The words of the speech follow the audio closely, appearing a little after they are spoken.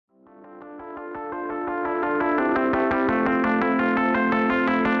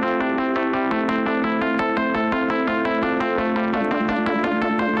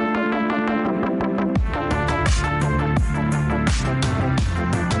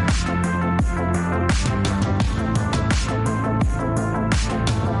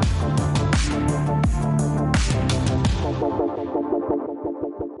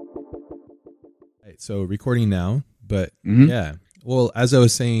So recording now, but Mhm. yeah. Well, as I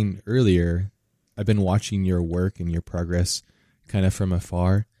was saying earlier, I've been watching your work and your progress kind of from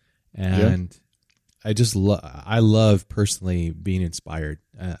afar, and I love personally being inspired.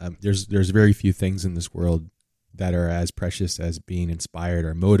 There's very few things in this world that are as precious as being inspired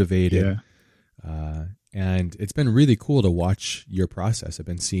or motivated. Yeah. And it's been really cool to watch your process. I've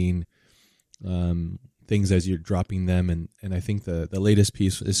been seeing things as you're dropping them, and I think the latest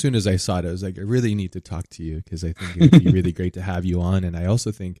piece, as soon as I saw it, I was like, I really need to talk to you because I think it would be really great to have you on. And I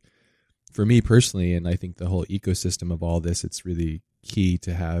also think, for me personally, and I think the whole ecosystem of all this, it's really key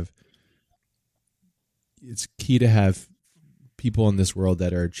to have. It's key to have people in this world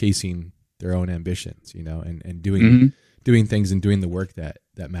that are chasing their own ambitions, and doing things and doing the work that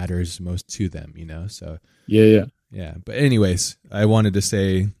matters most to them, So Yeah. But anyways, I wanted to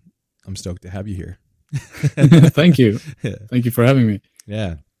say I'm stoked to have you here. Thank you. Yeah. Thank you for having me.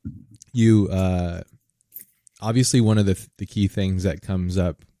 Yeah. You, obviously one of the key things that comes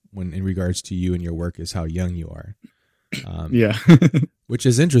up when in regards to you and your work is how young you are. Yeah. Which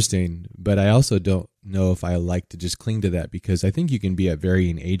is interesting, but I also don't know if I like to just cling to that, because I think you can be at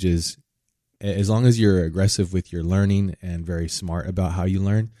varying ages, as long as you're aggressive with your learning and very smart about how you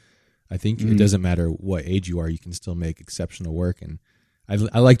learn. I think it doesn't matter what age you are, you can still make exceptional work. And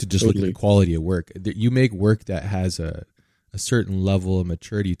I like to just look at the quality of work. You make work that has a certain level of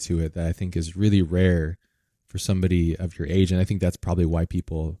maturity to it that I think is really rare for somebody of your age. And I think that's probably why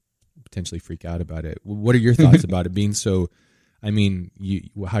people potentially freak out about it. What are your thoughts about it being so? I mean,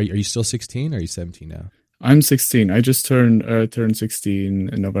 are you still 16 or are you 17 now? I'm 16. I just turned 16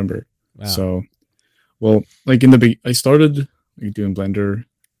 in November. Wow. So, well, like I started doing Blender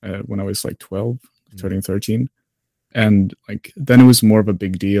when I was like 12, turning 13, and like then it was more of a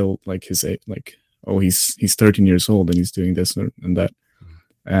big deal. Like he's 13 years old and he's doing this and that,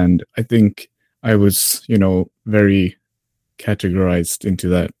 and I think I was very categorized into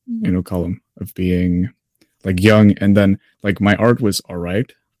that column of being like young, and then like my art was all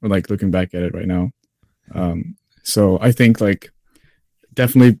right, or like looking back at it right now. So I think like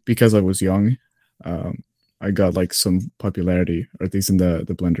definitely because I was young, I got like some popularity, or at least in the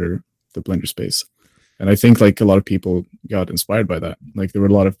Blender space. And I think like a lot of people got inspired by that. Like there were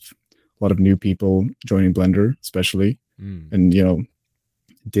a lot of new people joining Blender, especially, and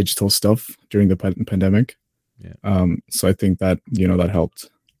digital stuff during the pandemic. Yeah. So I think that that helped.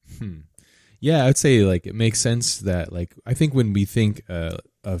 Yeah, I would say like it makes sense that like I think when we think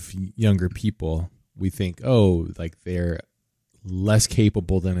of younger people, we think like they're less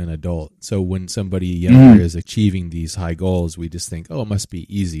capable than an adult. So when somebody younger is achieving these high goals, we just think, it must be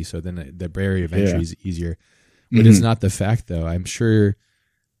easy. So then the barrier of entry is easier. But it's not the fact, though. I'm sure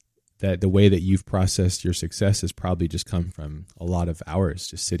that the way that you've processed your success has probably just come from a lot of hours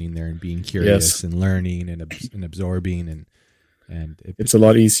just sitting there and being curious and learning and absorbing, and it's a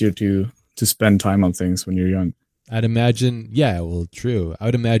lot easier to spend time on things when you're young. I'd imagine, true. I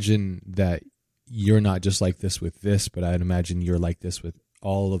would imagine that you're not just like this with this, but I'd imagine you're like this with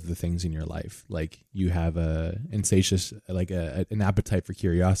all of the things in your life. Like you have an appetite for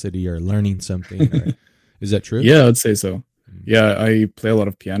curiosity or learning something. Is that true? Yeah, I'd say so. Yeah, I play a lot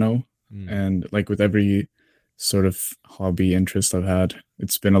of piano, and like with every sort of hobby interest I've had,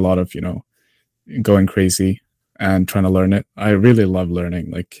 it's been a lot of, going crazy and trying to learn it. I really love learning.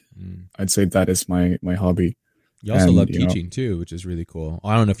 Like I'd say that is my hobby. You also love teaching too, which is really cool.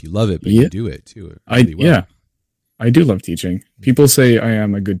 I don't know if you love it, but you do it too. Really well. Yeah, I do love teaching. People say I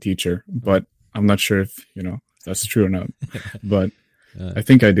am a good teacher, but I'm not sure if that's true or not. But I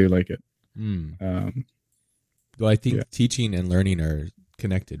think I do like it. Well, I think teaching and learning are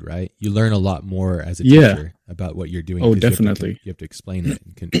connected, right? You learn a lot more as a teacher about what you're doing. Oh, definitely. You have to explain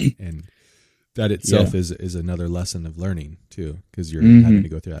it, and that itself is another lesson of learning too, because you're having to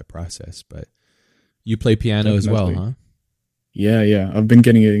go through that process. But you play piano as well, huh? Yeah. I've been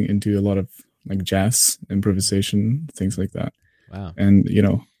getting into a lot of like jazz improvisation, things like that. Wow. And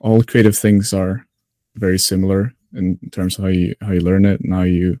all creative things are very similar in terms of how you learn it and how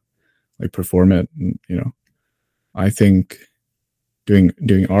you like perform it. And, I think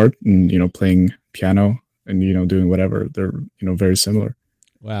doing art and playing piano and doing whatever, they're very similar.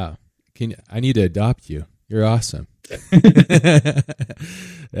 Wow. I need to adopt you. You're awesome.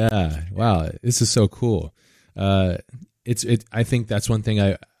 Yeah. Wow. This is so cool. I think that's one thing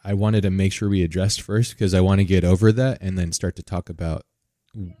I wanted to make sure we addressed first, because I want to get over that and then start to talk about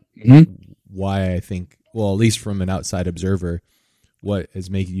why I think, well, at least from an outside observer, what is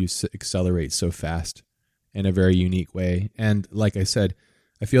making you accelerate so fast in a very unique way. And like I said,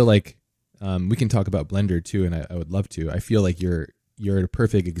 I feel like we can talk about Blender too, and I would love to. I feel like you're you're a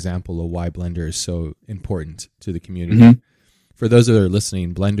perfect example of why Blender is so important to the community. Mm-hmm. For those that are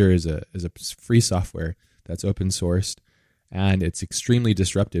listening, Blender is a free software that's open sourced, and it's extremely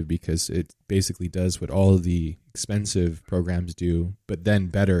disruptive because it basically does what all of the expensive programs do, but then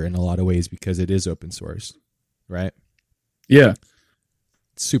better in a lot of ways because it is open source, right? Yeah.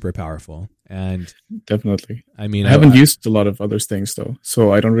 It's super powerful. And definitely. I mean, I haven't used a lot of other things though,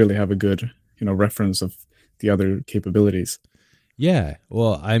 so I don't really have a good, reference of the other capabilities. Yeah,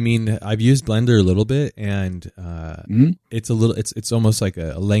 well, I mean, I've used Blender a little bit, and it's almost like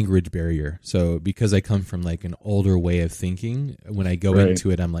a language barrier. So because I come from like an older way of thinking, when I go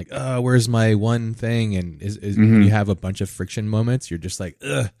into it, I'm like, oh, where's my one thing? And when you have a bunch of friction moments, you're just like,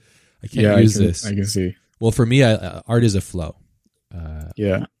 ugh, I can't use this. I can see. Well, for me, art is a flow.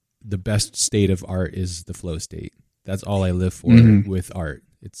 The best state of art is the flow state. That's all I live for with art.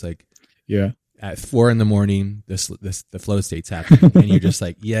 It's like, at 4 a.m, the flow state's happening, and you're just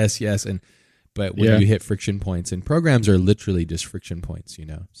like, yes. But when you hit friction points, and programs are literally just friction points,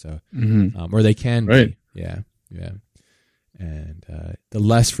 so, or they can be. Yeah. And the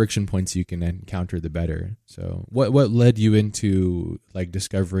less friction points you can encounter, the better. So what led you into like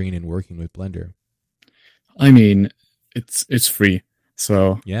discovering and working with Blender? I mean, it's free.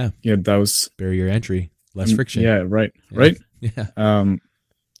 So yeah, that was barrier entry, less friction. Yeah, right. Yeah.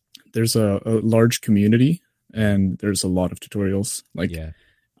 There's a large community, and there's a lot of tutorials. Like,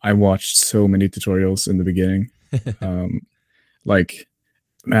 I watched so many tutorials in the beginning.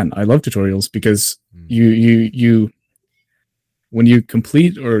 Man, I love tutorials because you when you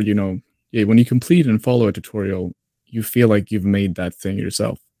complete when you complete and follow a tutorial, you feel like you've made that thing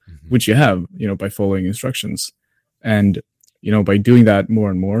yourself, which you have, by following instructions. And by doing that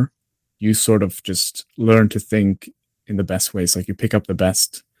more and more, you sort of just learn to think in the best ways. Like, you pick up the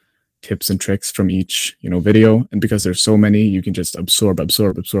best tips and tricks from each, video. And because there's so many, you can just absorb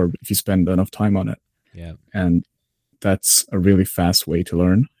if you spend enough time on it. Yeah. And that's a really fast way to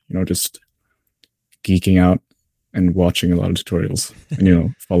learn, just geeking out and watching a lot of tutorials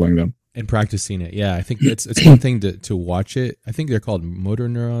and, following them. And practicing it. Yeah, I think it's one thing to watch it. I think they're called motor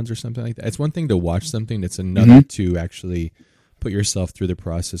neurons or something like that. It's one thing to watch something. It's another to actually put yourself through the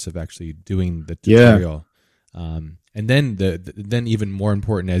process of actually doing the tutorial. And then then even more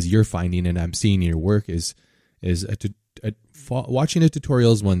important, as you're finding and I'm seeing your work, is watching a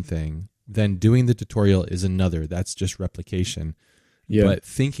tutorial is one thing. Then doing the tutorial is another. That's just replication. Yeah. But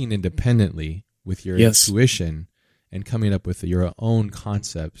thinking independently with your intuition and coming up with your own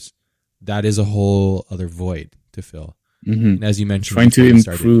concepts, that is a whole other void to fill. And as you mentioned, trying to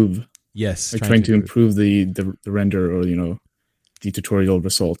improve. Yes. Like trying to improve the render, or, the tutorial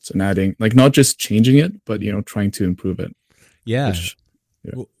results, and adding, like, not just changing it, but, trying to improve it. Yeah.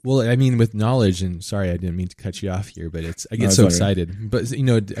 Well, I mean, with knowledge, and sorry, I didn't mean to cut you off here, but I get so excited. But,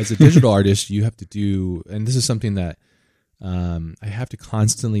 as a digital artist, you have to do, and this is something that I have to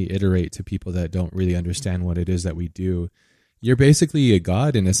constantly iterate to people that don't really understand what it is that we do. You're basically a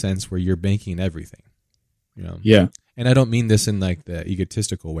god in a sense where you're banking everything, Yeah. And I don't mean this in like the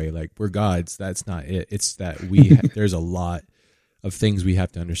egotistical way, like we're gods. That's not it. It's that there's a lot of things we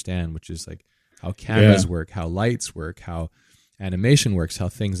have to understand, which is like how cameras work, how lights work, how animation works, how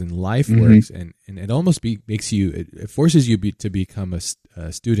things in life works. And it almost makes you, it forces you to become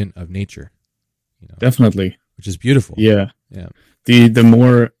a student of nature, Definitely. Which is beautiful. Yeah. The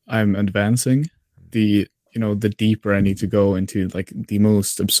more I'm advancing, the deeper I need to go into, like, the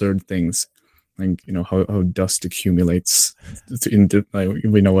most absurd things, like, how dust accumulates into, like,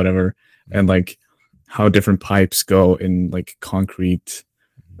 whatever, and like how different pipes go in, like, concrete,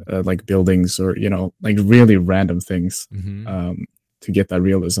 like buildings, or like really random things, to get that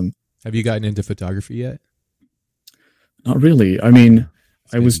realism. Have you gotten into photography yet? Not really. I mean,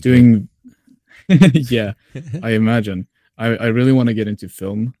 I was doing. Yeah, I imagine. I really want to get into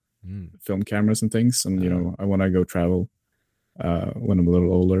film cameras and things, and I want to go travel when I'm a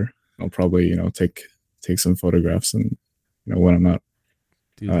little older. I'll probably take some photographs, and when I'm out.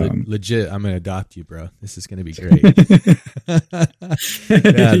 Dude, legit, I'm gonna adopt you, bro. This is gonna be great.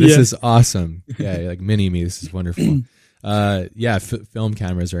 This is awesome. Yeah, like mini me. This is wonderful. Film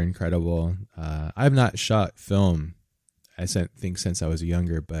cameras are incredible. I have not shot film, I think, since I was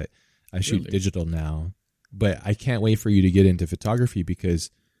younger, but I shoot digital now. But I can't wait for you to get into photography,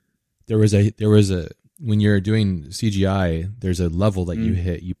 because there was a when you're doing CGI, there's a level that you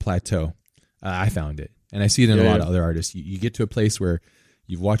hit, you plateau. I found it, and I see it in a lot of other artists. You get to a place where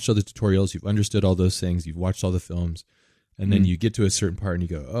you've watched all the tutorials, you've understood all those things, you've watched all the films, and then you get to a certain part and you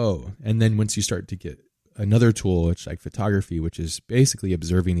go, oh. And then once you start to get another tool, which like photography, which is basically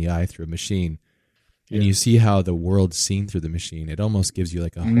observing the eye through a machine, and you see how the world's seen through the machine, it almost gives you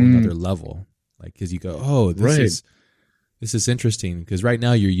like a whole nother level. Like, because you go, oh, this is interesting. Because right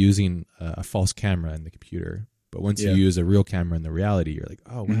now you're using a false camera in the computer, but once you use a real camera in the reality, you're like,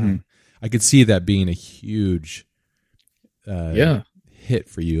 oh wow, I could see that being a huge hit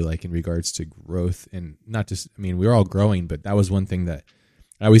for you, like in regards to growth. And not just, I mean, we're all growing, but that was one thing that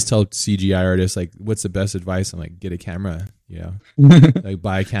I always tell CGI artists, like, what's the best advice? I'm like, get a camera, like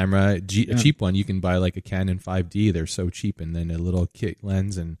buy a camera, a cheap one. You can buy like a Canon 5D. They're so cheap. And then a little kit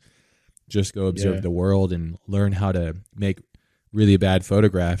lens, and just go observe the world and learn how to make really bad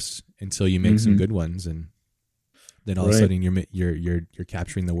photographs until you make some good ones. And then all of a sudden you're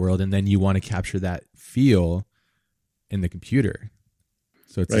capturing the world, and then you want to capture that feel in the computer.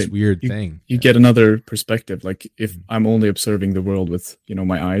 So it's this weird thing. You get another perspective. Like, if I'm only observing the world with,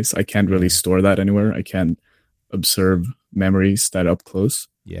 my eyes, I can't really store that anywhere. I can't observe memories that up close.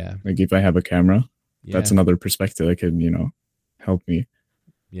 Yeah. Like, if I have a camera, that's another perspective that can, help me.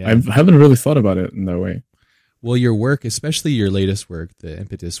 Yeah. I haven't really thought about it in that way. Well, your work, especially your latest work, the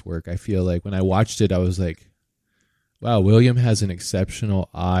Impetus work, I feel like when I watched it, I was like, wow, William has an exceptional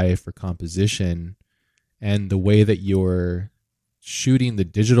eye for composition, and the way that you're shooting the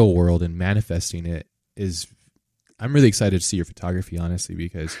digital world and manifesting it is, I'm really excited to see your photography, honestly,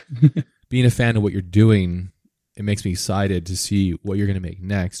 because being a fan of what you're doing, it makes me excited to see what you're going to make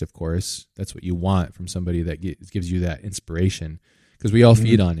next. Of course, that's what you want from somebody that gives you that inspiration, because we all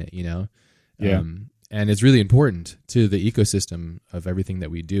feed on it, and it's really important to the ecosystem of everything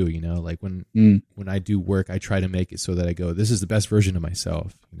that we do. Like when I do work, I try to make it so that I go, this is the best version of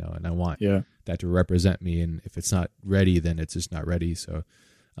myself, and I want that to represent me. And if it's not ready, then it's just not ready. So,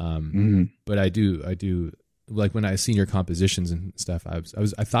 but I do like when I seen your compositions and stuff,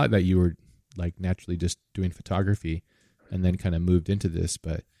 I thought that you were like naturally just doing photography and then kind of moved into this,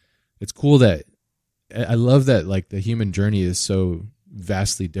 but it's cool that I love that, like, the human journey is so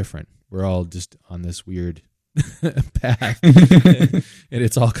vastly different. We're all just on this weird path, and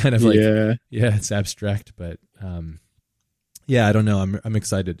it's all kind of like, it's abstract, but I don't know. I'm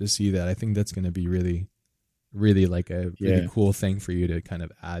excited to see that. I think that's going to be really, really like a really cool thing for you to kind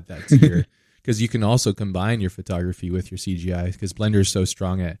of add that to your, because you can also combine your photography with your CGI, because Blender is so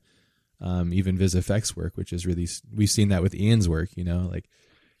strong at even VisFX work, which is really, we've seen that with Ian's work,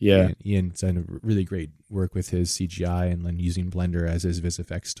 Ian's done really great work with his CGI, and then using Blender as his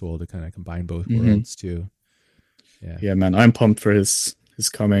VisFX tool to kind of combine both worlds too. Yeah, man, I'm pumped for his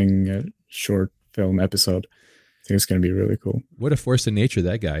coming short film episode. I think it's going to be really cool. What a force of nature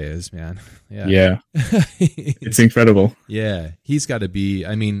that guy is, man. Yeah. It's incredible. Yeah, he's got to be.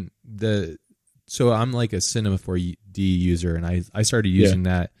 I mean, so I'm like a Cinema 4D user, and I started using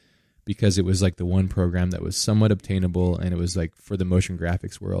that because it was like the one program that was somewhat obtainable, and it was like for the motion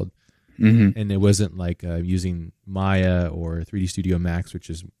graphics world. And it wasn't like using Maya or 3D Studio Max, which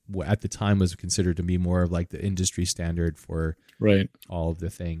is at the time was considered to be more of like the industry standard for all of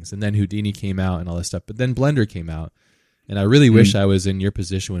the things. And then Houdini came out and all this stuff, but then Blender came out, and I really wish I was in your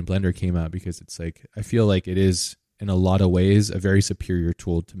position when Blender came out, because it's like, I feel like it is in a lot of ways a very superior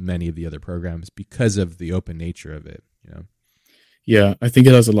tool to many of the other programs because of the open nature of it. Yeah, I think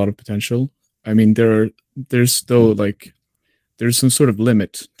it has a lot of potential. I mean, there's still like, there's some sort of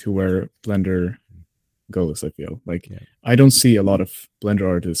limit to where Blender goes, I feel. Like, I don't see a lot of Blender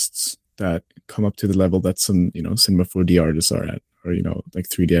artists that come up to the level that some, Cinema 4D artists are at, or, like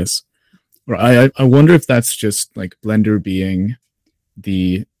 3DS. Or I wonder if that's just like Blender being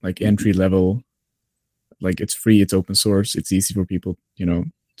the like entry level, like it's free, it's open source, it's easy for people,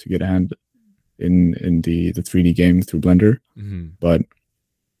 to get a hand in the 3D game through Blender. But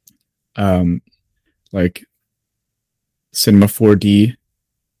like Cinema 4D,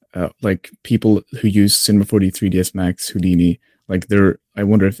 like people who use Cinema 4D, 3ds Max, Houdini, like I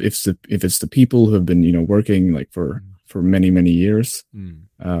wonder if it's the people who have been working like for many years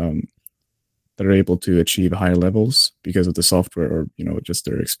that are able to achieve higher levels because of the software, or just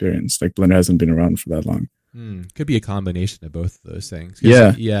their experience. Like, Blender hasn't been around for that long. Could be a combination of both of those things.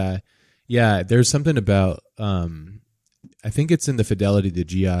 Yeah. There's something about I think it's in the fidelity of the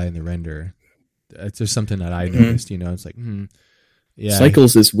GI and the render. It's just something that I noticed. It's like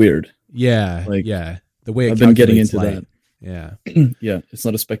Cycles is weird. Yeah, like, the way I've been getting into light. That. Yeah, it's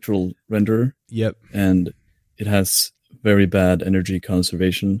not a spectral renderer. Yep, and it has very bad energy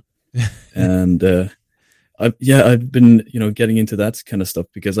conservation. And I've been getting into that kind of stuff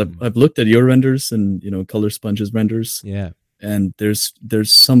because I've looked at your renders and Color Sponge's renders. Yeah, and there's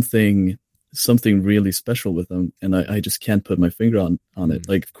something really special with them, and I just can't put my finger on it.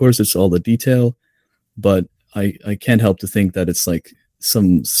 Like, of course, it's all the detail, but I can't help to think that it's like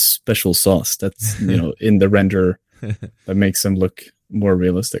some special sauce that's in the render that makes them look more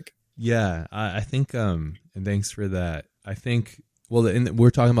realistic. Yeah, I think, and thanks for that. I think, well,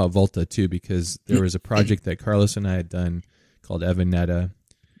 we're talking about Volta too, because there was a project that Carlos and I had done called Evanetta,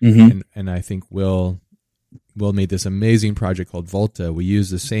 and I think Will made this amazing project called Volta. We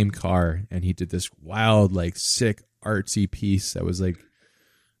used the same car, and he did this wild, like, sick artsy piece that was like,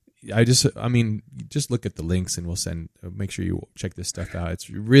 just look at the links, and make sure you check this stuff out. It's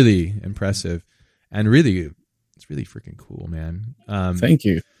really impressive, and it's really freaking cool, man. Thank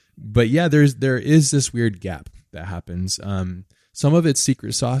you. But yeah, there is this weird gap that happens. Some of it's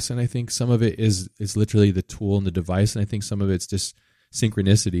secret sauce, and I think some of it is literally the tool and the device, and I think some of it's just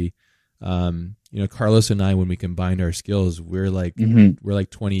synchronicity. Carlos and I, when we combined our skills, we're like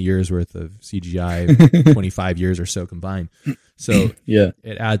 20 years worth of CGI, 25 years or so combined. So yeah,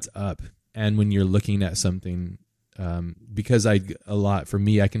 it adds up. And when you're looking at something, because for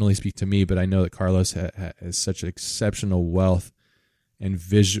me, I can only speak to me, but I know that Carlos has such exceptional wealth and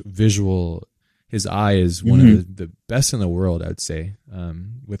visual. His eye is one of the best in the world, I would say,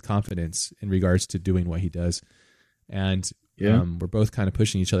 with confidence in regards to doing what he does. And we're both kind of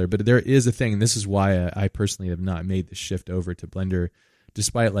pushing each other. But there is a thing, and this is why I personally have not made the shift over to Blender,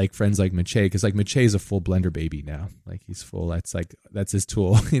 despite like friends like Mache, because like Mache is a full Blender baby now. Like he's full. That's his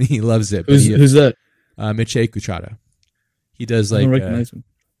tool, and he loves it. Who's that? Mache Kuchara. He does like. I don't recognize him.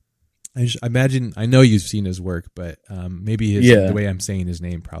 I imagine, I know you've seen his work, but maybe the way I'm saying his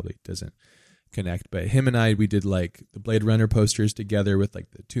name probably doesn't connect. But him and I, we did like the Blade Runner posters together with like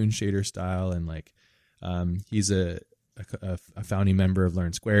the Toon Shader style, and like he's a founding member of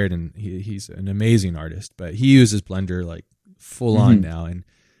Learn Squared, and he's an amazing artist. But he uses Blender like full on now, and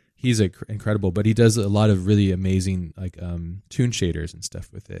he's incredible. But he does a lot of really amazing like Toon Shaders and stuff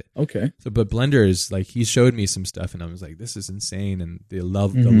with it. Okay. So, but Blender is like, he showed me some stuff, and I was like, this is insane, and the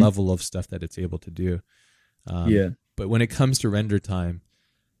level of stuff that it's able to do. But when it comes to render time,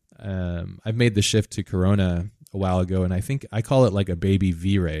 I've made the shift to Corona a while ago, and I think I call it like a baby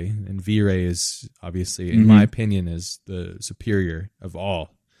V-Ray, and V-Ray is obviously, in my opinion, is the superior of all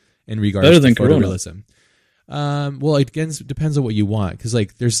in regards to photorealism. Well, it depends on what you want, because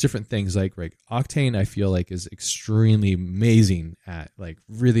like there's different things. Like Octane, I feel like is extremely amazing at like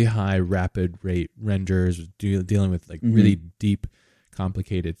really high rapid rate renders, dealing with like really deep,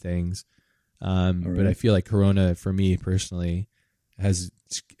 complicated things. But I feel like Corona, for me personally, has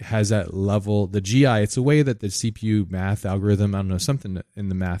that level. The GI, it's a way that the CPU math algorithm, I don't know, something in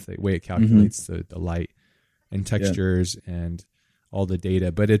the math, the way it calculates the light and textures and all the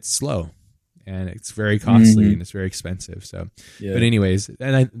data, but it's slow. And it's very costly and it's very expensive. So, but anyways,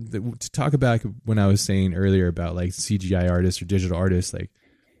 and to talk about when I was saying earlier about like CGI artists or digital artists, like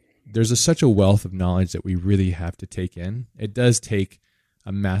there's such a wealth of knowledge that we really have to take in. It does take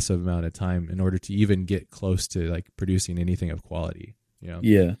a massive amount of time in order to even get close to like producing anything of quality.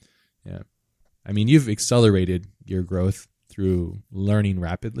 Yeah. I mean, you've accelerated your growth through learning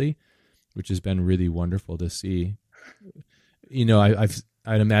rapidly, which has been really wonderful to see.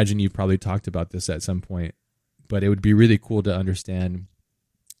 I'd imagine you probably talked about this at some point, but it would be really cool to understand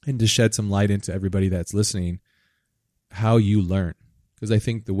and to shed some light into everybody that's listening how you learn. Because I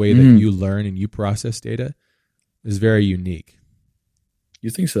think the way that you learn and you process data is very unique. You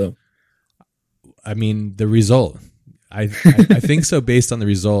think so? I mean, the result. I think so, based on the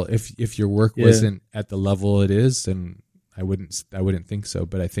result. If your work wasn't at the level it is, then I wouldn't think so.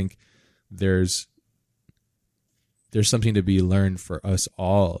 But I think there's something to be learned for us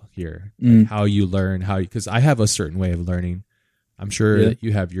all here. Like how you learn, because I have a certain way of learning. I'm sure that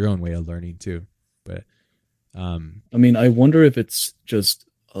you have your own way of learning too. But I mean, I wonder if it's just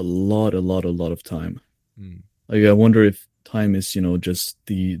a lot of time. Like, I wonder if time is, just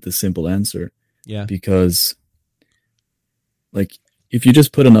the simple answer. Yeah. Because, like, if you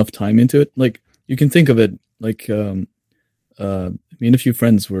just put enough time into it, like, you can think of it like, me and a few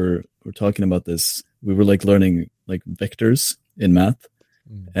friends were talking about this. We were like learning like vectors in math,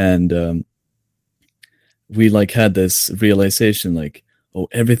 and we like had this realization, like, oh,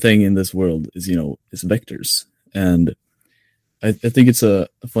 everything in this world is is vectors. And I think it's a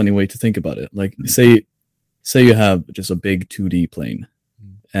funny way to think about it. Like, say you have just a big 2D plane,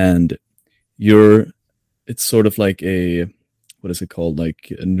 and it's sort of like what is it called,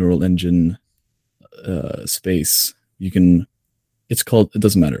 like a neural engine space. It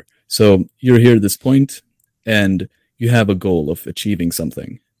doesn't matter. So you're here at this point, and you have a goal of achieving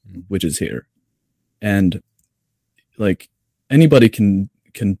something, which is here. And like, anybody can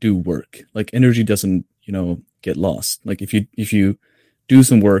do work. Like, energy doesn't, get lost. Like, if you do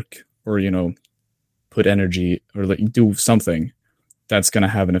some work, or, put energy, or like do something, that's going to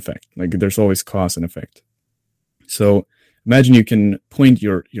have an effect. Like there's always cause and effect. So imagine you can point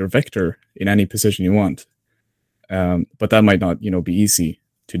your vector in any position you want, but that might not, be easy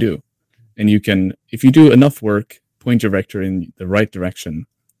to do. And you can, if you do enough work, point your vector in the right direction,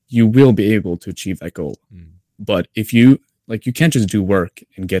 you will be able to achieve that goal. But if you can't just do work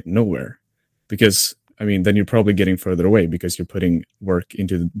and get nowhere, because then you're probably getting further away because you're putting work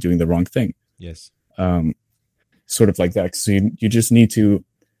into doing the wrong thing. Yes. Sort of like that. So you just need to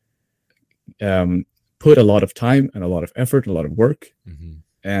put a lot of time and a lot of effort, a lot of work,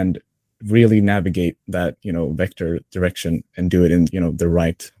 and really navigate that, vector direction and do it in, the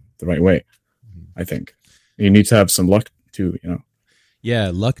right way. I think you need to have some luck too,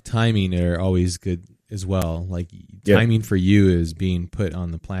 Yeah, luck, timing are always good as well. Like timing for you is being put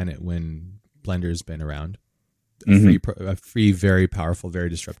on the planet when Blender's been around. A free, very powerful, very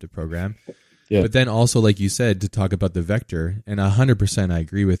disruptive program. Yeah. But then also, like you said, to talk about the vector, and 100% I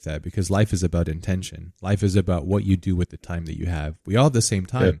agree with that, because life is about intention. Life is about what you do with the time that you have. We all have the same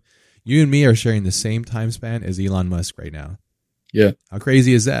time. Yeah. You and me are sharing the same time span as Elon Musk right now. Yeah. How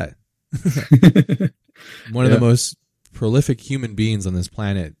crazy is that? One of the most prolific human beings on this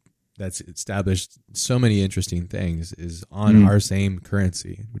planet that's established so many interesting things is on our same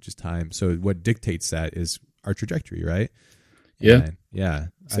currency, which is time. So what dictates that is our trajectory, right? Yeah. And yeah.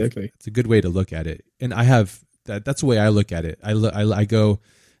 Exactly. It's a good way to look at it. And I have that's the way I look at it. I go,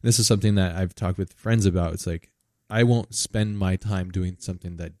 this is something that I've talked with friends about. It's like, I won't spend my time doing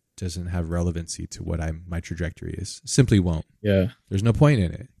something that doesn't have relevancy to what my trajectory is. Simply won't. Yeah. There's no point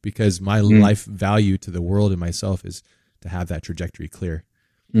in it, because my life value to the world and myself is to have that trajectory clear.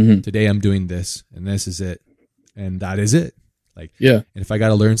 Today I'm doing this, and this is it, and that is it. Like, and if I got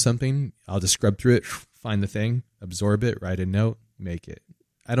to learn something, I'll just scrub through it, find the thing, absorb it, write a note, make it.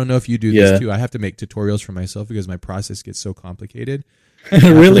 I don't know if you do this too. I have to make tutorials for myself because my process gets so complicated.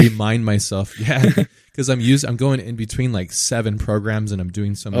 Really? Remind myself, because I'm going in between like 7 programs, and I'm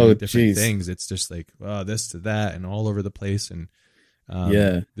doing so many different things. It's just like, this to that, and all over the place. And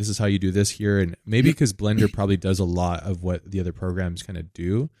this is how you do this here. And maybe because Blender probably does a lot of what the other programs kind of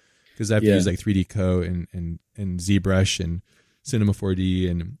do, because I have to use like 3D Co and ZBrush and Cinema 4D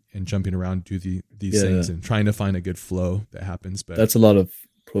and jumping around, do these things and trying to find a good flow that happens. But that's a lot of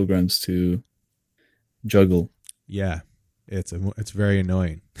programs to juggle. Yeah. It's very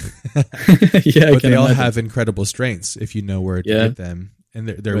annoying. But they all have incredible strengths if you know where to get them. And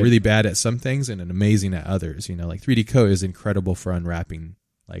they're really bad at some things and amazing at others. Like 3D Co is incredible for unwrapping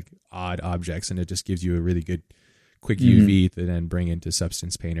like odd objects, and it just gives you a really good quick UV to then bring into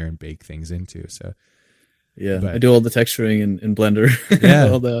Substance Painter and bake things into. So I do all the texturing in Blender.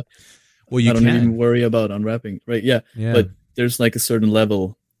 I don't even worry about unwrapping. Right? Yeah. But there's like a certain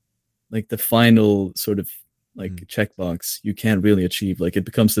level, like the final sort of like checkbox you can't really achieve. Like it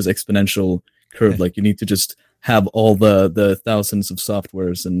becomes this exponential curve. Like you need to just have all the thousands of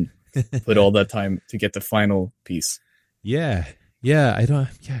softwares and put all that time to get the final piece. I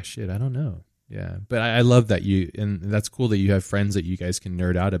don't know. Yeah. But I love that and that's cool that you have friends that you guys can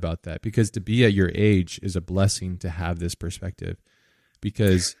nerd out about that, because to be at your age is a blessing to have this perspective.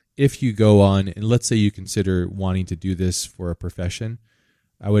 Because if you go on and let's say you consider wanting to do this for a profession,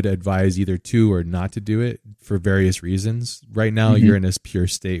 I would advise either to or not to do it for various reasons. Right now, you're in this pure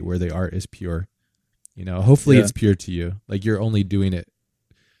state where the art is pure. Hopefully it's pure to you. Like you're only doing it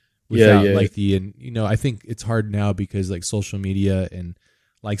without I think it's hard now because like social media and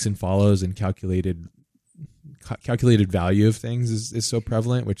likes and follows and calculated value of things is so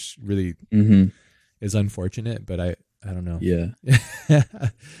prevalent, which really is unfortunate. But I don't know. Yeah.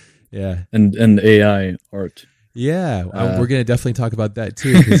 Yeah. And AI art. Yeah, we're gonna definitely talk about that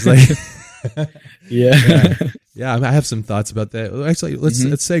too. Cause like, I have some thoughts about that. Actually, let's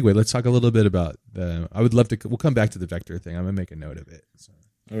segue. Let's talk a little bit about I would love to. We'll come back to the vector thing. I'm gonna make a note of it. So.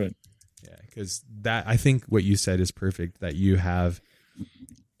 All right. Yeah, because I think what you said is perfect. That you have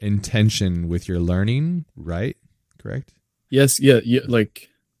intention with your learning, right? Correct. Yes. Yeah. Like,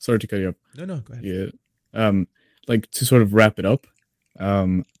 sorry to cut you up. No. Go ahead. Yeah. Like to sort of wrap it up.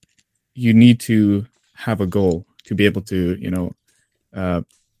 You need to have a goal to be able to,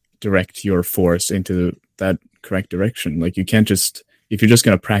 direct your force into that correct direction. Like you can't just, if you're just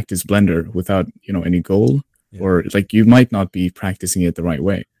going to practice Blender without, any goal, or like you might not be practicing it the right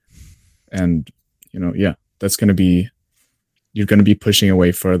way. And, that's going to be, you're going to be pushing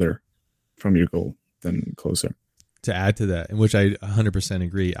away further from your goal than closer. To add to that, in which I 100%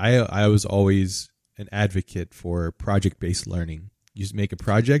 agree, I was always an advocate for project-based learning. You just make a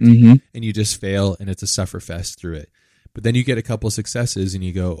project and you just fail and it's a suffer fest through it. But then you get a couple successes and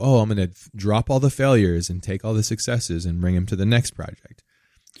you go, oh, I'm going to drop all the failures and take all the successes and bring them to the next project,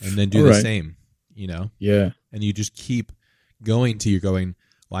 and then do the same, you know? Yeah. And you just keep going till you're going,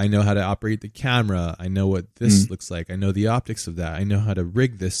 well, I know how to operate the camera. I know what this looks like. I know the optics of that. I know how to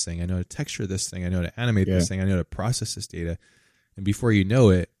rig this thing. I know how to texture this thing. I know how to animate this thing. I know how to process this data. And before you know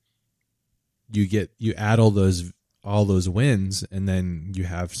it, you add all those wins, and then you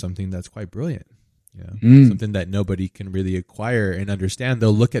have something that's quite brilliant. You know, something that nobody can really acquire and understand.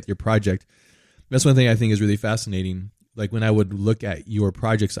 They'll look at your project. That's one thing I think is really fascinating. Like when I would look at your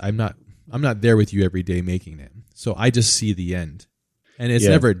projects, I'm not there with you every day making it. So I just see the end. And it's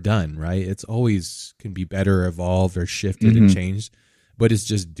never done, right? It's always can be better, evolved, or shifted and changed, but it's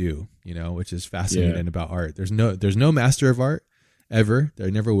just due, you know, which is fascinating about art. There's no master of art ever.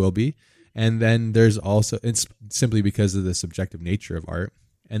 There never will be. And then there's also, it's simply because of the subjective nature of art.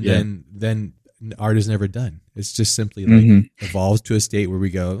 And then art is never done. It's just simply like evolves to a state where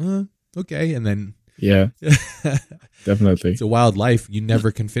we go, okay. And then, definitely. It's a wild life. You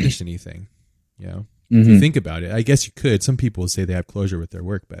never can finish anything, you know? If you think about it, I guess you could. Some people say they have closure with their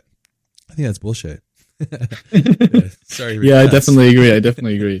work, but I think that's bullshit. Sorry. Yeah, I definitely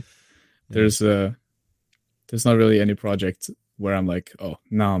agree. There's not really any project where I'm like, oh,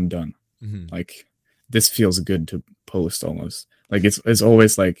 now I'm done. Like this feels good to post almost. Like it's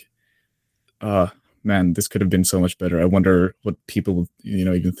always like, man, this could have been so much better. I wonder what people,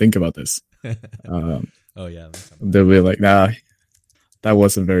 even think about this. Oh yeah. They'll be like, nah, that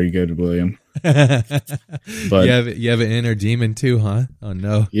wasn't very good, William. But you have an inner demon too, huh? Oh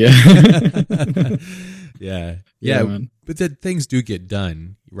no. Yeah. yeah. But the things do get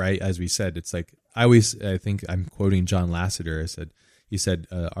done, right? As we said, it's like I think I'm quoting John Lasseter. He said,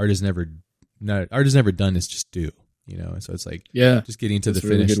 art is never done. It's just due, you know. So it's like just getting to the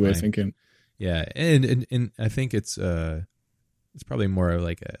finish line. That's a really good way of thinking. Yeah, and I think it's probably more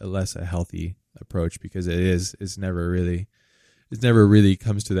like a less healthy approach, because it's never really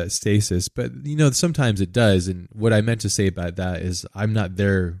comes to that stasis. But sometimes it does. And what I meant to say about that is I'm not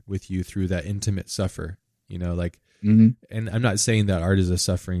there with you through that intimate suffer, and I'm not saying that art is a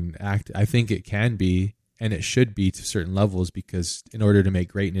suffering act. I think it can be, and it should be to certain levels, because in order to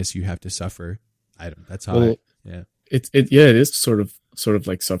make greatness, you have to suffer. That's how it is sort of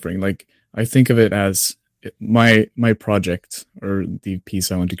like suffering. Like I think of it as my project, or the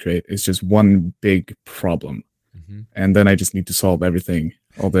piece I want to create, is just one big problem. And then I just need to solve everything,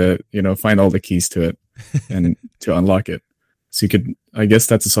 find all the keys to it and to unlock it. So I guess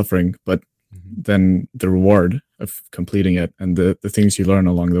that's a suffering, but then the reward of completing it and the things you learn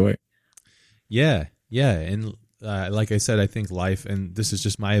along the way. Yeah. And like I said, I think life, and this is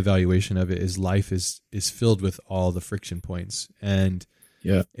just my evaluation of it, is life is filled with all the friction points. And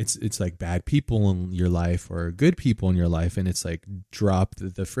it's like bad people in your life or good people in your life, and it's like drop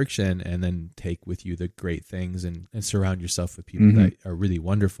the friction and then take with you the great things, and surround yourself with people that are really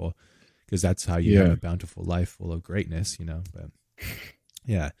wonderful, because that's how you have a bountiful life full of greatness, But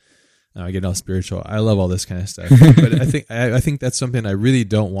I get all spiritual. I love all this kind of stuff, but I think that's something I really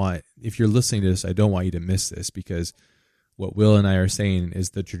don't want. If you're listening to this, I don't want you to miss this, because what Will and I are saying is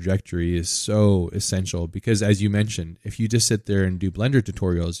the trajectory is so essential. Because as you mentioned, if you just sit there and do Blender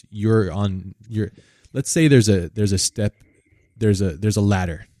tutorials, let's say there's a step, there's a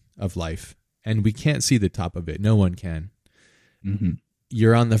ladder of life, and we can't see the top of it. No one can.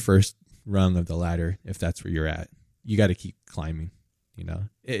 You're on the first rung of the ladder. If that's where you're at, you got to keep climbing,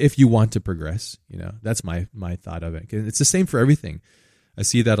 if you want to progress, that's my thought of it. 'Cause it's the same for everything. I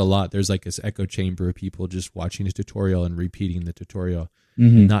see that a lot. There's like this echo chamber of people just watching a tutorial and repeating the tutorial,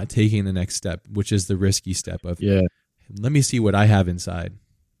 not taking the next step, which is the risky step of, let me see what I have inside.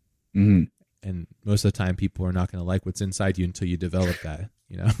 And most of the time, people are not going to like what's inside you until you develop that,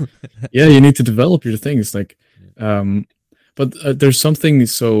 You need to develop your things. Like, but there's something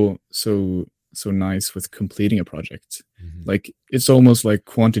so nice with completing a project. Like, it's almost like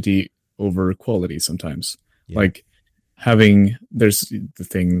quantity over quality sometimes. Like, there's the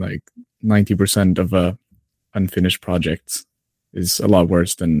thing, like 90% of a unfinished project is a lot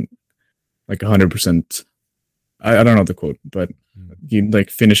worse than like 100%. I don't know the quote, but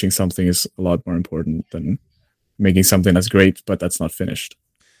like finishing something is a lot more important than making something that's great, but that's not finished.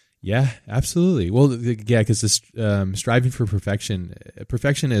 Yeah, absolutely. Well, because this striving for perfection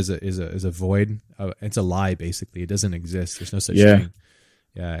is a void. It's a lie, basically. It doesn't exist. There's no such thing.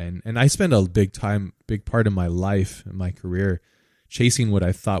 Yeah, and I spent a big part of my life, my career, chasing what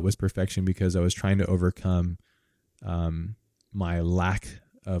I thought was perfection, because I was trying to overcome my lack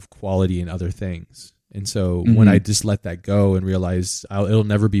of quality in other things. And so when I just let that go and realize it'll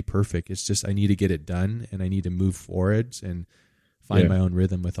never be perfect, it's just I need to get it done and I need to move forward and find my own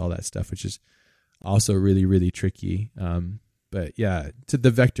rhythm with all that stuff, which is also really, really tricky. But yeah, to the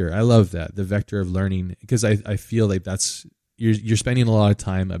vector, I love that, the vector of learning, because I feel like that's, you're spending a lot of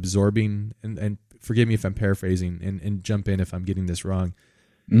time absorbing, and forgive me if I'm paraphrasing, and jump in if I'm getting this wrong.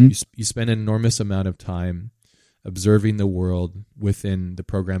 You spend an enormous amount of time observing the world within the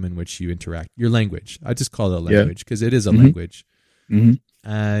program in which you interact. Your language. I just call it a language because it is a language.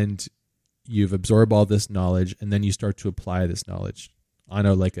 And you've absorbed all this knowledge, and then you start to apply this knowledge on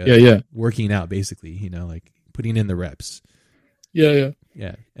working out, basically, like putting in the reps. Yeah.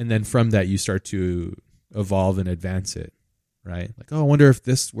 And then from that, you start to evolve and advance it, right? Like, I wonder if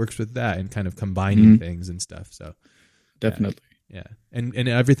this works with that, and kind of combining things and stuff. So definitely. Yeah. And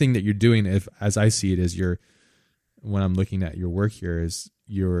everything that you're doing, as I see it, is when I'm looking at your work here, it's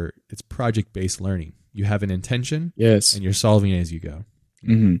project-based learning. You have an intention, yes, and you're solving it as you go.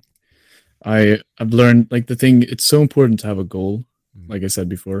 I've learned, like, it's so important to have a goal. Like I said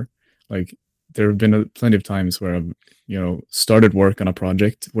before, like there have been plenty of times where I've, started work on a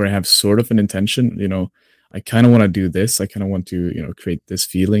project where I have sort of an intention, I kind of want to do this. I kind of want to, create this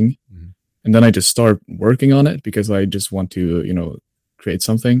feeling. And then I just start working on it because I just want to, create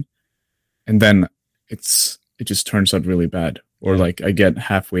something. And then it just turns out really bad. Or like I get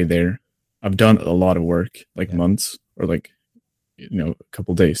halfway there. I've done a lot of work, like months or like, a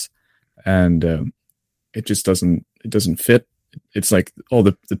couple days. And it just doesn't fit. It's like all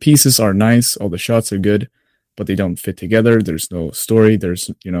the pieces are nice. All the shots are good, but they don't fit together. There's no story.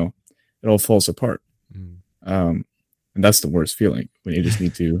 There's, it all falls apart. And that's the worst feeling, when you just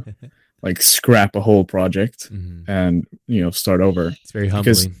need to like scrap a whole project and, start over. It's very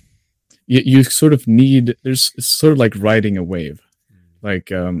humbling. Because you sort of need, it's sort of like riding a wave. Like,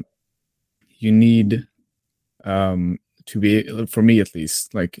 you need, to be, for me at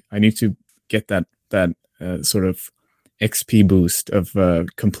least, like I need to get that sort of XP boost of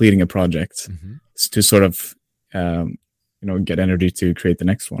completing a project to sort of, get energy to create the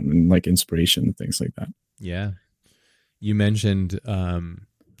next one, and like inspiration and things like that. Yeah. You mentioned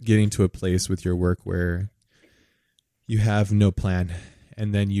getting to a place with your work where you have no plan,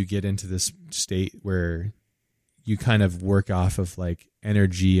 and then you get into this state where you kind of work off of like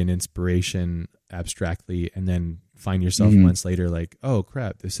energy and inspiration abstractly, and then find yourself months later like, oh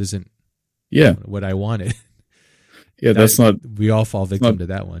crap, this isn't what I wanted. Yeah, we all fall victim to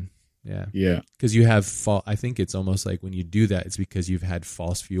that one. Yeah. Yeah. Because you have I think it's almost like when you do that, it's because you've had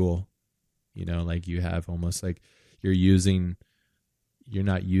false fuel. Like you have almost like you're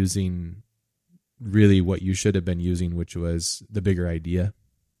not using really what you should have been using, which was the bigger idea,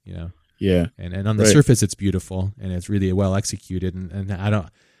 Yeah. And on the surface, it's beautiful and it's really well executed. And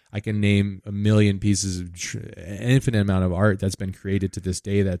I can name a million pieces of an infinite amount of art that's been created to this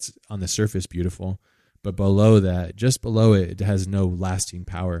day that's on the surface beautiful. But below that, just below it, it has no lasting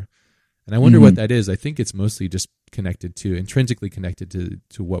power. And I wonder what that is. I think it's mostly just intrinsically connected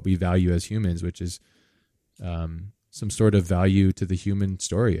to what we value as humans, which is some sort of value to the human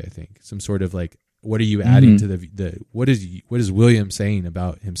story, I think. Some sort of like, what are you adding to what is William saying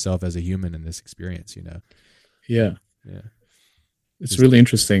about himself as a human in this experience, Yeah. Yeah. It's really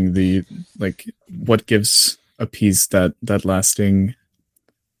interesting, what gives a piece that lasting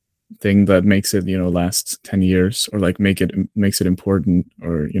thing that makes it, last 10 years, or like makes it important,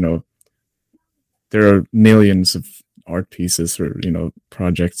 or, there are millions of art pieces or,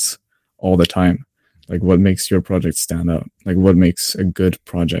 projects all the time. Like, what makes your project stand out? Like, what makes a good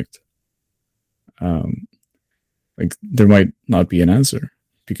project? Like, there might not be an answer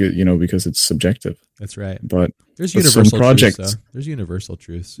because it's subjective. That's right. But there's universal truths, though. There's universal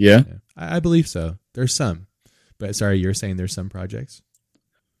truths. Yeah. I believe so. There's some. But sorry, you're saying there's some projects?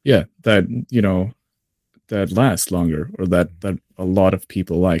 Yeah, that, that last longer, or that a lot of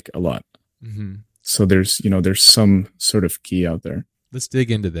people like a lot. So there's some sort of key out there. Let's dig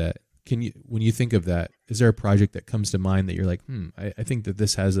into that. When you think of that, is there a project that comes to mind that you're like, I think that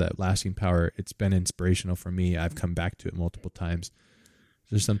this has that lasting power. It's been inspirational for me. I've come back to it multiple times. Is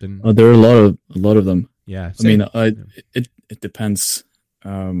there something? There are a lot of them. Yeah. Same. I mean, it depends.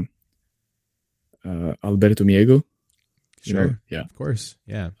 Alberto Miego. Sure. Yeah. Of course.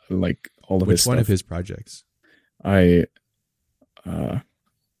 Yeah. Like all of Which his one stuff. of his projects? I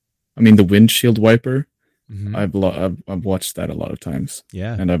mean, the windshield wiper. I've watched that a lot of times.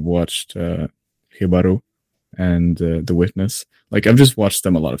 Yeah. And I've watched Hibaru and The Witness. Like, I've just watched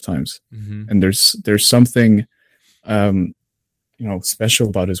them a lot of times. And there's something special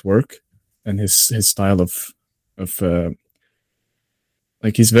about his work and his style of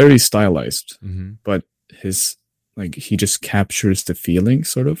like he's very stylized, Mm-hmm. but his like he just captures the feeling,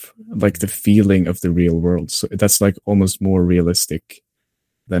 sort of like the feeling of the real world. So that's like almost more realistic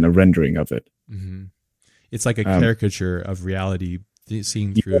than a rendering of it. Mm-hmm. It's like a Um, caricature of reality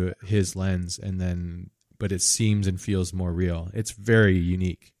seen yeah, through his lens, and then but it seems and feels more real. It's very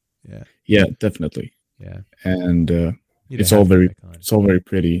unique. Yeah, yeah, definitely. yeah. And Need to have that icon. it's all very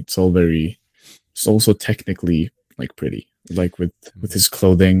pretty. It's also technically like pretty, like with his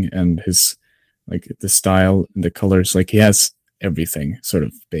clothing and his like the style and the colors. Like he has everything sort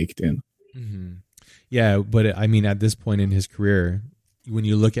of baked in. Mm-hmm. Yeah, but I mean, at this point in his career, when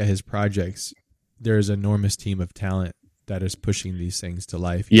you look at his projects, there's an enormous team of talent that is pushing these things to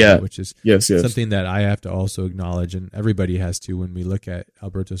life. Yeah. Which is Yes. something that I have to also acknowledge, and everybody has to when we look at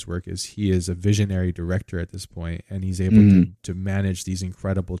Alberto's work. Is he is a visionary director at this point, and he's able to manage these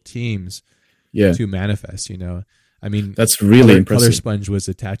incredible teams Yeah. to manifest. You know, I mean, That's really Color impressive. Sponge was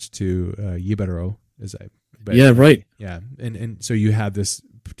attached to Yibero, but Yeah, right. yeah, and so you have this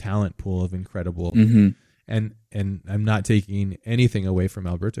talent pool of incredible, and I'm not taking anything away from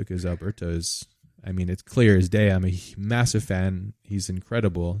Alberto, because Alberto is, I mean, it's clear as day. I'm a massive fan. He's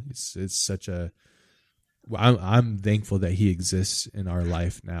incredible. It's such a, I'm thankful that he exists in our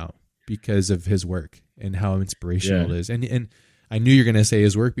life now because of his work and how inspirational it is. And I knew you're going to say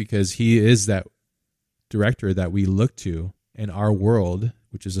his work, because he is that director that we look to in our world,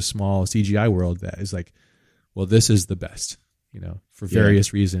 which is a small CGI world, that is like, well, this is the best, you know, for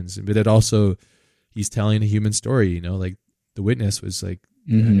various reasons. But it also, he's telling a human story, you know, like The Witness was like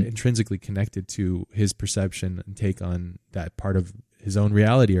intrinsically connected to his perception and take on that part of his own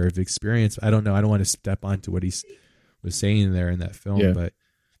reality or of experience. I don't know. I don't want to step onto what he was saying there in that film, but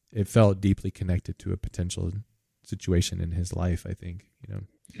it felt deeply connected to a potential situation in his life, I think, you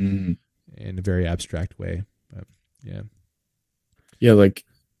know, in a very abstract way. But yeah. Yeah, like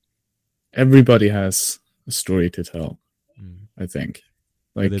everybody has a story to tell, I think.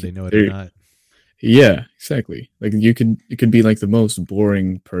 Like whether they know it or not. Yeah, exactly. Like you could be like the most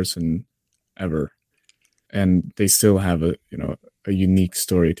boring person ever, and they still have a unique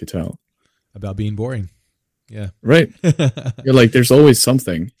story to tell About being boring. Yeah. Right. You're like, there's always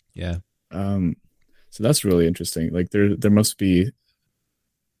something. Yeah. So that's really interesting. Like there must be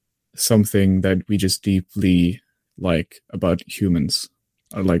something that we just deeply like about humans,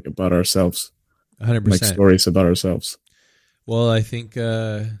 or like about ourselves. 100%. Like stories about ourselves. Well, I think,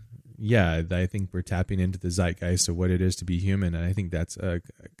 I think we're tapping into the zeitgeist of what it is to be human, and I think that's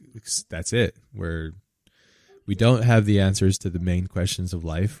it. We don't have the answers to the main questions of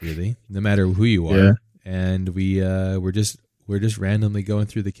life, really, no matter who you are, and we're just randomly going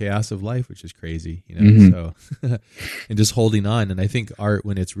through the chaos of life, which is crazy, you know. So, and just holding on. And I think art,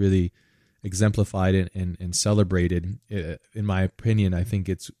 when it's really exemplified and celebrated, in my opinion, I think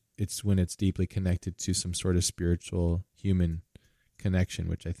it's when it's deeply connected to some sort of spiritual human connection,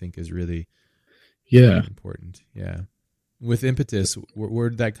 which I think is really important. Yeah. With Impetus,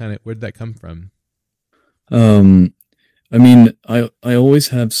 where'd that come from? I mean, I always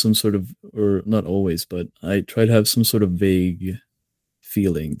have some sort of, or not always, but I try to have some sort of vague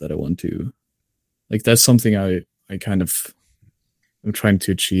feeling that I want to, like, that's something I kind of am trying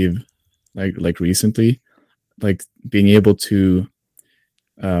to achieve, like recently, like being able to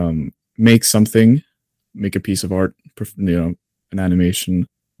make a piece of art, an animation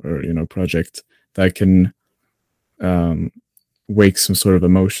or, project that can wake some sort of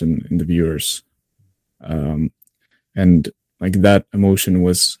emotion in the viewers. And like that emotion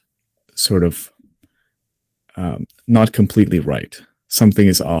was sort of not completely right. Something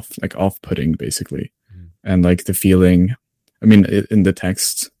is off, like off-putting, basically. And like the feeling, I mean, in the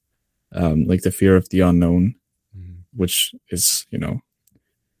text, like the fear of the unknown, which is,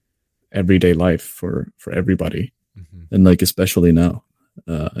 everyday life for everybody. And like, especially now,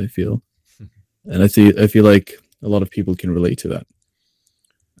 I feel. And I feel like a lot of people can relate to that.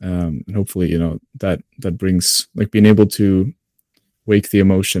 And hopefully, that brings, like, being able to wake the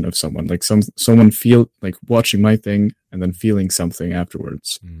emotion of someone, like someone feel like watching my thing and then feeling something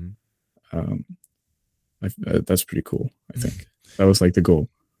afterwards. That's pretty cool. I think that was like the goal.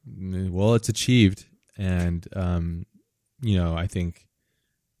 Well, it's achieved. And, I think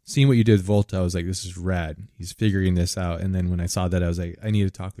seeing what you did with Volta, I was like, this is rad. He's figuring this out. And then when I saw that, I was like, I need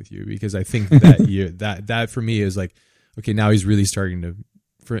to talk with you, because I think that that for me is like, okay, now he's really starting to,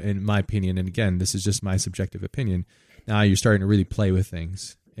 in my opinion, and again, this is just my subjective opinion, now you're starting to really play with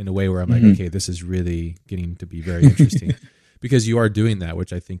things in a way where I'm like, okay, this is really getting to be very interesting. Because you are doing that,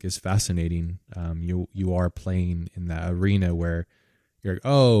 which I think is fascinating. You are playing in that arena where you're like,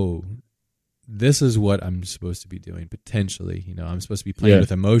 oh, this is what I'm supposed to be doing potentially. I'm supposed to be playing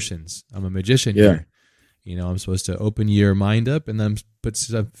with emotions. I'm a magician here. I'm supposed to open your mind up and then put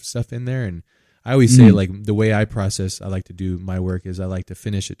stuff in there. And I always say, like, the way I like to do my work is I like to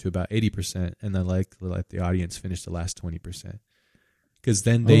finish it to about 80%, and then let the audience finish the last 20%, because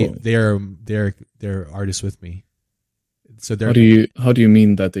then they're artists with me. So how do you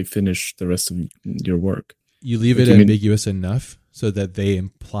mean that they finish the rest of your work? You leave it ambiguous enough so that they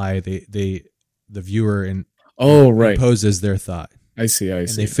imply the viewer imposes their thought. I see. And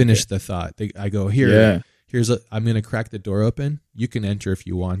they finish the thought. I go, I'm going to crack the door open. You can enter if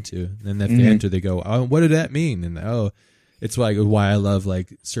you want to. And if they enter, they go, oh, what did that mean? And it's why I love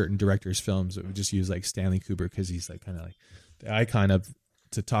like certain directors' films that would just use like Stanley Kubrick, because he's like kind of like the icon of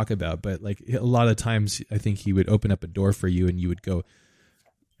to talk about. But like a lot of times, I think he would open up a door for you, and you would go,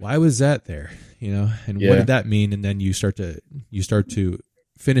 why was that there? And what did that mean? And then you start to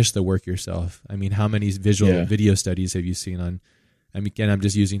finish the work yourself. I mean, how many visual video studies have you seen on? I mean, again, I'm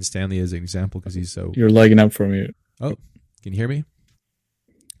just using Stanley as an example because he's so... You're lagging up for me. Oh, can you hear me?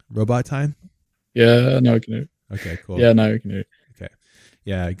 Robot time? Yeah, now I can hear. Okay, cool. Yeah, now I can hear. Okay.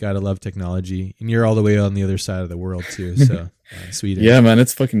 Yeah, I gotta love technology. And you're all the way on the other side of the world too, so Sweden. Yeah, man,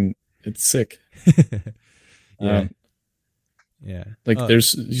 it's sick. Yeah. Like you're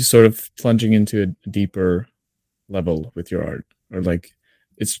sort of plunging into a deeper level with your art. Or like,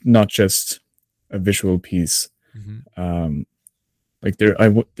 it's not just a visual piece. Mm-hmm. Like there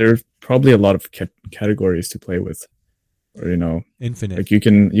are probably a lot of categories to play with, or infinite. Like you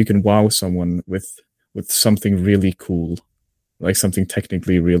can wow someone with something really cool, like something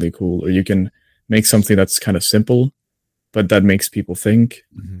technically really cool, or you can make something that's kind of simple, but that makes people think.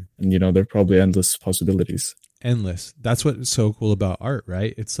 Mm-hmm. And there are probably endless possibilities. Endless. That's what's so cool about art,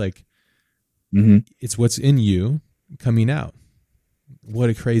 right? It's like it's what's in you coming out.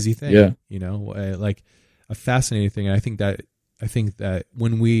 What a crazy thing! Yeah, like a fascinating thing. And I think that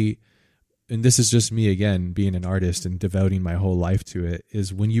when and this is just me again, being an artist and devoting my whole life to it,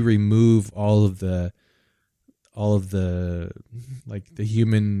 is when you remove all of the like the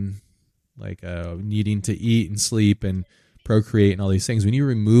human, like needing to eat and sleep and procreate and all these things. When you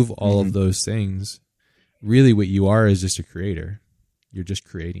remove all of those things, really what you are is just a creator. You're just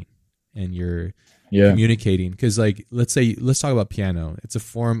creating, and you're communicating. Because like, let's talk about piano. It's a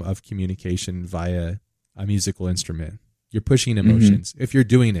form of communication via a musical instrument. You're pushing emotions if you're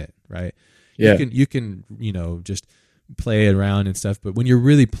doing it right. Yeah. You can just play it around and stuff, but when you're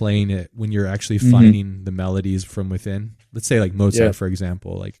really playing it, when you're actually finding the melodies from within, let's say like Mozart, for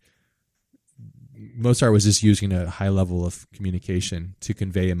example, like Mozart was just using a high level of communication to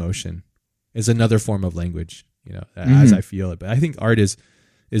convey emotion. Is another form of language, as I feel it. But I think art is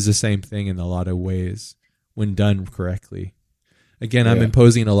the same thing in a lot of ways when done correctly. Again, I'm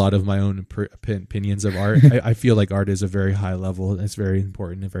imposing a lot of my own opinions of art. I feel like art is a very high level. It's very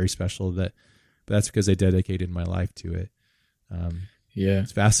important and very special. But that's because I dedicated my life to it.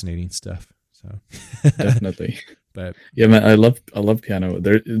 It's fascinating stuff. So definitely. But yeah, man, I love piano.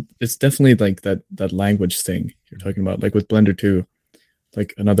 It's definitely like that language thing you're talking about, like with Blender too.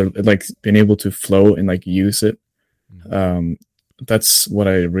 Like like being able to flow and like use it. That's what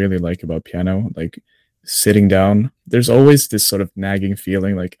I really like about piano. Like sitting down, there's always this sort of nagging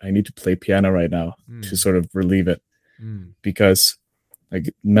feeling like I need to play piano right now to sort of relieve it, because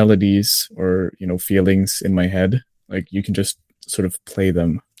like melodies or feelings in my head, like you can just sort of play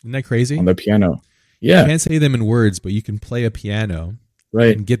them. Isn't that crazy? On the piano. Yeah, you can't say them in words, but you can play a piano,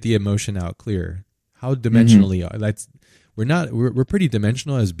 right, and get the emotion out clear. How dimensionally we're pretty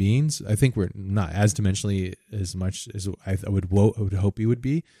dimensional as beings. I think we're not as dimensionally as much as I would hope we would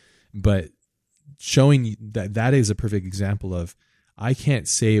be, but showing that is a perfect example of, I can't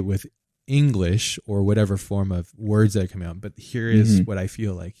say it with English or whatever form of words that come out, but here is what I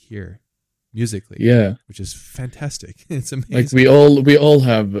feel like here musically, which is fantastic. It's amazing. Like we all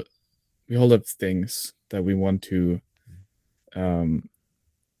have things that we want to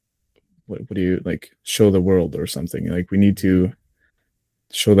what do you like, show the world or something. Like we need to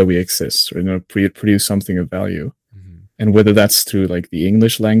show that we exist, or produce something of value. And whether that's through like the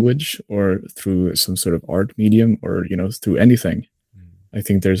English language or through some sort of art medium, or through anything, I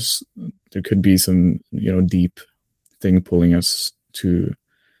think there could be some deep thing pulling us to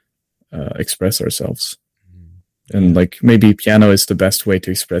express ourselves. And like maybe piano is the best way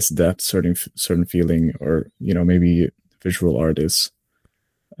to express that certain feeling, or maybe visual art is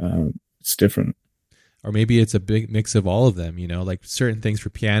it's different. Or maybe it's a big mix of all of them. Like certain things for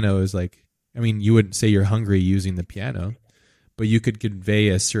piano is like, I mean, you wouldn't say you're hungry using the piano, but you could convey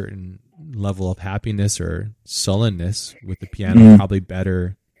a certain level of happiness or sullenness with the piano probably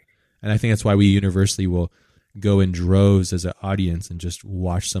better. And I think that's why we universally will go in droves as an audience and just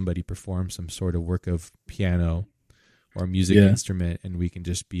watch somebody perform some sort of work of piano or music instrument, and we can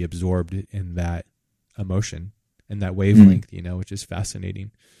just be absorbed in that emotion and that wavelength, which is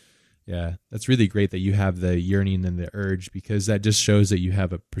fascinating. Yeah, that's really great that you have the yearning and the urge, because that just shows that you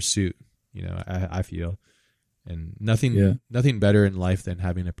have a pursuit, I feel. And nothing better in life than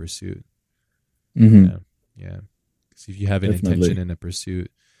having a pursuit. Yeah. Because if you have an intention and a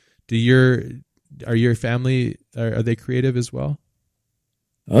pursuit, are your family, are they creative as well?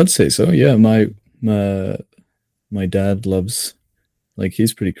 I'd say so. Yeah, my dad loves, like,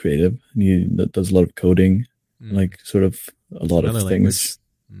 he's pretty creative. He does a lot of coding, like sort of a lot of things.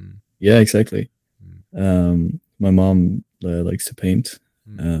 Yeah, exactly. My mom likes to paint.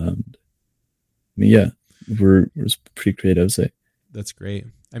 And we're pretty creative, I'd say. That's great.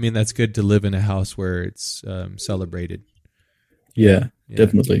 I mean, that's good to live in a house where it's celebrated. Yeah,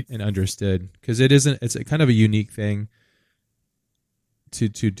 definitely. And understood, because it's a kind of a unique thing to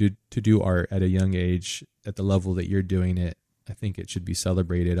do art at a young age at the level that you're doing it. I think it should be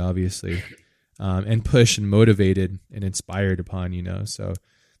celebrated, obviously, and pushed and motivated and inspired upon, so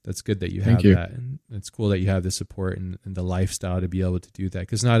that's good that you have that. And it's cool that you have the support and the lifestyle to be able to do that,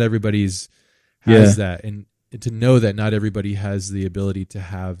 because not everybody's has that. And to know that not everybody has the ability to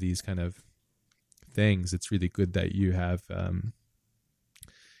have these kind of things, it's really good that you have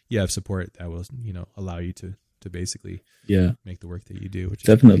support that will, allow you to basically make the work that you do, which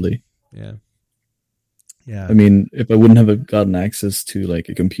definitely is great. Yeah. I mean, if I wouldn't have gotten access to like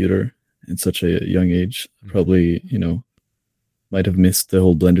a computer at such a young age, probably, might have missed the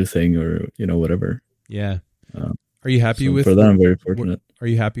whole Blender thing, or, whatever. Yeah. Are you happy with for that? I'm very fortunate. Are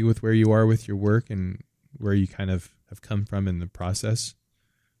you happy with where you are with your work and where you kind of have come from in the process?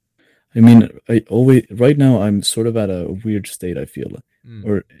 I mean, right now I'm sort of at a weird state, I feel.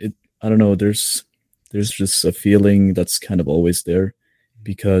 I don't know, there's just a feeling that's kind of always there,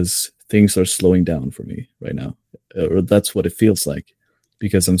 because things are slowing down for me right now. Or that's what it feels like,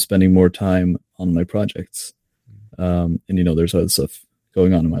 because I'm spending more time on my projects. And there's other stuff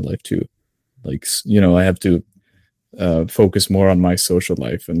going on in my life too. Like, I have to focus more on my social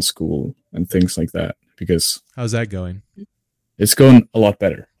life and school and things like that, because how's that going? It's going a lot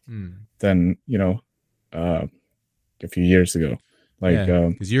better than a few years ago. Like,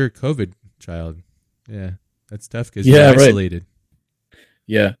 because you're a COVID child. Yeah, that's tough because you're isolated. Right.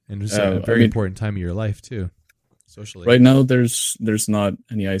 Yeah, and it's a very important time of your life too, socially. Right now, there's not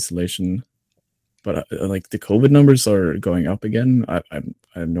any isolation, but like the COVID numbers are going up again. I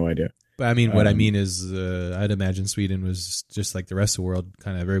have no idea. But I mean, what I mean is, I'd imagine Sweden was just like the rest of the world.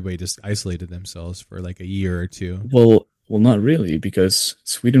 Kind of everybody just isolated themselves for like a year or two. Well, not really, because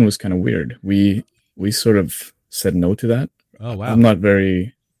Sweden was kind of weird. We sort of said no to that. Oh wow! I'm not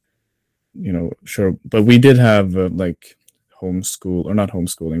very, sure, but we did have like homeschool, or not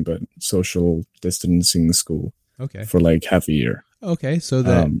homeschooling, but social distancing school. Okay. For like half a year. Okay, so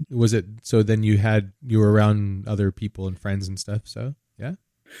that was it. So then you were around other people and friends and stuff. So yeah.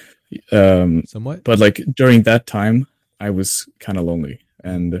 Somewhat. But like during that time, I was kind of lonely,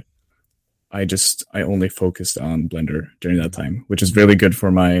 and I only focused on Blender during that time, which is really good for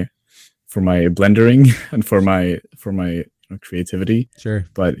my blendering and for my creativity. Sure.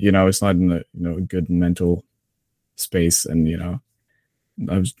 But it's not in a good mental space, and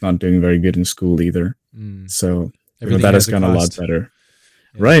I was not doing very good in school either. So that has gone a lot better.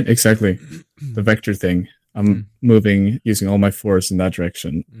 Yeah. Right, exactly. The vector thing. I'm moving using all my force in that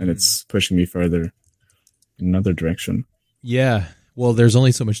direction, and it's pushing me further in another direction. Yeah. Well, there's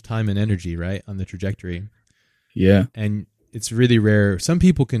only so much time and energy, right, on the trajectory. Yeah. And it's really rare. Some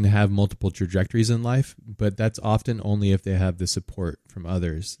people can have multiple trajectories in life, but that's often only if they have the support from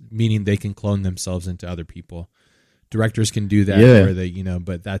others, meaning they can clone themselves into other people. Directors can do that, where they,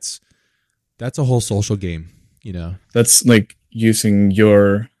 but that's a whole social game, That's like using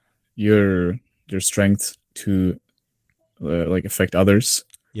your strength to like affect others.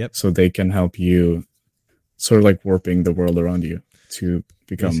 Yep. So they can help you, sort of like warping the world around you to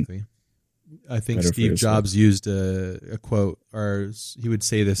become. Basically. I think Steve Jobs used a quote, or he would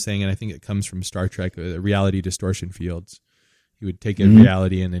say this saying, and I think it comes from Star Trek, reality distortion fields. He would take a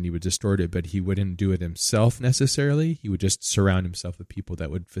reality and then he would distort it, but he wouldn't do it himself necessarily. He would just surround himself with people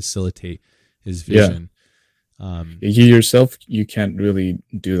that would facilitate his vision. You yourself, you can't really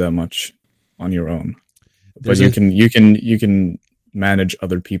do that much on your own, but you can manage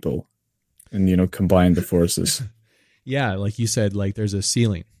other people and combine the forces. Yeah, like you said, like there's a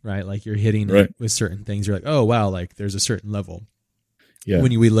ceiling, right? Like you're hitting it with certain things. You're like, oh wow, like there's a certain level. Yeah.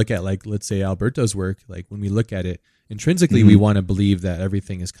 When we look at, like, let's say Alberto's work, like when we look at it, intrinsically we want to believe that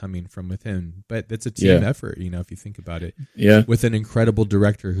everything is coming from within, but it's a team effort, if you think about it. Yeah. With an incredible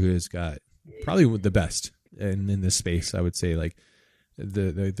director who has got probably the best in this space, I would say, like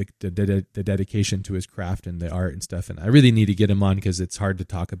the dedication to his craft and the art and stuff. And I really need to get him on because it's hard to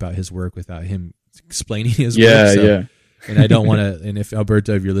talk about his work without him explaining his work. So, and I don't want to, and if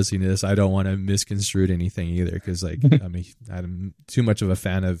Alberto, if you're listening to this, I don't want to misconstrue anything either. Cause like, I'm too much of a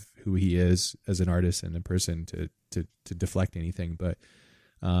fan of who he is as an artist and a person to deflect anything. But,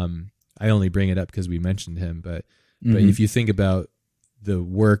 I only bring it up because we mentioned him, but if you think about the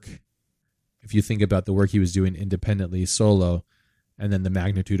work, he was doing independently solo, and then the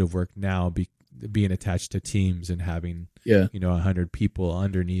magnitude of work now being attached to teams and having, 100 people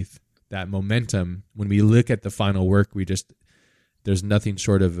underneath that momentum, when we look at the final work, there's nothing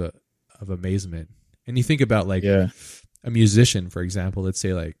short of amazement. And you think about like a musician, for example, let's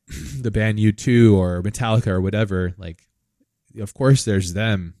say like the band U2 or Metallica or whatever, like, of course there's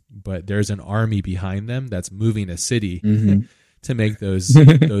them, but there's an army behind them that's moving a city to make those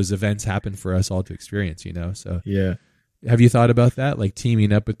events happen for us all to experience, So have you thought about that? Like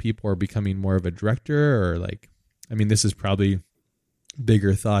teaming up with people or becoming more of a director, or like, I mean, this is probably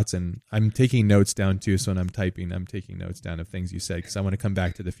bigger thoughts, and I'm taking notes down too. So when I'm typing, I'm taking notes down of things you said, because I want to come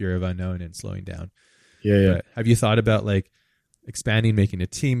back to the fear of unknown and slowing down. But have you thought about like expanding, making a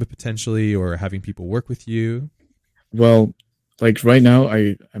team potentially, or having people work with you? Well, like right now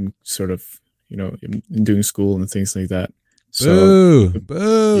I'm sort of, in doing school and things like that. So,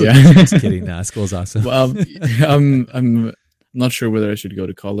 boo. Yeah. Just kidding. Nah, school's awesome. Well, I'm not sure whether I should go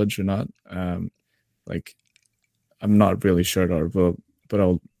to college or not. Like, I'm not really sure, but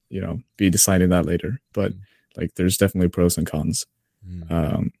I'll, be deciding that later. But like, there's definitely pros and cons,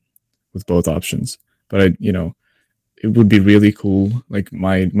 with both options. But it would be really cool. Like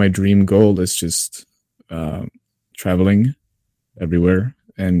my dream goal is just, traveling everywhere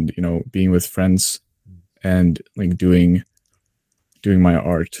and, being with friends and like doing my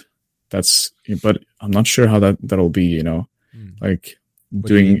art. But I'm not sure how that'll be, like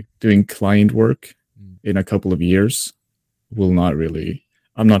doing client work in a couple of years will not really,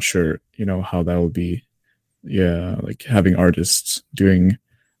 I'm not sure, how that will be. Yeah. Like having artists doing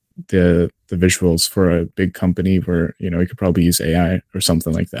the visuals for a big company where, you could probably use AI or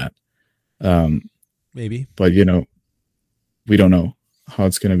something like that. Maybe, but we don't know how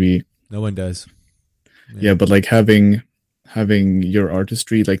it's going to be. No one does. Yeah. But like having your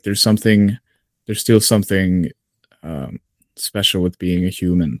artistry, like there's still something special with being a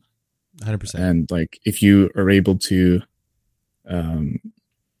human. 100%. And like if you are able to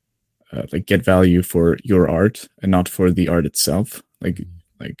like get value for your art and not for the art itself, like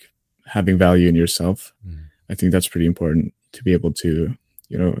having value in yourself, I think that's pretty important to be able to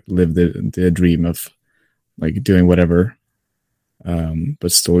live the dream of like doing whatever,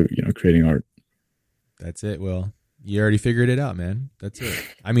 but still creating art. That's it. Well, you already figured it out, man. That's it.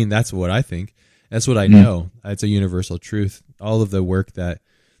 I mean, that's what I think. That's what I know. It's a universal truth. All of the work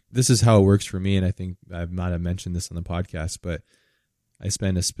this is how it works for me. And I think I might have mentioned this on the podcast, but I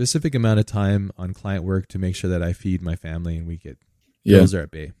spend a specific amount of time on client work to make sure that I feed my family and we get bills are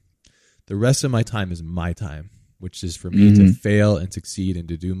at bay. The rest of my time is my time, which is for me to fail and succeed and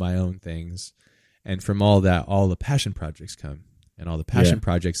to do my own things. And from all that, all the passion projects come, and all the passion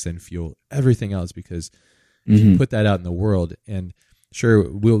projects then fuel everything else, because you put that out in the world. And sure,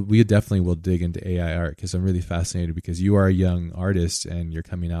 we definitely will dig into AI art, because I'm really fascinated, because you are a young artist and you're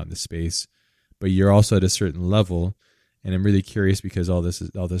coming out in the space, but you're also at a certain level. And I'm really curious because all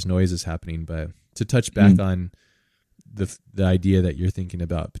this noise is happening. But to touch back on the idea that you're thinking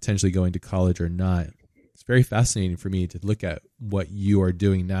about potentially going to college or not, it's very fascinating for me to look at what you are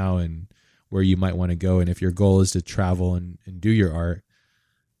doing now and where you might want to go. And if your goal is to travel and do your art,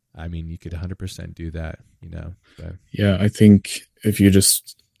 I mean, you could 100% do that, But. Yeah, I think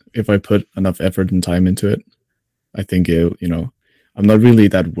if I put enough effort and time into it, I think I'm not really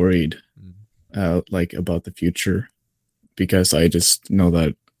that worried, like about the future, because I just know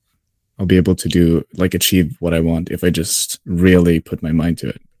that I'll be able to achieve what I want if I just really put my mind to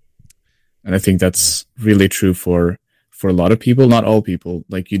it. And I think that's really true for a lot of people, not all people.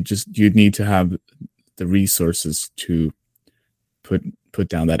 Like you need to have the resources to put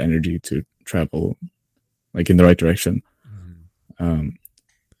down that energy to travel like in the right direction.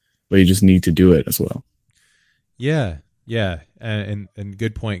 But you just need to do it as well. Yeah. And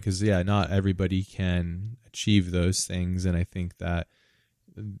good point. 'Cause not everybody can achieve those things. And I think that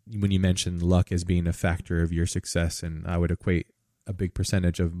when you mentioned luck as being a factor of your success, and I would equate a big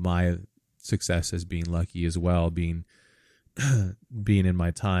percentage of my success as being lucky as well, being in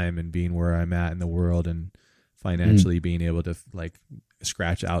my time and being where I'm at in the world and financially being able to like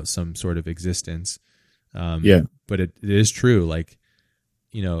scratch out some sort of existence. But it is true. Like,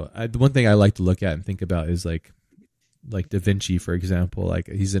 the one thing I like to look at and think about is like Da Vinci, for example. Like,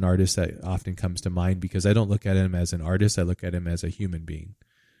 he's an artist that often comes to mind because I don't look at him as an artist. I look at him as a human being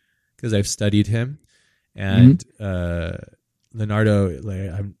because I've studied him. And Leonardo,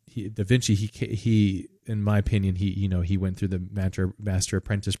 Da Vinci, he, in my opinion, he went through the master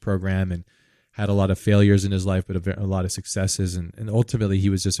apprentice program and had a lot of failures in his life, but a lot of successes. And ultimately, he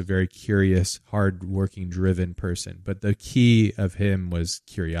was just a very curious, hard-working, driven person. But the key of him was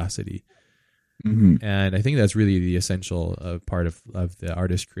curiosity. And I think that's really the essential part of the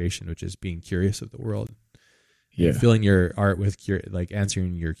artist creation, which is being curious of the world. And filling your art with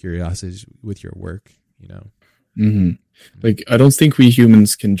answering your curiosities with your work, Like, I don't think we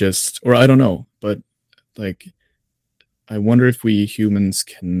humans can just, or I don't know, but like, I wonder if we humans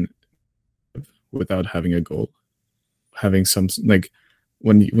can, without having a goal, having some, like,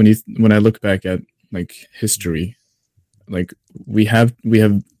 when I look back at like history, like we have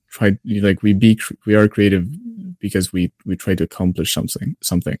tried, like we are creative because we try to accomplish something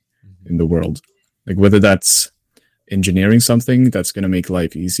in the world, like whether that's engineering something that's going to make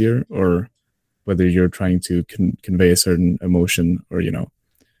life easier, or whether you're trying to convey a certain emotion, or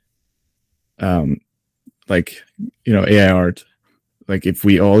AI art. Like, if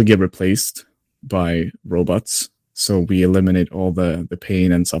we all get replaced by robots, so we eliminate all the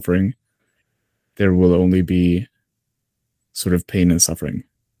pain and suffering, there will only be sort of pain and suffering,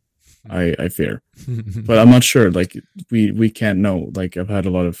 I fear. But I'm not sure. Like, we can't know. Like, I've had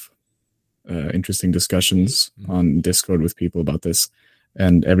a lot of interesting discussions on Discord with people about this,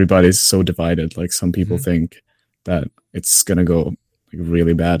 and everybody's so divided. Like, some people think that it's gonna go like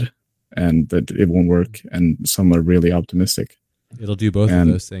really bad and that it won't work, and some are really optimistic. It'll do both of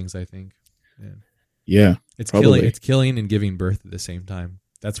those things, I think. Yeah, it's probably. It's killing and giving birth at the same time.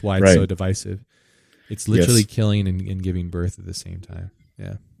 That's why it's so divisive. It's literally killing and giving birth at the same time.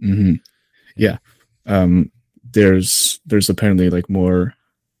 Yeah. There's apparently like more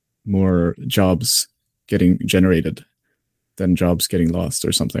jobs getting generated than jobs getting lost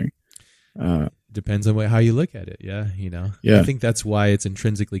or something. Depends on how you look at it. Yeah. I think that's why it's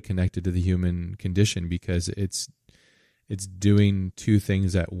intrinsically connected to the human condition, because it's doing two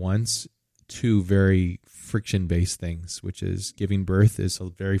things at once, two very friction-based things, which is giving birth is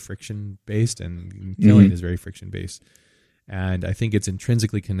very friction-based and killing is very friction-based. And I think it's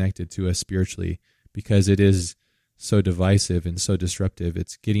intrinsically connected to us spiritually because it is so divisive and so disruptive.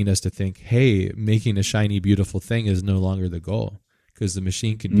 It's getting us to think, hey, making a shiny, beautiful thing is no longer the goal because the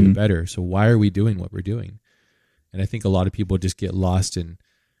machine can do better. So why are we doing what we're doing? And I think a lot of people just get lost in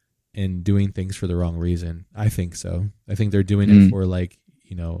doing things for the wrong reason. I think so. I think they're doing it for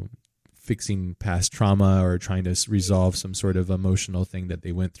fixing past trauma or trying to resolve some sort of emotional thing that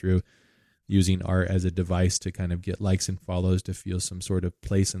they went through, using art as a device to kind of get likes and follows to feel some sort of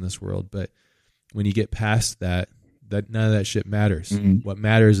place in this world. But when you get past that none of that shit matters. What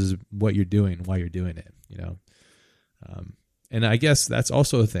matters is what you're doing, why you're doing it, and I guess that's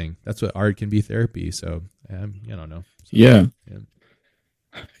also a thing. That's what art can be, therapy. So I don't know. Yeah.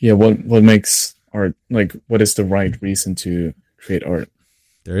 What makes art, like, what is the right reason to create art?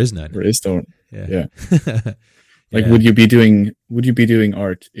 There is none. There is the Yeah. Like, would you be doing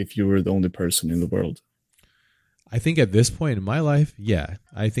art if you were the only person in the world? I think at this point in my life, yeah,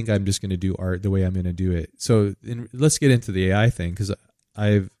 I think I'm just going to do art the way I'm going to do it. So let's get into the AI thing, because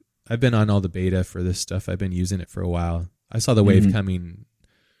I've been on all the beta for this stuff. I've been using it for a while. I saw the wave coming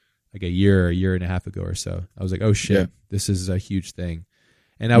like a year and a half ago or so. I was like, oh shit, this is a huge thing.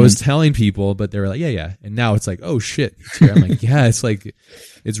 And I was telling people, but they were like, yeah. And now it's like, oh shit. I'm like, yeah,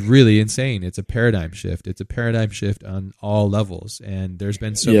 it's really insane. It's a paradigm shift. It's a paradigm shift on all levels. And there's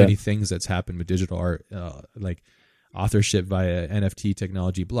been so many things that's happened with digital art, like authorship via NFT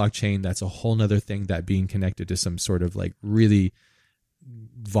technology, blockchain. That's a whole nother thing, that being connected to some sort of like really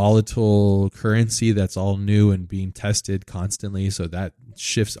volatile currency that's all new and being tested constantly. So that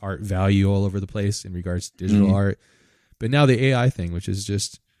shifts art value all over the place in regards to digital art. But now the AI thing, which is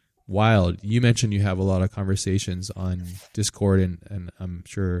just wild. You mentioned you have a lot of conversations on Discord and I'm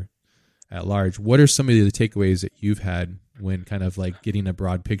sure at large. What are some of the takeaways that you've had when kind of like getting a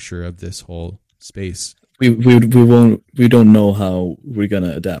broad picture of this whole space? We don't know how we're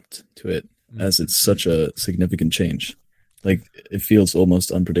gonna adapt to it, as it's such a significant change. Like, it feels almost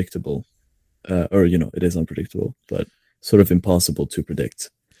unpredictable, or it is unpredictable, but sort of impossible to predict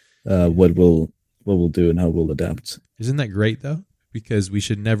what we'll do and how we'll adapt. Isn't that great though? Because we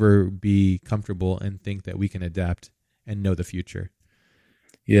should never be comfortable and think that we can adapt and know the future.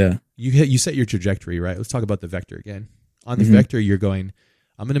 Yeah. You set your trajectory, right? Let's talk about the vector again. On the vector, you're going,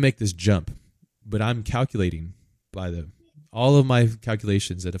 I'm going to make this jump, but I'm calculating by all of my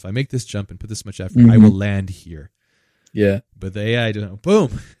calculations that if I make this jump and put this much effort, I will land here. Yeah. But the AI,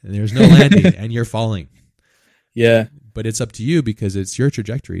 boom, and there's no landing, and you're falling. Yeah. But it's up to you because it's your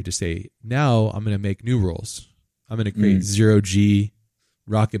trajectory to say, now I'm going to make new rules. I'm going to create 0G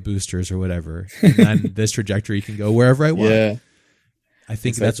rocket boosters or whatever. And then this trajectory can go wherever I want. Yeah. I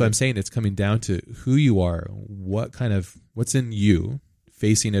think that's what I'm saying. It's coming down to who you are, what's in you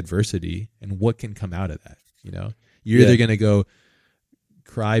facing adversity, and what can come out of that. You know, you're either going to go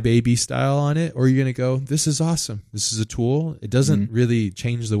crybaby style on it, or you're going to go, this is awesome. This is a tool. It doesn't really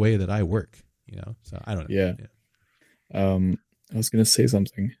change the way that I work, you know? So I don't know. Yeah. I was going to say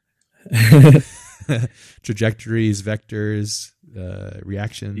something. Trajectories, vectors,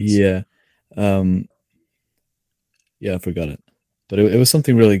 reactions. Yeah. Yeah, I forgot it. But it was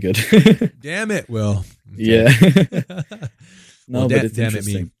something really good. Damn it, Will. Okay. Yeah. No, but it's damn it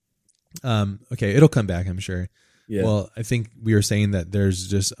me. Okay, it'll come back, I'm sure. Yeah. Well, I think we were saying that there's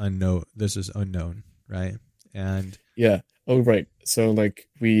just unknown. This is unknown, right? And yeah. Oh, right. So like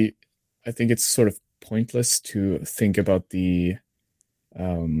I think it's sort of pointless to think about the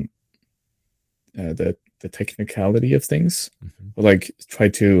technicality of things, but like try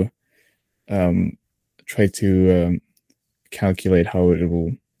to calculate how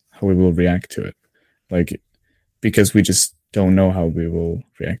we will react to it, like, because we just don't know how we will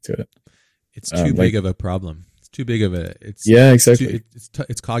react to it. It's too big of a problem. It's too big of a. Exactly.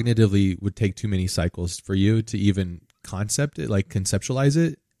 It's cognitively would take too many cycles for you to even conceptualize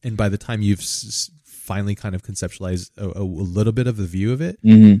it, and by the time you've finally kind of conceptualized a little bit of the view of it,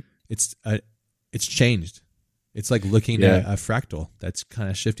 it's changed. It's like looking at a fractal that's kind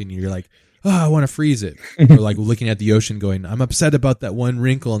of shifting. You're like, oh, I want to freeze it. Or like looking at the ocean going, I'm upset about that one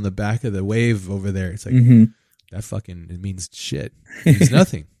wrinkle on the back of the wave over there. It's like, that fucking, it means shit. It means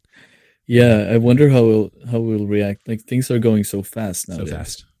nothing. Yeah, I wonder how we'll react. Like, things are going so fast now. So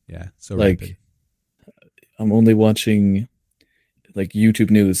fast. Yeah, so like, rapid. I'm only watching like YouTube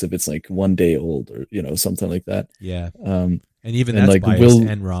news if it's like 1 day old, or something like that. Yeah. And even that's like, biased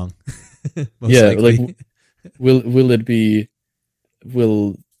and wrong. Likely. Like,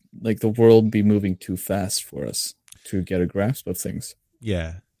 will like the world be moving too fast for us to get a grasp of things?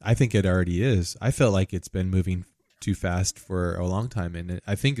 Yeah, I think it already is. I felt like it's been moving too fast for a long time, and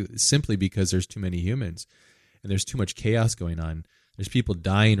I think simply because there's too many humans and there's too much chaos going on. There's people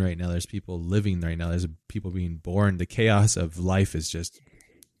dying right now. There's people living right now. There's people being born. The chaos of life is just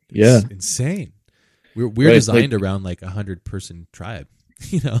insane. We're designed around like 100-person tribe.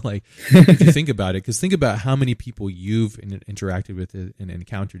 Like if you think about it, because think about how many people you've interacted with and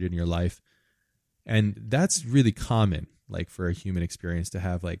encountered in your life, and that's really common. Like for a human experience to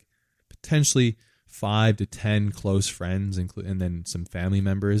have like potentially 5 to 10 close friends, and then some family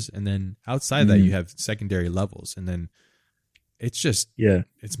members, and then outside that you have secondary levels, and then it's just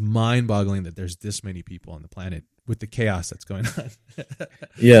it's mind-boggling that there's this many people on the planet with the chaos that's going on.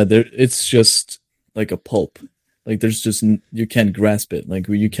 It's just like a pulp. Like there's just, you can't grasp it. Like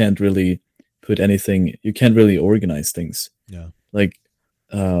you can't really put anything. You can't really organize things. Yeah. Like,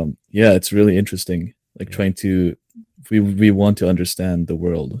 it's really interesting. Like trying to, we want to understand the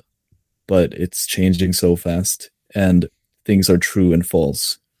world, but it's changing so fast, and things are true and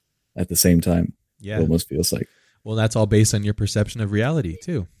false at the same time. Yeah. It almost feels like. Well, that's all based on your perception of reality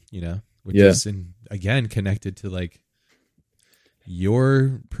too, which is again connected to like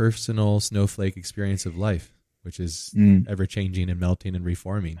your personal snowflake experience of life, which is ever changing and melting and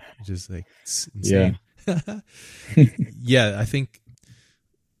reforming, which is like insane. I think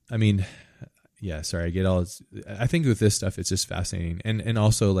with this stuff, it's just fascinating. And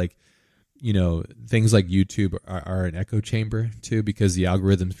also like, things like YouTube are an echo chamber too, because the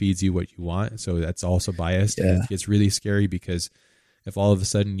algorithm feeds you what you want. So that's also biased. Yeah. And it gets really scary because if all of a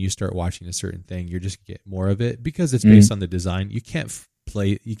sudden you start watching a certain thing, you're just get more of it because it's based on the design. You can't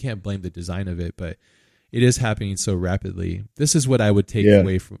blame the design of it, but it is happening so rapidly. This is what I would take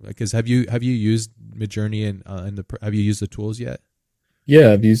away from, because have you used Midjourney and have you used the tools yet?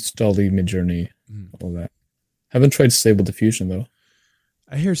 Yeah, I've used all the Midjourney, all that. Haven't tried Stable Diffusion though.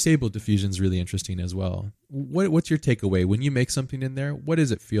 I hear Stable Diffusion is really interesting as well. What's your takeaway when you make something in there? What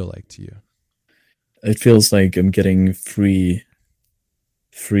does it feel like to you? It feels like I'm getting free.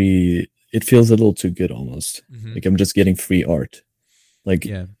 It feels a little too good almost. Like I'm just getting free art. Like,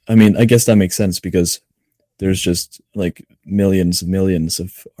 I mean, I guess that makes sense because there's just like millions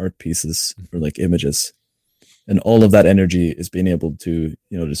of art pieces or like images, and all of that energy is being able to,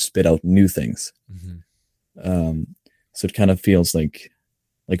 to spit out new things. So it kind of feels like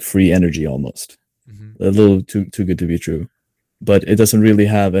like free energy almost, Mm-hmm. a little too good to be true. But it doesn't really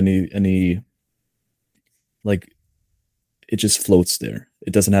have any like, it just floats there.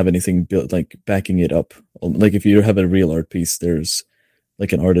 It doesn't have anything built like backing it up. Like if you have a real art piece, there's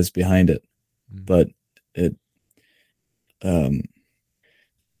like an artist behind it. Mm-hmm. But it um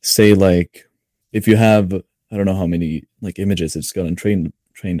say like if you have, I don't know how many like images it's gotten trained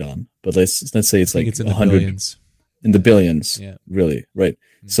on, but let's say it's I think like it's in the 100 billions. in the billions. Yeah. Really, right?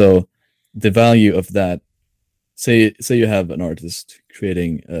 Mm-hmm. So the value of that, say you have an artist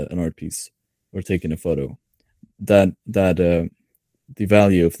creating an art piece or taking a photo, that the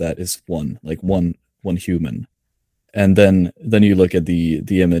value of that is one human, and then you look at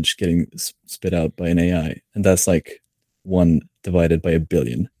the image getting spit out by an AI, and that's like one divided by a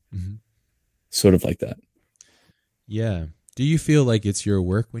billion, Mm-hmm. sort of like that. Yeah. Do you feel like it's your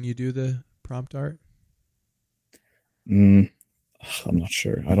work when you do the prompt art? I'm not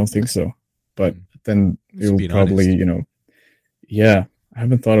sure. I don't think so. But then it will probably, honest. Yeah, I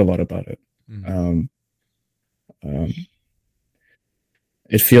haven't thought a lot about it. Mm-hmm.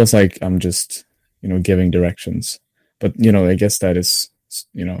 It feels like I'm just, giving directions. But, I guess that is, It's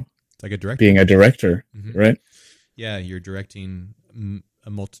like a director. being a director, Mm-hmm. right? Yeah, you're directing a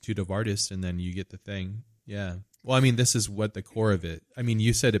multitude of artists, and then you get the thing. Yeah. Well, I mean, this is what the core of it. I mean,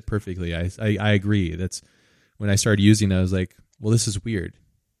 you said it perfectly. I agree. That's when I started using it, I was like, well, this is weird.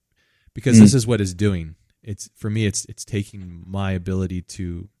 Because this is what it's doing. It's for me, it's taking my ability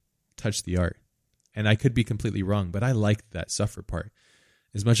to touch the art. And I could be completely wrong, but I like that suffer part.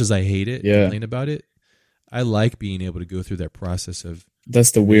 As much as I hate it, complain about it, I like being able to go through that process of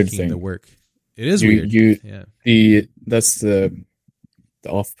that's the weird thing. The work. It is weird. That's the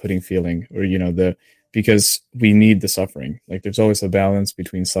off-putting feeling, or because we need the suffering. Like there's always a balance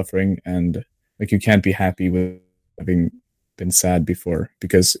between suffering and like you can't be happy with having been sad before,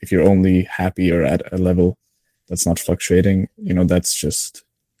 because if you're only happy or at a level that's not fluctuating, that's just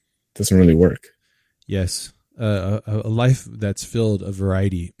doesn't really work. Yes. A life that's filled of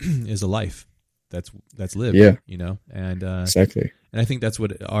variety is a life that's lived. Yeah. And exactly. And I think that's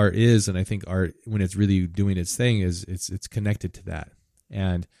what art is. And I think art, when it's really doing its thing, is it's connected to that.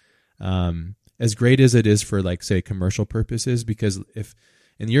 And as great as it is for, like, say, commercial purposes, because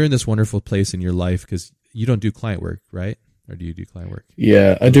and you're in this wonderful place in your life because you don't do client work, right? Or do you do client work?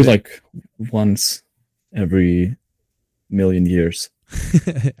 Yeah, I do like once every million years.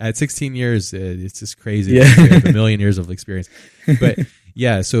 At 16 years, it's just crazy. Yeah. You have a million years of experience. But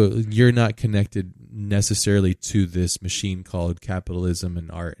yeah, so you're not connected necessarily to this machine called capitalism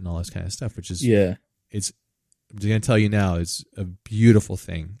and art and all this kind of stuff, which is, it's, I'm just going to tell you now, it's a beautiful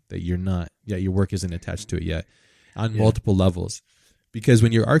thing that you're not, your work isn't attached to it yet on multiple levels. Because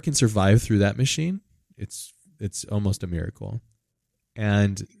when your art can survive through that machine, it's almost a miracle.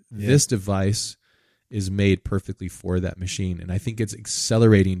 And this device is made perfectly for that machine. And I think it's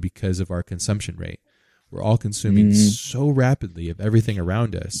accelerating because of our consumption rate. We're all consuming so rapidly of everything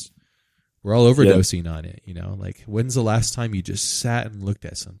around us. We're all overdosing on it, like when's the last time you just sat and looked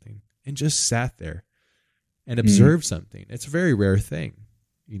at something and just sat there and observed something? It's a very rare thing,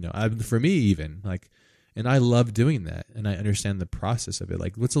 for me even, like, and I love doing that. And I understand the process of it.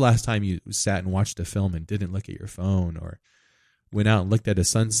 Like, what's the last time you sat and watched a film and didn't look at your phone, or went out and looked at a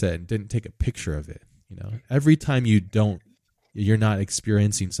sunset and didn't take a picture of it? Every time you're not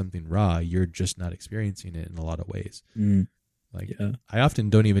experiencing something raw, you're just not experiencing it in a lot of ways. I often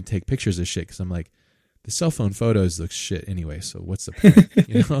don't even take pictures of shit because I'm like, the cell phone photos look shit anyway, so what's the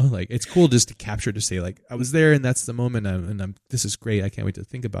point? Like, it's cool just to capture, to say, like, I was there and that's the moment, and this is great, I can't wait to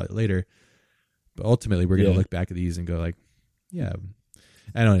think about it later. But ultimately we're going to look back at these and go like, I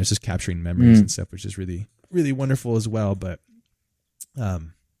don't know, it's just capturing memories and stuff, which is really, really wonderful as well. But I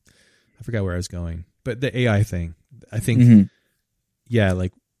forgot where I was going. But the AI thing, I think,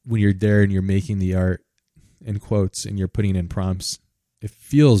 like when you're there and you're making the art in quotes and you're putting in prompts, it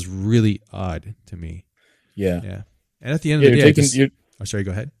feels really odd to me. Yeah. And at the end of the day, sorry,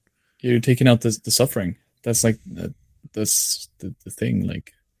 go ahead. You're taking out the suffering. That's like, that's the thing.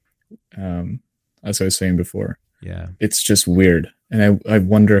 Like, as I was saying before, it's just weird. And I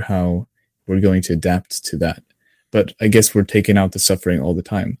wonder how we're going to adapt to that. But I guess we're taking out the suffering all the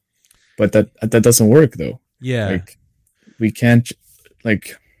time. But that doesn't work though. Yeah. Like, we can't,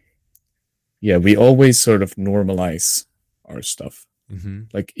 like, we always sort of normalize our stuff.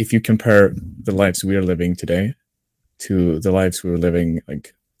 Like, if you compare the lives we are living today to the lives we were living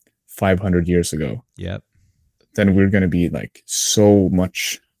like 500 years ago, then we're going to be like so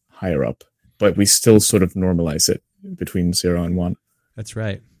much higher up. But we still sort of normalize it between 0 and 1. That's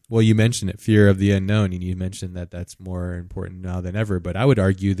right. Well, you mentioned it, fear of the unknown, and you mentioned that that's more important now than ever. But I would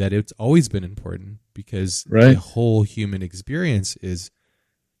argue that it's always been important because the whole human experience is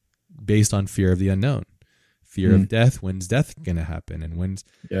based on fear of the unknown, fear of death. When's death going to happen, and when's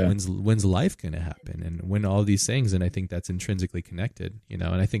life going to happen, and when all these things. And I think that's intrinsically connected, you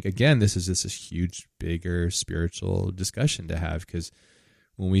know. And I think again, this is just this huge, bigger spiritual discussion to have, because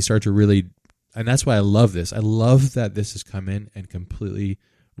when we start to really, and that's why I love this. I love that this has come in and completely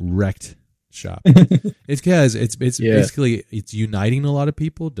wrecked shop. It's because it's basically it's uniting a lot of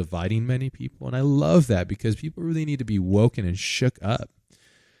people, dividing many people, and I love that, because people really need to be woken and shook up,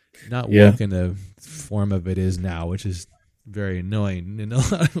 not woke in the form of it is now, which is very annoying in a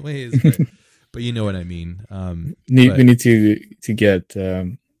lot of ways. But you know what I mean. We need to take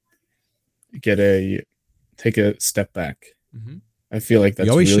a step back. Mm-hmm. I feel like that's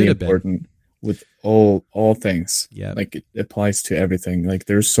really important with all things. Yeah, like it applies to everything. Like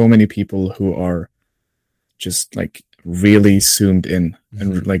there's so many people who are just like really zoomed in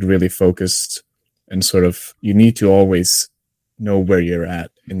and like really focused, and sort of you need to always know where you're at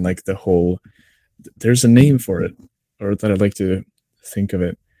in like the whole. There's a name for it, or that I'd like to think of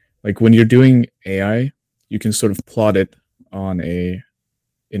it. Like when you're doing AI, you can sort of plot it in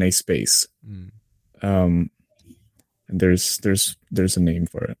a space. And there's a name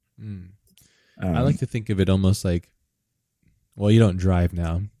for it. I like to think of it almost like, well, you don't drive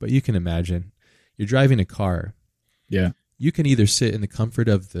now, but you can imagine you're driving a car. Yeah. You can either sit in the comfort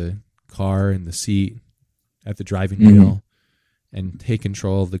of the car and the seat at the driving wheel and take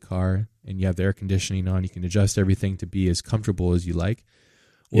control of the car, and you have the air conditioning on. You can adjust everything to be as comfortable as you like.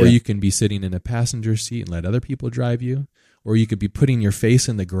 Or you can be sitting in a passenger seat and let other people drive you. Or you could be putting your face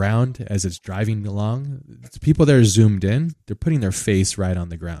in the ground as it's driving along. The people that are zoomed in, they're putting their face right on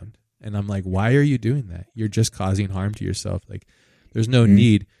the ground. And I'm like, why are you doing that? You're just causing harm to yourself. Like, there's no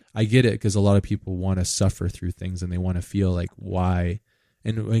need. I get it, because a lot of people want to suffer through things and they want to feel like why.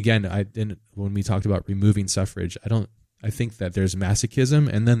 And again, when we talked about removing suffrage, I think that there's masochism,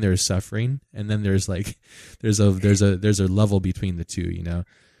 and then there's suffering, and then there's like there's a level between the two, you know.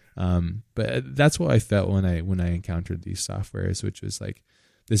 But that's what I felt when I encountered these softwares, which was like,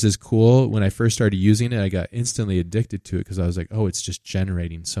 this is cool. When I first started using it, I got instantly addicted to it, because I was like, oh, it's just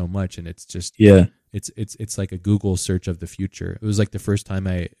generating so much, and it's just it's like a Google search of the future. It was like the first time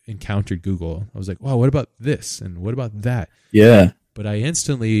I encountered Google, I was like, wow, what about this and what about that? Yeah. But I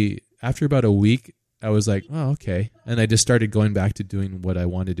instantly, after about a week, I was like, oh, okay. And I just started going back to doing what I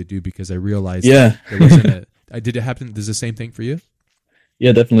wanted to do, because I realized there wasn't did it happen? Does the same thing for you?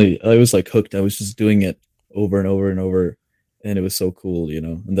 Yeah, definitely. I was like hooked. I was just doing it over and over and over, and it was so cool, you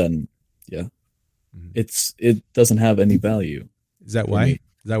know. And then, it doesn't have any value. Is that why? Me.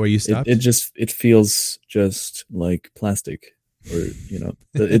 Is that why you stopped? It feels just like plastic, or you know,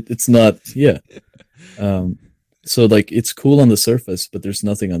 it's not. Yeah. So like it's cool on the surface, but there's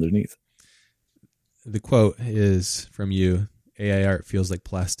nothing underneath. The quote is from you: AI art feels like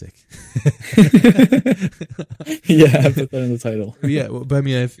plastic. Yeah, I put that in the title. Yeah, but I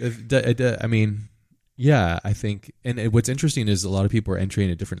mean, I think, and what's interesting is a lot of people are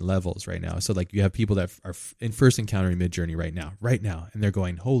entering at different levels right now. So like you have people that are first encountering Midjourney right now, and they're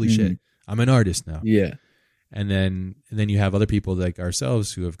going, holy shit, I'm an artist now. Yeah. And then you have other people like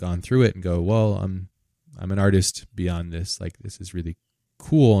ourselves who have gone through it and go, well, I'm an artist beyond this. Like, this is really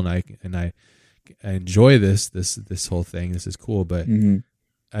cool, and I enjoy this whole thing. This is cool, but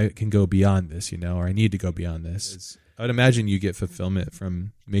I can go beyond this, you know, or I need to go beyond this. I would imagine you get fulfillment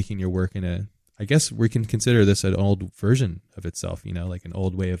from making your work I guess we can consider this an old version of itself, you know, like an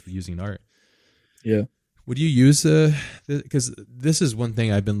old way of using art. Yeah. Would you use because this is one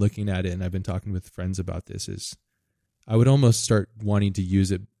thing I've been looking at it, and I've been talking with friends about this, is I would almost start wanting to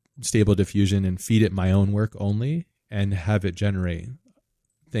use it, Stable Diffusion, and feed it my own work only, and have it generate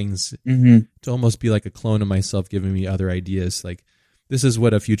things to almost be like a clone of myself, giving me other ideas. Like, this is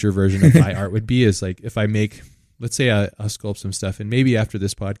what a future version of my art would be, is like, if I make, let's say I'll sculpt some stuff, and maybe after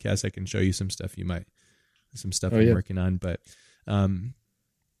this podcast I can show you some stuff I'm working on, but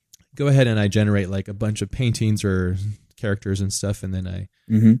go ahead and I generate like a bunch of paintings or characters and stuff, and then I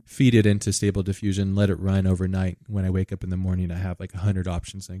feed it into Stable Diffusion, let it run overnight. When I wake up in the morning, I have like 100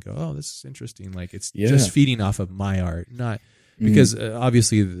 options, and I go, oh, this is interesting. Like, it's just feeding off of my art, not because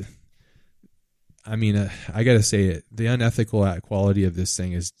obviously, I mean, I got to say it, the unethical quality of this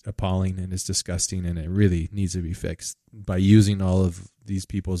thing is appalling, and it's disgusting, and it really needs to be fixed. By using all of these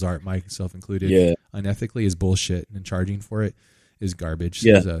people's art, myself included, unethically is bullshit, and charging for it is garbage.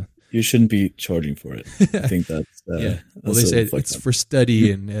 Yeah. You shouldn't be charging for it. I think that's Well, they say it's for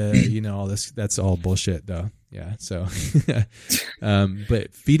study, and you know, all this. That's all bullshit, though. Yeah. So,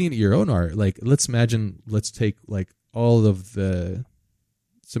 but feeding it your own art, like let's take like all of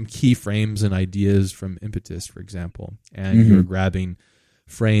some key frames and ideas from Impetus, for example, and you're grabbing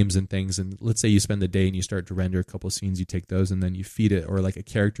frames and things, and let's say you spend the day and you start to render a couple of scenes, you take those and then you feed it, or like a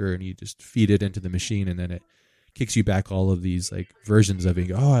character, and you just feed it into the machine, and then it kicks you back all of these like versions of it.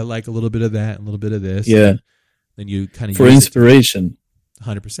 You go, oh, I like a little bit of that, a little bit of this. Yeah. Then you kind of for inspiration.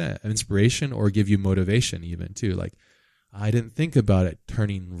 100% inspiration, or give you motivation even too. Like, I didn't think about it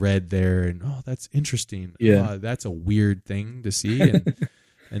turning red there, and oh, that's interesting. Yeah. Oh, that's a weird thing to see,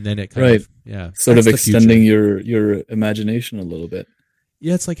 and then it kind Right. of Sort of that's the future. extending your imagination a little bit.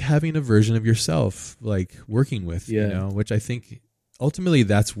 Yeah, it's like having a version of yourself, like working with, which I think ultimately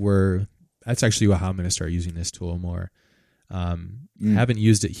that's actually how I'm going to start using this tool more. Haven't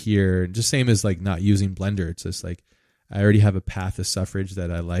used it here, just same as like not using Blender. It's just like, I already have a path of suffrage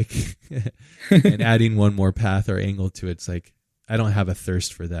that I like, and adding one more path or angle to it's like, I don't have a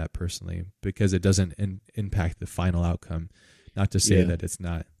thirst for that personally, because it doesn't impact the final outcome. Not to say that it's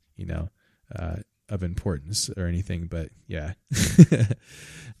not, of importance or anything, but yeah.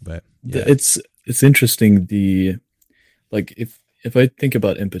 But yeah. It's interesting. Like if I think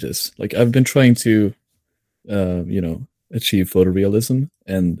about Impetus, like I've been trying to, achieve photorealism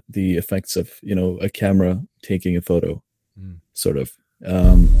and the effects of, a camera taking a photo, sort of.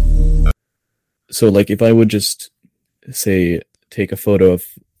 So like if I would just say, take a photo of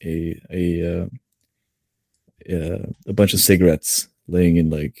a bunch of cigarettes laying in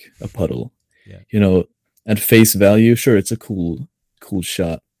like a puddle, at face value, sure, it's a cool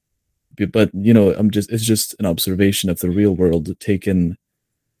shot, but it's just an observation of the real world taken.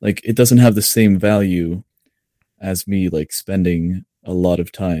 Like, it doesn't have the same value as me like spending a lot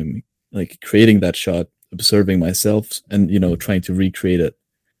of time like creating that shot, observing myself, and trying to recreate it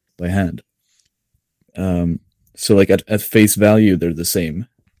by hand. So like at face value they're the same,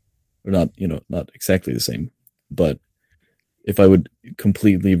 or not exactly the same, but if I would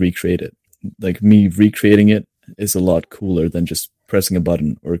completely recreate it, like me recreating it is a lot cooler than just pressing a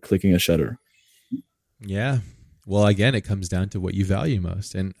button or clicking a shutter. Yeah. Well, again, it comes down to what you value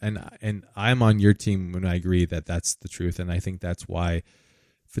most, and I'm on your team when I agree that that's the truth, and I think that's why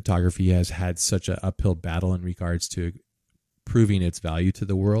photography has had such an uphill battle in regards to proving its value to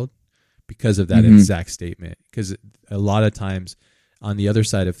the world, because of that exact statement. Because a lot of times, on the other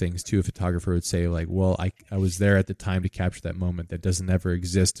side of things too, a photographer would say like, well, I was there at the time to capture that moment that doesn't ever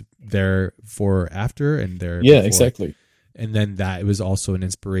exist there for after and there. Yeah, before. Exactly. And then that was also an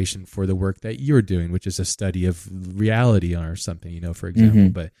inspiration for the work that you're doing, which is a study of reality or something, for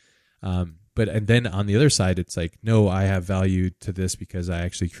example. But and then on the other side, it's like, no, I have value to this because I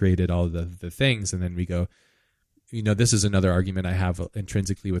actually created all the things. And then we go, this is another argument I have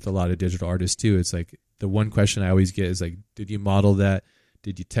intrinsically with a lot of digital artists too. It's like, the one question I always get is like, did you model that?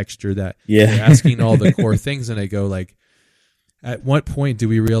 Did you texture that? Yeah. They're asking all the core things. And I go like, at what point do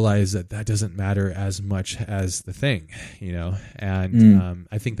we realize that doesn't matter as much as the thing, And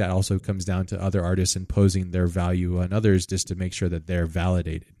I think that also comes down to other artists imposing their value on others just to make sure that they're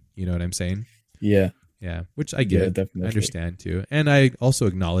validated. You know what I'm saying? Yeah. Yeah, which I get. Definitely. I understand too. And I also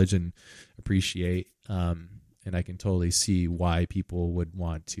acknowledge and appreciate, and I can totally see why people would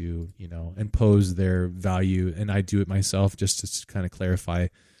want to, impose their value. And I do it myself just to kind of clarify,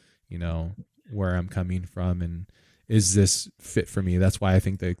 where I'm coming from and is this fit for me? That's why I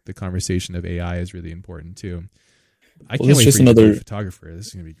think the conversation of AI is really important too. I can't wait for you to be a photographer. This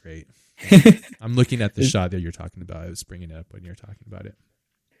is going to be great. I'm looking at the shot that you're talking about. I was bringing it up when you're talking about it.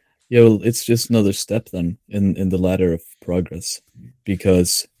 Yeah, well, it's just another step then in the ladder of progress,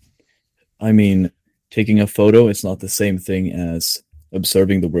 because, I mean, taking a photo is not the same thing as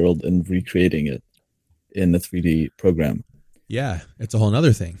observing the world and recreating it in a 3D program. Yeah, it's a whole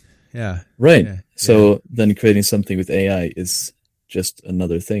other thing. Yeah. Right. Yeah. So then creating something with AI is just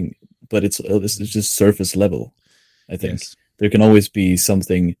another thing, but it's just surface level. I think there can always be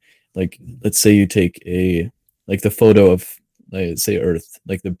something like, let's say you take the photo of, say, Earth,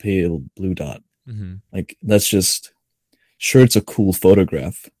 like the pale blue dot. Like, that's just, sure, it's a cool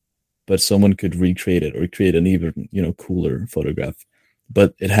photograph, but someone could recreate it or create an even, cooler photograph,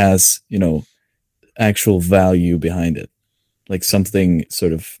 but it has, actual value behind it, like something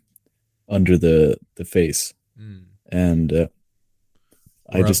sort of under the face. And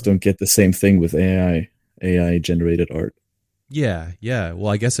I just don't get the same thing with AI generated art. Yeah.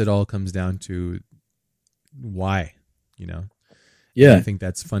 Well, I guess it all comes down to why, Yeah. And I think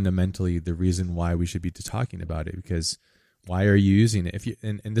that's fundamentally the reason why we should be talking about it, because why are you using it?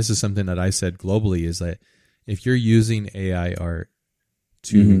 And this is something that I said globally, is that if you're using AI art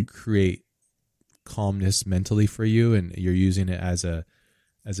to create calmness mentally for you, and you're using it as a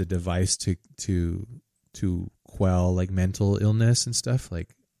device to quell like mental illness and stuff,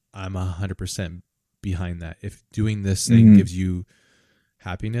 like I'm 100% behind that. If doing this thing gives you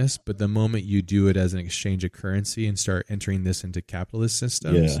happiness, but the moment you do it as an exchange of currency and start entering this into capitalist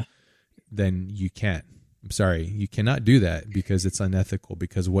systems, then you can't. I'm sorry, you cannot do that because it's unethical,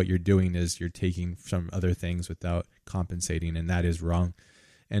 because what you're doing is you're taking from other things without compensating, and that is wrong.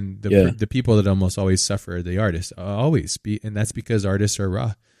 And the people that almost always suffer are the artists, and that's because artists are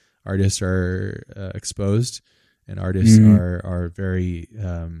raw. Artists are exposed, and artists are very,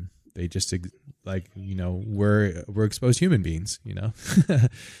 they just like, you know, we're exposed human beings, you know,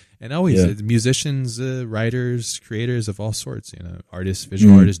 and always musicians, writers, creators of all sorts, you know, artists,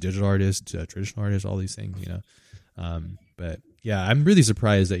 visual artists, digital artists, traditional artists, all these things, you know. But yeah, I'm really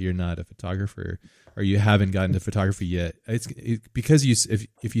surprised that you're not a photographer, or you haven't gotten to photography yet. Because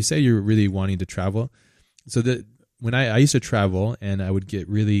if you say you're really wanting to travel, so that when I used to travel, and I would get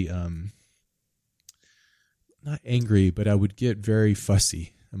really, not angry, but I would get very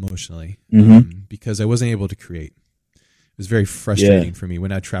fussy emotionally, because I wasn't able to create. It was very frustrating for me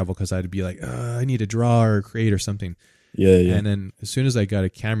when I travel, because I'd be like, I need to draw or create or something. And then as soon as I got a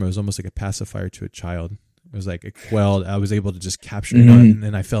camera, it was almost like a pacifier to a child. It was like it quelled. I was able to just capture it, and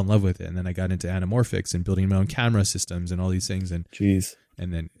then I fell in love with it. And then I got into anamorphics and building my own camera systems and all these things. And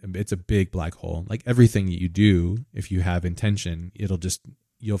and then it's a big black hole. Like everything that you do, if you have intention,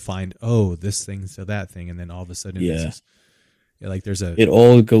 you'll find, oh, this thing to that thing, and then all of a sudden, like it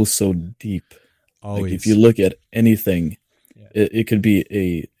all goes so deep. Always, like if you look at anything, it could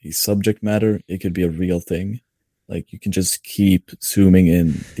be a subject matter, it could be a real thing. Like you can just keep zooming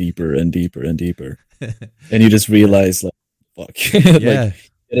in deeper and deeper and deeper, and you just realize, like, fuck, like, get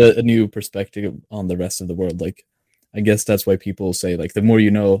a new perspective on the rest of the world. Like, I guess that's why people say, like, the more you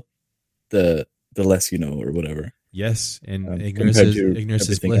know, the less you know, or whatever. Yes, and ignorance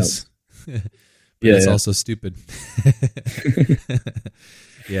is bliss. But it's also stupid.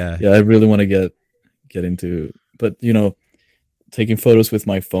 Yeah, I really want to get into, but you know, taking photos with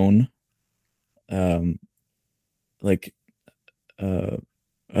my phone, like,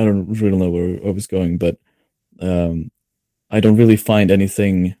 I don't really know where I was going, but I don't really find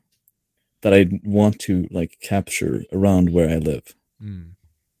anything that I want to like capture around where I live.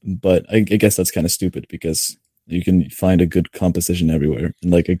 But I guess that's kind of stupid, because you can find a good composition everywhere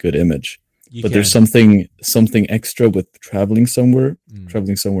and like a good image. There's something extra with traveling somewhere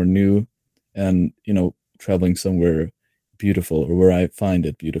new, and you know, traveling somewhere beautiful, or where I find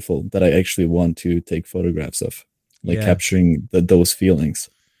it beautiful, that I actually want to take photographs of, like capturing those feelings.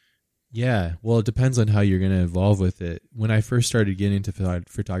 Yeah, well, it depends on how you're going to evolve with it. When I first started getting into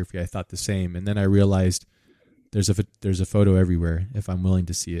photography, I thought the same, and then I realized there's a photo everywhere if I'm willing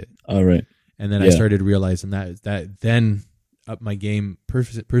to see it. All right. And then I started realizing that then up my game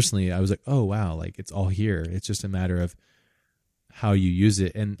personally. I was like, oh wow, like it's all here. It's just a matter of how you use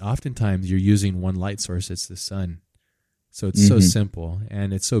it. And oftentimes you're using one light source. It's the sun. So it's so simple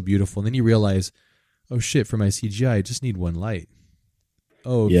and it's so beautiful. And then you realize, oh shit, for my CGI, I just need one light.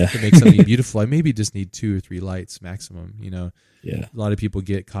 Oh, to make something beautiful, I maybe just need 2 or 3 lights maximum. You know, a lot of people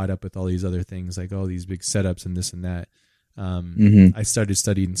get caught up with all these other things, like all these big setups and this and that. I started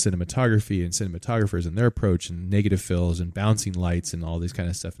studying cinematography and cinematographers and their approach and negative fills and bouncing lights and all this kind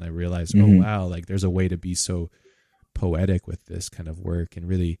of stuff. And I realized, oh wow, like there's a way to be so poetic with this kind of work and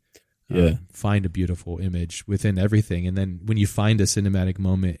really find a beautiful image within everything. And then when you find a cinematic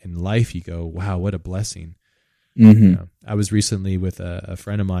moment in life, you go, wow, what a blessing. You know, I was recently with a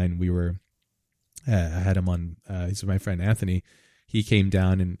friend of mine. We were, I had him on, he's my friend Anthony. He came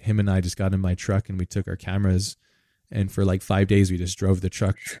down and him and I just got in my truck and we took our cameras, and for like 5 days, we just drove the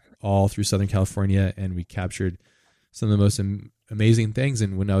truck all through Southern California and we captured some of the most amazing things.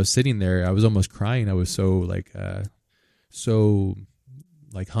 And when I was sitting there, I was almost crying. I was so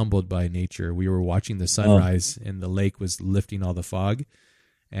humbled by nature. We were watching the sunrise and the lake was lifting all the fog.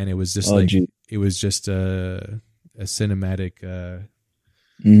 And it was just it was just a cinematic.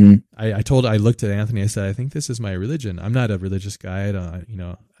 I looked at Anthony. I said, I think this is my religion. I'm not a religious guy.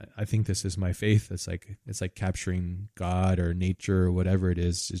 I think this is my faith. It's like capturing God or nature or whatever it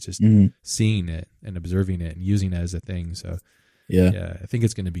is. It's just seeing it and observing it and using it as a thing. So I think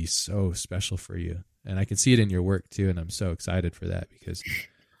it's going to be so special for you. And I can see it in your work too. And I'm so excited for that because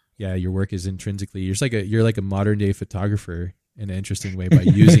your work is intrinsically, you're like a modern day photographer in an interesting way by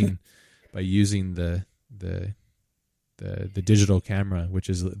using the digital camera, which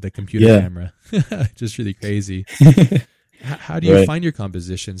is the computer camera. Just really crazy. How do you find your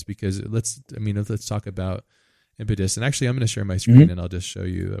compositions? Because let's talk about impetus. And actually, I'm going to share my screen and I'll just show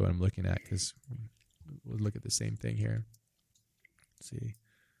you what I'm looking at, because we'll look at the same thing here. Let's see.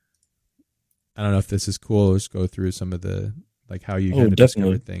 I don't know if this is cool. Let's go through some of the, like, how you kind of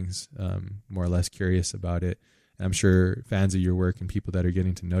discover things, more or less curious about it. And I'm sure fans of your work and people that are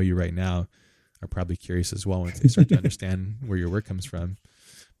getting to know you right now are probably curious as well once they start to understand where your work comes from.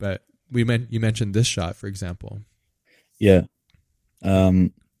 But you mentioned this shot, for example. Yeah. Oh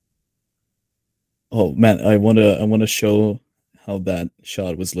man, I wanna show how that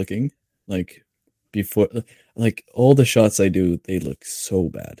shot was looking. Like before, like all the shots I do, they look so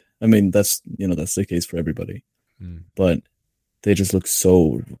bad. I mean, that's the case for everybody, but they just look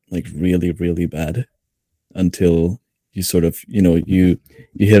so like really, really bad until you sort of, you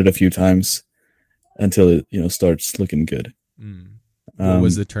hit it a few times until it, starts looking good. What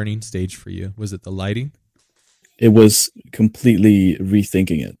was the turning stage for you? Was it the lighting? It was completely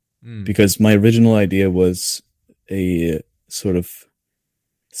rethinking it, because my original idea was a sort of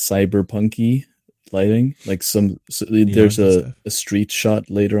cyberpunky lighting, like there's a street shot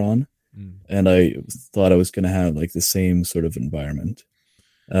later on, and I thought I was going to have like the same sort of environment.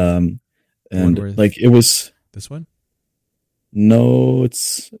 And like it was this one. No,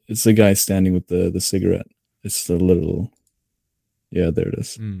 it's a guy standing with the cigarette. It's a little, yeah, there it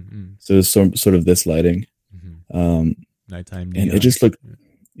is. So it's sort of this lighting. Nighttime neon. And it just looked,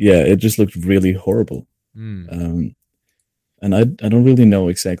 it just looked really horrible. And I don't really know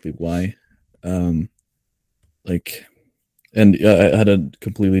exactly why. I had a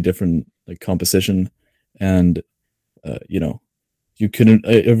completely different like composition, and you couldn't.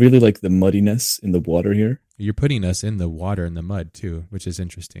 I really like the muddiness in the water here. You're putting us in the water and the mud too, which is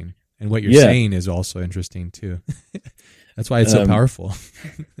interesting. And what you're saying is also interesting too. That's why it's so powerful.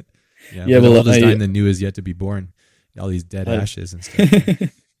 The oldest dying, the new is yet to be born. All these dead ashes and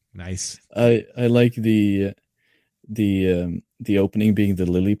stuff. Nice. I like the opening being the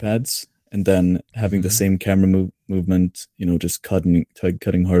lily pads, and then having the same camera movement. Just cutting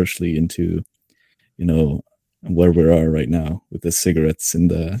harshly into, where we are right now with the cigarettes in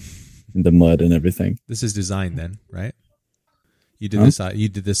the mud and everything. This is design then, right? You did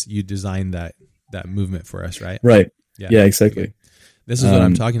this. You designed that movement for us, right? Right. Yeah, exactly. Okay. This is what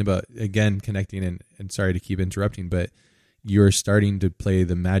I'm talking about. Again, connecting and sorry to keep interrupting, but you're starting to play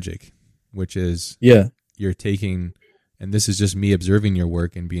the magic, which is you're taking, and this is just me observing your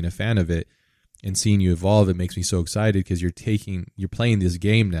work and being a fan of it and seeing you evolve. It makes me so excited because you're playing this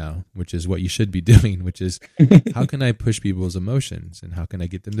game now, which is what you should be doing, which is how can I push people's emotions and how can I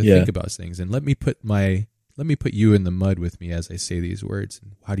get them to think about things, and let me put you in the mud with me as I say these words.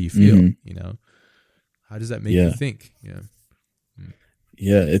 And how do you feel? How does that make you think?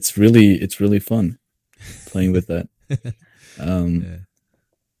 Yeah, it's really fun playing with that.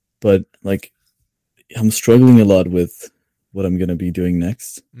 But like, I'm struggling a lot with what I'm going to be doing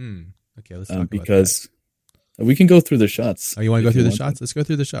next. Okay, let's talk because about that. We can go through the shots. Oh, you want to go through the shots? Let's go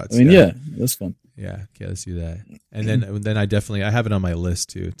through the shots. I mean, that's fun. Yeah, okay, let's do that. And then I have it on my list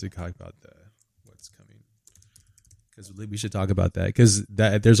too to talk about what's coming, because we should talk about that, because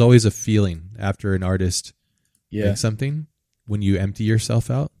there's always a feeling after an artist makes something. When you empty yourself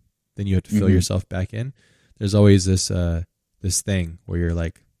out, then you have to fill yourself back in. There's always this thing where you're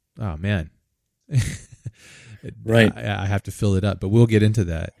like, oh man, right. I have to fill it up. But we'll get into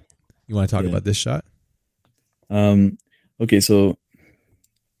that. You want to talk about this shot? Okay, so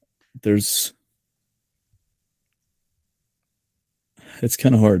it's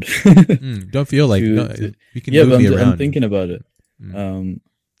kind of hard. Don't feel like you can move me around. I'm thinking about it.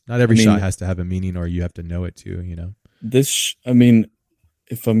 Not every shot has to have a meaning, or you have to know it too.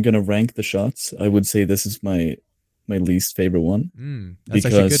 If I'm gonna rank the shots, I would say this is my least favorite one. That's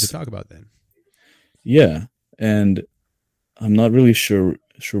actually good to talk about then. Yeah, and I'm not really sure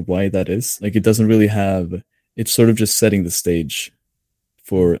why that is. Like, it doesn't really have. It's sort of just setting the stage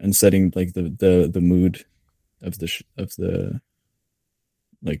and setting like the mood of the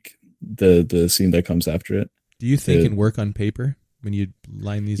like the scene that comes after it. Do you think and work on paper when you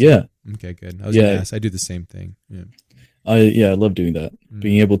line these? Yeah. Up? Okay, good. I was gonna ask. I do the same thing. Yeah. I love doing that.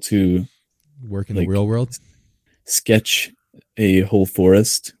 Being able to work in the real world, sketch a whole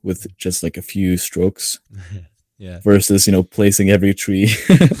forest with just like a few strokes. Versus placing every tree.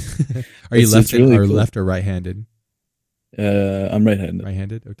 Are you left or right-handed? I'm right-handed.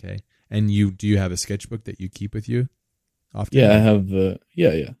 Right-handed, okay. And do you have a sketchbook that you keep with you often? Yeah, I have.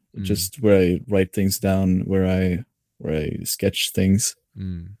 Just where I write things down, where I sketch things,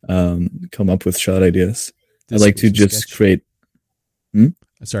 come up with shot ideas. I like to just create.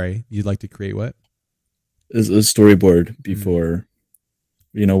 Sorry, you'd like to create what? A storyboard before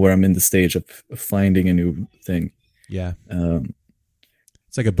where I'm in the stage of finding a new thing. Yeah.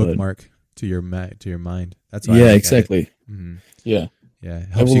 It's like a bookmark to your mind. That's why. Yeah, exactly. Mm-hmm. Yeah. Yeah. It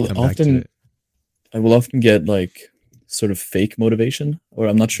helps you come back to it. I will often get like sort of fake motivation, or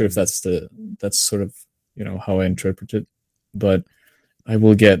I'm not sure if that's sort of, how I interpret it, but I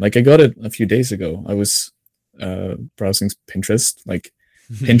will get, like, I got it a few days ago. I was browsing Pinterest. Like,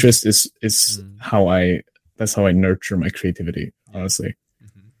 Pinterest is that's how I nurture my creativity, honestly,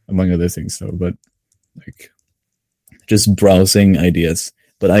 among other things. So, but like just browsing ideas.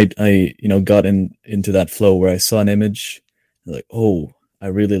 But I got into that flow where I saw an image, like, oh, I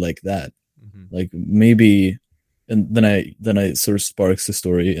really like that. Like, maybe, and then I sort of sparks the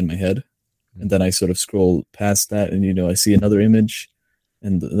story in my head, and then I sort of scroll past that, and I see another image,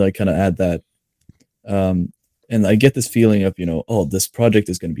 and I kind of add that, and I get this feeling of oh, this project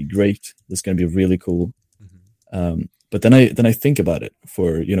is going to be great. This is going to be really cool. But then I think about it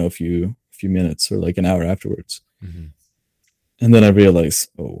for a few minutes or like an hour afterwards, and then I realize,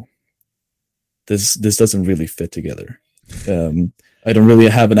 oh, this doesn't really fit together. I don't really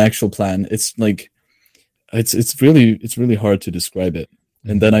have an actual plan. It's like it's really hard to describe it.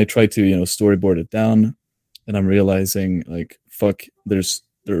 And then I try to storyboard it down, and I'm realizing, like, fuck, there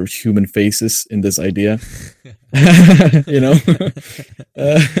are human faces in this idea. Yeah,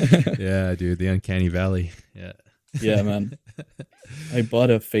 dude, the uncanny valley. Yeah. Yeah, man. I bought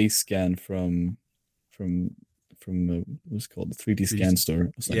a face scan from what's it called, the 3D scan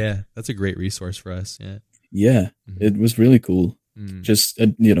store. Yeah, that's a great resource for us. Yeah. Yeah, it was really cool. Just I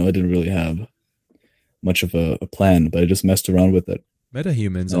didn't really have much of a plan, but I just messed around with it.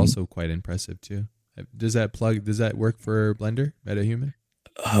 MetaHuman's also quite impressive too. Does that work for Blender, MetaHuman?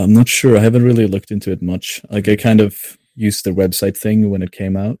 I'm not sure. I haven't really looked into it much. Like, I kind of used the website thing when it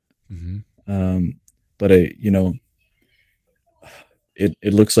came out. But it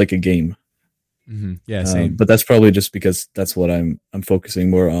looks like a game. Yeah, same. But that's probably just because that's what I'm focusing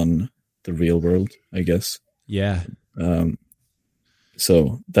more on, the real world, I guess. Yeah.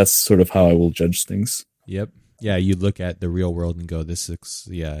 So that's sort of how I will judge things. Yep. Yeah, you look at the real world and go, this looks,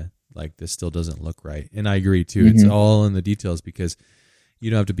 like this still doesn't look right. And I agree too. It's all in the details, because you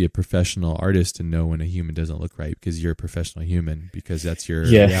don't have to be a professional artist to know when a human doesn't look right, because you're a professional human, because that's your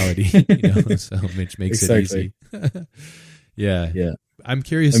reality, so which makes it easy. Yeah. I'm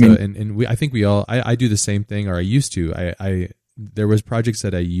curious, I think I do the same thing, or I used to. There was projects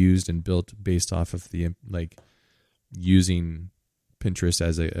that I used and built based off of the, like, using Pinterest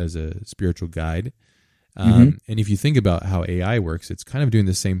as a spiritual guide. And if you think about how AI works, it's kind of doing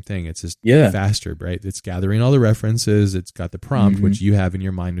the same thing. It's just faster, right? It's gathering all the references. It's got the prompt, which you have in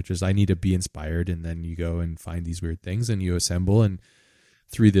your mind, which is, I need to be inspired. And then you go and find these weird things, and you assemble, and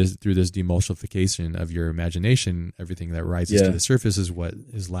through this demulsification of your imagination, everything that rises to the surface is what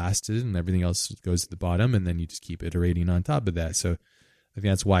is lasted, and everything else goes to the bottom. And then you just keep iterating on top of that. So I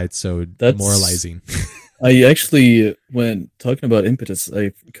think that's why it's so demoralizing. I actually, when talking about impetus,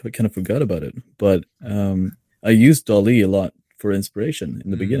 I kind of forgot about it, but I used DALL-E a lot for inspiration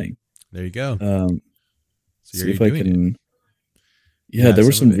in the beginning. There you go. So see if I can. Yeah, there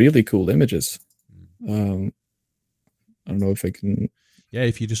were some really cool images. I don't know if I can. Yeah,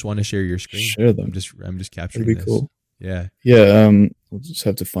 if you just want to share your screen, share them. I'm just capturing That'd be this. cool. Yeah. Yeah. We'll just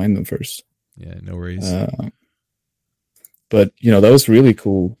have to find them first. Yeah, no worries. But that was really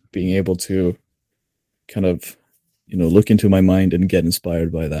cool, being able to kind of, look into my mind and get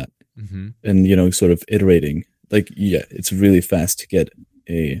inspired by that. And, sort of iterating. Like, it's really fast to get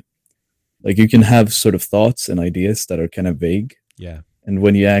like, you can have sort of thoughts and ideas that are kind of vague. Yeah. And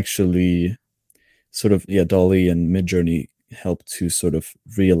when you actually sort of, DALL-E and Midjourney help to sort of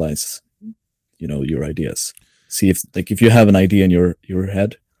realize, your ideas. See if you have an idea in your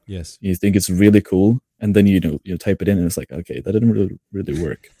head, yes, you think it's really cool, and then you type it in, and it's like, okay, that didn't really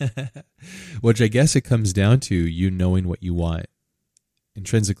work. Which I guess it comes down to you knowing what you want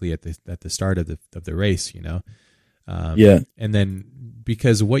intrinsically at the start of the race, and then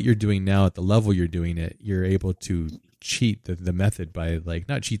because what you're doing now at the level you're doing it, you're able to cheat the method by, like,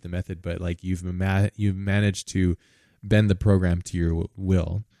 not cheat the method, but like you've managed to bend the program to your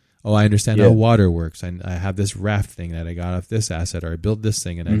will. Oh, I understand how water works. I have this raft thing that I got off this asset, or I built this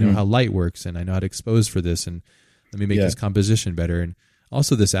thing, and I know how light works, and I know how to expose for this, and let me make this composition better. And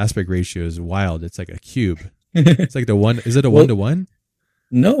also, this aspect ratio is wild. It's like a cube. It's like is it a 1-to-1?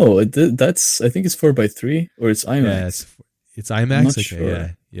 No, that's, I think it's 4:3, or it's IMAX. Yeah, it's IMAX. Okay,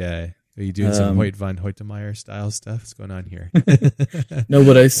 sure. Yeah. Are you doing some Hoyt von Hoytemeyer style stuff? What's going on here? No,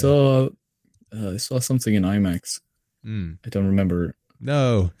 but I saw something in IMAX. I don't remember.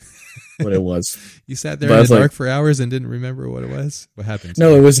 No. what it was. You sat there But I in was the like- dark for hours and didn't remember what it was? What happened? to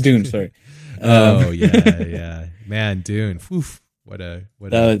No, you? it was Dune. Sorry. Yeah. Man, Dune. Oof.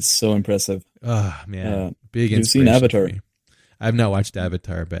 That's so impressive. Oh, man. Big you've seen inspiration Avatar? for me. I've not watched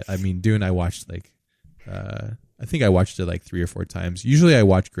Avatar, but I mean, Dune, I watched I think I watched it like 3 or 4 times. Usually I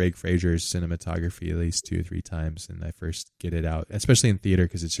watch Greg Fraser's cinematography at least 2 or 3 times, and I first get it out, especially in theater,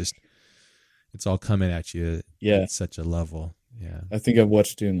 because it's all coming at you at such a level. Yeah. I think I've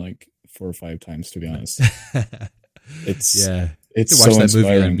watched Dune like 4 or 5 times, to be honest. It's It's so watch that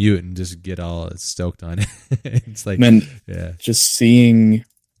inspiring. movie on mute and just get all stoked on it. It's like, Man, yeah. just seeing.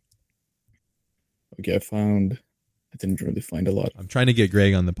 Okay, I didn't really find a lot. I'm trying to get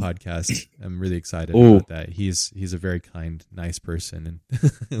Greg on the podcast. I'm really excited Oh. about that. He's a very kind, nice person, and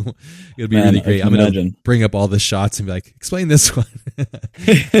it'll be Man, really I great. can I'm gonna imagine. bring up all the shots and be like, explain this one.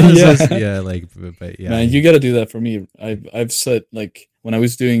 Yeah. But yeah. Man, you got to do that for me. I've said, like, when I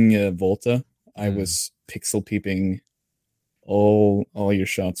was doing Volta, I was pixel peeping all your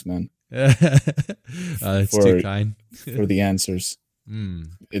shots, man, That's too kind. for the answers.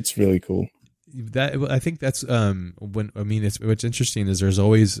 It's really cool. I think that's what's interesting is there's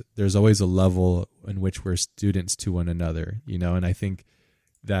always a level in which we're students to one another, and I think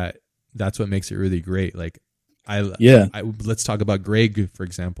that's what makes it really great. Like let's talk about Greg, for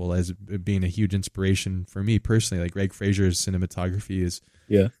example, as being a huge inspiration for me personally. Like Greg Fraser's cinematography is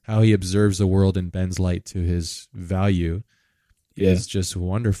how he observes the world and bends light to his value is just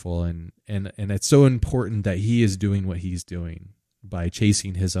wonderful, and it's so important that he is doing what he's doing by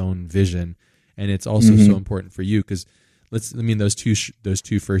chasing his own vision. And it's also so important for you because those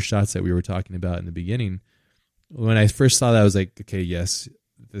two first shots that we were talking about in the beginning, when I first saw that, I was like, okay, yes,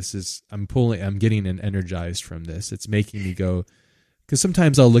 I'm getting energized from this. It's making me go, because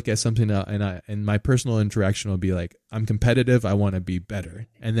sometimes I'll look at something and my personal interaction will be like, I'm competitive, I want to be better.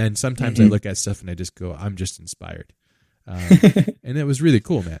 And then sometimes I look at stuff and I just go, I'm just inspired. And it was really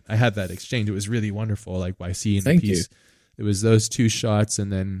cool, man. I had that exchange. It was really wonderful. Like by seeing the piece, it was those 2 shots,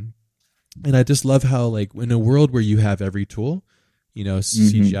 and I just love how, like, in a world where you have every tool,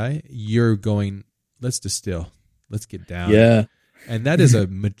 CGI, you're going, let's distill, let's get down. Yeah. And that is a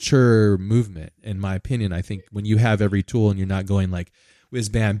mature movement, in my opinion. I think when you have every tool and you're not going like whiz,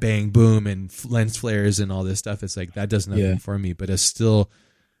 bam, bang, boom, and lens flares and all this stuff, it's like that does nothing for me. But it's still,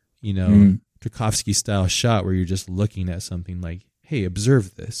 Tarkovsky style shot where you're just looking at something like, hey,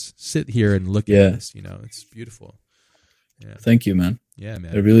 observe this, sit here and look at this. It's beautiful. Yeah. Thank you, man. Yeah,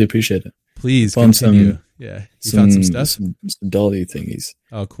 man. I really appreciate it. Please found continue. You found some stuff? Some Dolly thingies.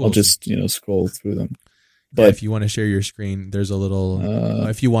 Oh, cool. I'll just, scroll through them. But if you want to share your screen, there's a little,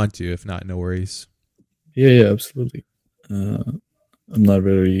 if you want to, if not, no worries. Yeah, absolutely. I'm not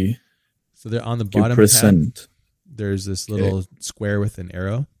very. So they're on the bottom tab. There's this little square with an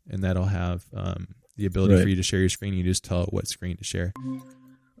arrow, and that'll have the ability for you to share your screen. You just tell it what screen to share.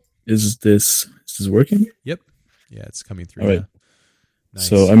 Is this working? Yep. Yeah, it's coming through. All right. Now. Nice.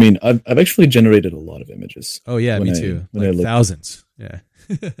 So, I mean, I've actually generated a lot of images. Oh yeah, me too. Like thousands. Yeah.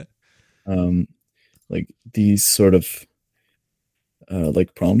 Like these sort of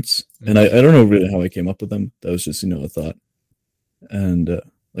like prompts, and I don't know really how I came up with them. That was just a thought, and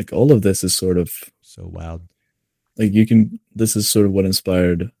like all of this is sort of so wild. Like this is sort of what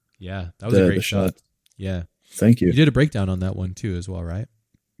inspired. Yeah, that was a great shot. Yeah, thank you. You did a breakdown on that one too, as well, right?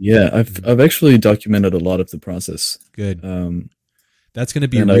 Yeah, I've actually documented a lot of the process. Good. That's going to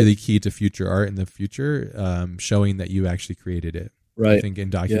be really key to future art in the future, showing that you actually created it. Right. I think in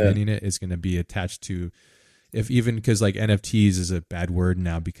documenting it is going to be attached to, because like NFTs is a bad word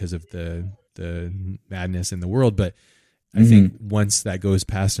now because of the madness in the world, but I think once that goes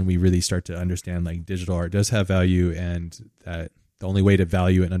past and we really start to understand like digital art does have value, and that the only way to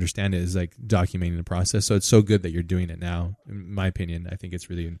value it and understand it is like documenting the process. So it's so good that you're doing it now. In my opinion, I think it's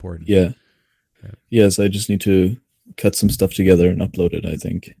really important. Yeah. Yes, I just need to cut some stuff together and upload it, I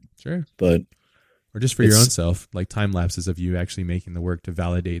think. Sure. But or just for your own self, like time lapses of you actually making the work to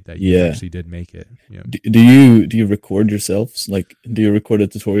validate that you actually did make it. Do you record yourself? Like, do you record a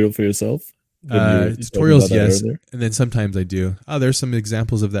tutorial for yourself? Tutorials, yes, earlier? And then sometimes I do. Oh, there's some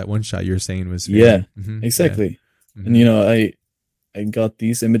examples of that one shot you were saying was exactly. Yeah. And I got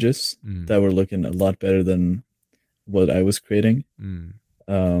these images that were looking a lot better than what I was creating.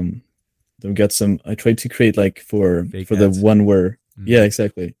 Then we got some. I tried to create like for fake the ads. one where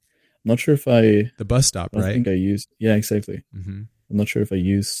exactly. I'm not sure if the bus stop, right? I think I used exactly. I'm not sure if I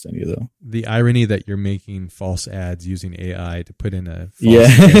used any though. The irony that you're making false ads using AI to put in a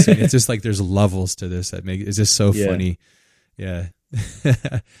false it's just like there's levels to this that it's just so funny. Yeah.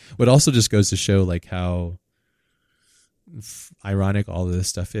 What also just goes to show like how ironic all of this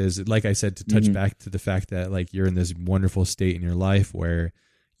stuff is. Like I said, to touch back to the fact that like you're in this wonderful state in your life where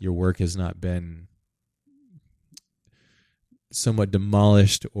your work has not been somewhat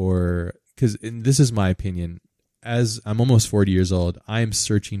demolished, or because this is my opinion. As I'm almost 40 years old, I'm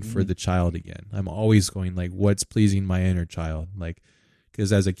searching for the child again. I'm always going like, what's pleasing my inner child? Like,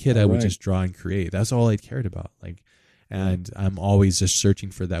 because as a kid, I would just draw and create. That's all I cared about. Like, and I'm always just searching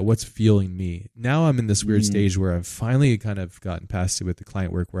for that. What's fueling me? Now I'm in this weird stage where I've finally kind of gotten past it with the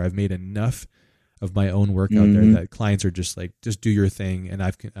client work, where I've made enough of my own work out there that clients are just like, just do your thing. And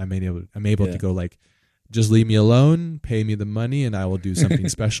I'm able to go like, just leave me alone, pay me the money, and I will do something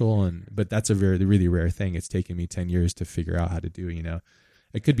special. But that's a really rare thing. It's taken me 10 years to figure out how to do,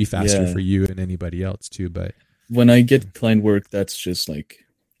 it could be faster for you and anybody else too. But when I get client work, that's just like,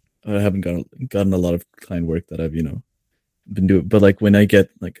 I haven't gotten a lot of client work that I've, been doing. But like when I get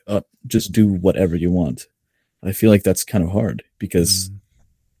like, just do whatever you want, I feel like that's kind of hard because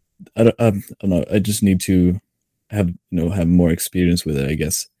I don't know. I just need to have more experience with it, I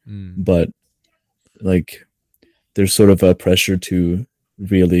guess. But like there's sort of a pressure to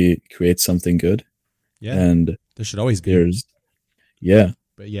really create something good. Yeah. And there should always be.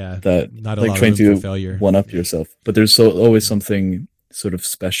 But that not a like lot trying of room to for failure. one up yourself. But there's always something sort of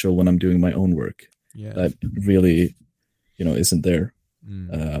special when I'm doing my own work that really, isn't there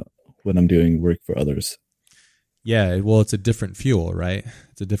when I'm doing work for others. Yeah, well, it's a different fuel, right?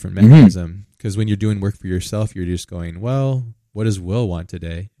 It's a different mechanism. Because when you're doing work for yourself, you're just going, well, what does Will want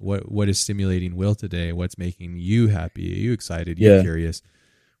today? What is stimulating Will today? What's making you happy? Are you excited? You curious?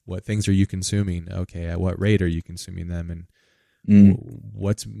 What things are you consuming? Okay, at what rate are you consuming them? And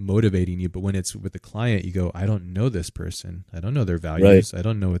what's motivating you? But when it's with the client, you go, I don't know this person. I don't know their values. I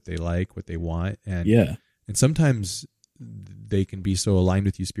don't know what they like, what they want. And sometimes they can be so aligned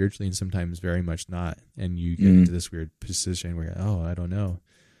with you spiritually, and sometimes very much not. And you get into this weird position where, I don't know.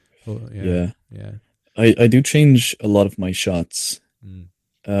 Oh, yeah. I do change a lot of my shots.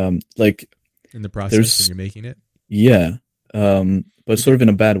 Like in the process when you're making it. Yeah. But sort of in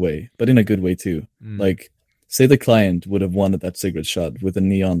a bad way, but in a good way too. Like say the client would have wanted that cigarette shot with the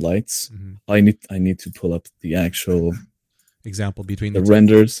neon lights. I need to pull up the actual example between the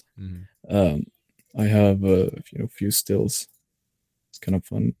renders. I have a few stills. It's kind of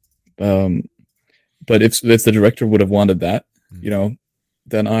fun. But if the director would have wanted that,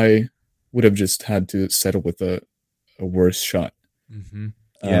 then I would have just had to settle with a worse shot.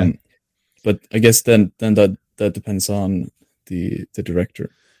 But I guess then that depends on the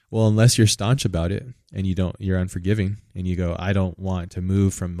director. Well, unless you're staunch about it and you're unforgiving and you go, I don't want to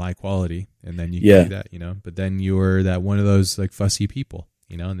move from my quality, and then you can do that, but then you're that one of those like fussy people,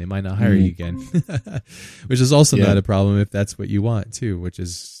 and they might not hire you again, which is also not a problem if that's what you want too, which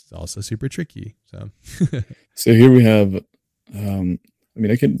is also super tricky. So here we have,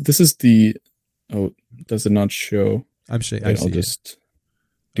 this is the, does it not show? I'm sure.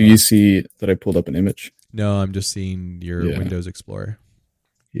 Do you see that I pulled up an image? No, I'm just seeing your Windows Explorer.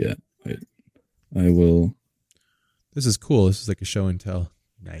 Yeah, I will. This is cool. This is like a show and tell.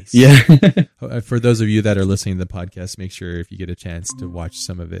 Nice. Yeah. For those of you that are listening to the podcast, make sure if you get a chance to watch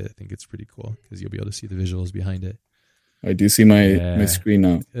some of it. I think it's pretty cool because you'll be able to see the visuals behind it. I do see my screen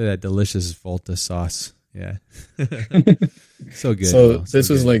now. That delicious Volta sauce. Yeah. So good. So this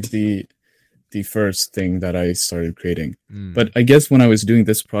was like the first thing that I started creating. But I guess when I was doing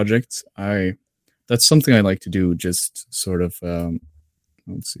this project, that's something I like to do, just sort of,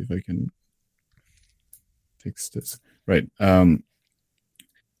 let's see if I can fix this. Right.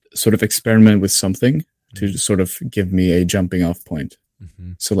 Sort of experiment with something to sort of give me a jumping off point.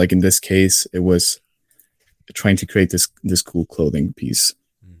 So like in this case, it was trying to create this cool clothing piece,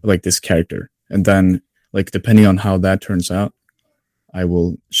 like this character. And then like, depending on how that turns out, I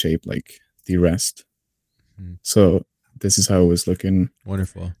will shape like the rest. So this is how it was looking.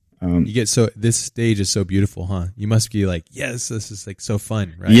 Wonderful. You get this stage is so beautiful, huh? You must be like, yes, this is like so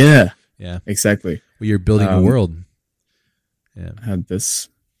fun, right? Yeah, exactly. Well, you're building a world. Yeah, I had this.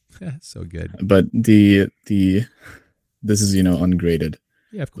 So good. But this is ungraded.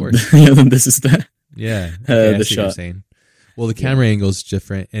 Yeah, of course. This is the the shot. You're saying. Well, the camera angle is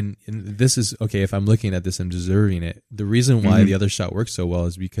different, and this is okay. If I'm looking at this, I'm observing it. The reason why the other shot works so well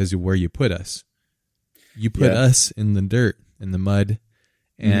is because of where you put us. You put us in the dirt, in the mud,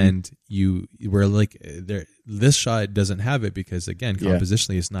 and we're like there. This shot doesn't have it because again,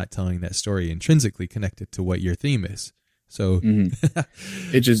 compositionally, it's not telling that story intrinsically connected to what your theme is. So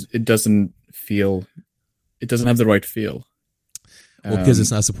it doesn't feel. It doesn't have the right feel. Well, because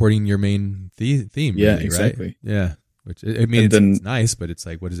it's not supporting your main theme. Yeah, really, exactly. Right? Yeah. Which it's nice, but it's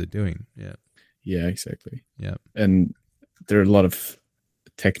like, what is it doing? Yeah. Yeah, exactly. Yeah. And there are a lot of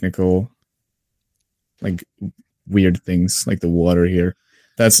technical, like weird things, like the water here.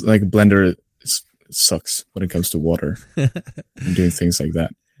 That's like Blender sucks when it comes to water and doing things like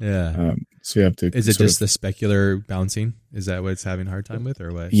that. Yeah. So you have to. Is it just the specular bouncing? Is that what it's having a hard time with,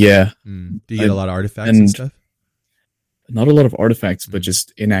 or what? Yeah. Do you get a lot of artifacts and stuff? Not a lot of artifacts, but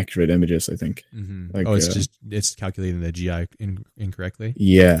just inaccurate images, I think. Mm-hmm. Like, it's calculating the GI incorrectly.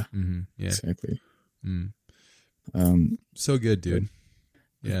 Yeah. Mm-hmm. Yeah. Exactly. So good, dude.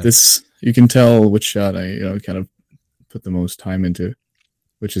 Yeah. This, you can tell which shot I kind of put the most time into,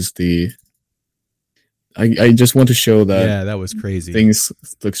 which is I just want to show that that was crazy. Things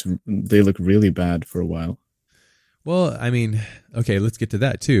look really bad for a while. Well, I mean, okay, let's get to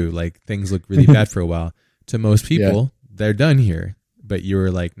that too. Like, things look really bad for a while. To most people, they're done here. But you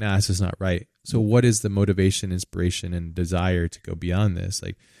were like, nah, this is not right. So what is the motivation, inspiration, and desire to go beyond this?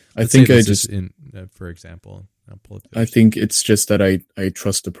 Like, I think for example, I'll pull it. I think it's just that I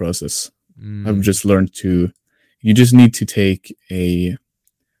trust the process. I've just learned you just need to take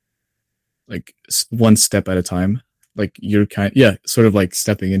one step at a time. Like, you're sort of like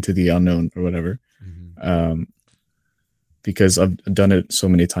stepping into the unknown or whatever. Mm-hmm. Because I've done it so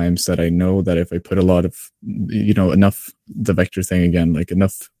many times that I know that if I put a lot of, enough, the vector thing again, like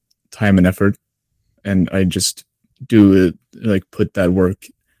enough time and effort, and I just do it, like put that work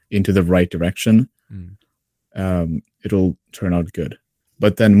into the right direction, it'll turn out good.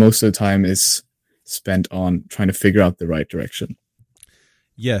 But then most of the time is spent on trying to figure out the right direction.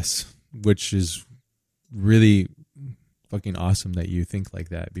 Yes, which is really fucking awesome that you think like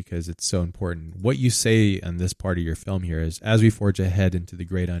that, because it's so important. What you say on this part of your film here is, as we forge ahead into the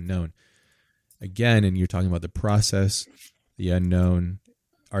great unknown, again, and you're talking about the process, the unknown,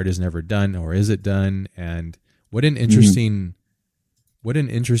 art is never done, or is it done? And what an interesting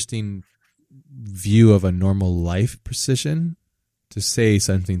view of a normal life precision to say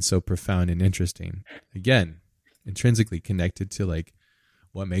something so profound and interesting. Again, intrinsically connected to like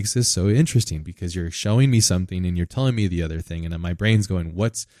what makes this so interesting, because you're showing me something and you're telling me the other thing, and then my brain's going,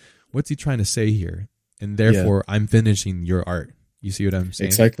 what's he trying to say here? And therefore I'm finishing your art. You see what I'm saying?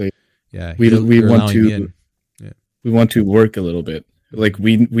 Exactly. Yeah. We want to work a little bit. Like,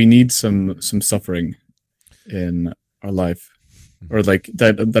 we need some suffering in our life, or like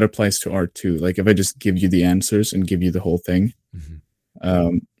that applies to art too. Like, if I just give you the answers and give you the whole thing,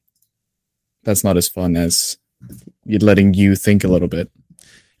 that's not as fun as letting you think a little bit.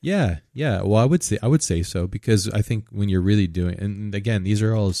 Yeah. Well, I would say so, because I think when you're really doing, and again, these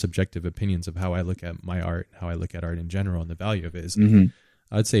are all subjective opinions of how I look at my art, how I look at art in general, and the value of it is.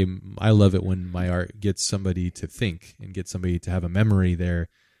 I'd say I love it when my art gets somebody to think and get somebody to have a memory there,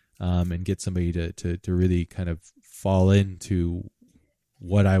 and get somebody to really kind of fall into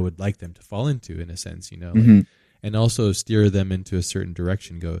what I would like them to fall into, in a sense, like, and also steer them into a certain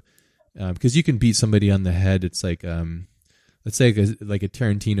direction. Because you can beat somebody on the head. It's like, let's say like a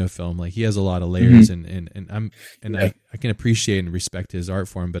Tarantino film. Like, he has a lot of layers, and I can appreciate and respect his art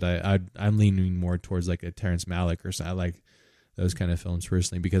form, but I'm leaning more towards like a Terrence Malick or something. I like those kind of films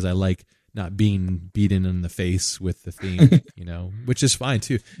personally, because I like not being beaten in the face with the theme, which is fine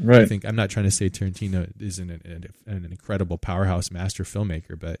too. Right. I think I'm not trying to say Tarantino isn't an incredible powerhouse master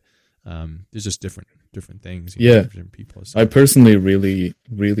filmmaker, but there's just different things. Different people. So. I personally really,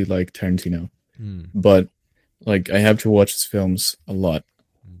 really like Tarantino, but like, I have to watch his films a lot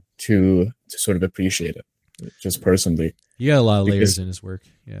to sort of appreciate it, just personally. He got a lot of layers in his work.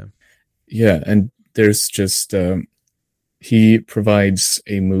 Yeah. Yeah. And there's just, he provides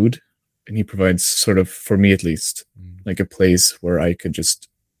a mood, and he provides, sort of, for me at least, like a place where I could just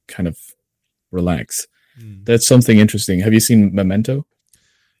kind of relax. That's something interesting. Have you seen Memento?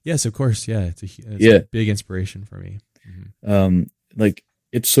 Yes, of course. Yeah. It's a big inspiration for me. Like,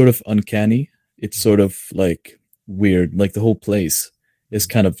 it's sort of uncanny. It's sort of like weird. Like, the whole place is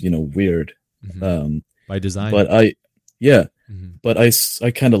kind of, weird. By design. But but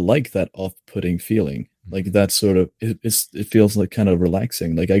I kind of like that off-putting feeling. Like, that sort of, it feels like kind of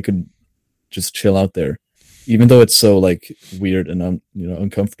relaxing. Like, I could just chill out there, even though it's so like weird and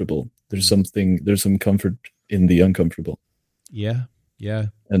uncomfortable. There's some comfort in the uncomfortable. Yeah.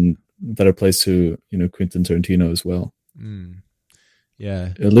 And that applies to Quentin Tarantino as well.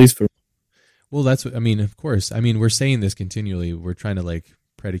 Yeah. At least for. Well, that's what I mean. Of course, I mean, we're saying this continually. We're trying to like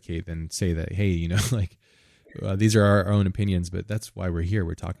predicate and say that, hey, like these are our own opinions, but that's why we're here.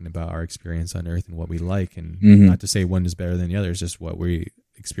 We're talking about our experience on Earth and what we like, and not to say one is better than the other. It's just what we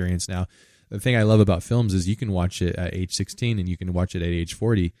experience now. The thing I love about films is you can watch it at age 16 and you can watch it at age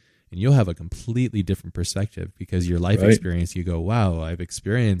 40, and you'll have a completely different perspective because your life experience, you go, wow, I've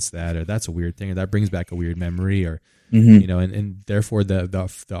experienced that, or that's a weird thing, or that brings back a weird memory, or you know, and therefore the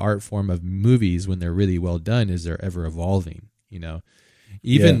art form of movies, when they're really well done, is they're ever evolving, you know.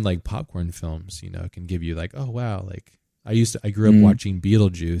 Even like popcorn films, you know, can give you like, oh wow, like I grew up watching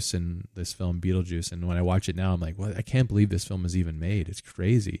Beetlejuice and this film Beetlejuice, and when I watch it now, I'm like, well, I can't believe this film was even made. It's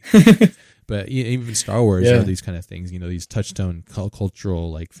crazy. But even Star Wars are these kind of things, you know, these touchstone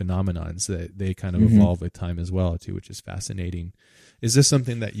cultural like phenomenons that they kind of evolve with time as well too, which is fascinating. Is this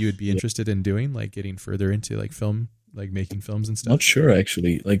something that you would be interested in doing, like getting further into like film, like making films and stuff? Not sure,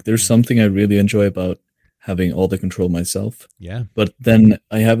 actually. Like, there's something I really enjoy about having all the control myself. Yeah. But then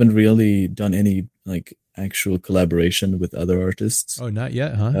I haven't really done any like actual collaboration with other artists. Oh, not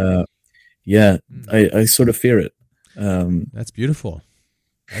yet, huh? I sort of fear it. That's beautiful.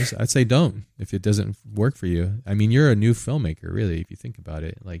 I'd say don't, if it doesn't work for you. I mean, you're a new filmmaker, really, if you think about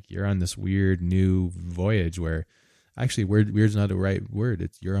it. Like, you're on this weird new voyage where, actually, weird's not the right word.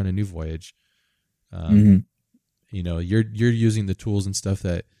 You're on a new voyage. You know, you're using the tools and stuff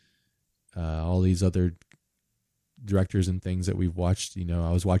that all these other directors and things that we've watched. You know,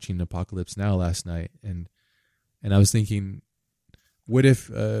 I was watching Apocalypse Now last night, and I was thinking, what if,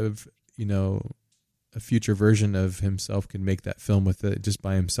 you know, a future version of himself could make that film with it just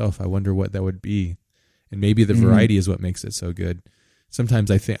by himself? I wonder what that would be. And maybe the variety is what makes it so good.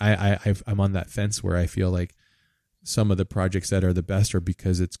 Sometimes I think I'm on that fence where I feel like some of the projects that are the best are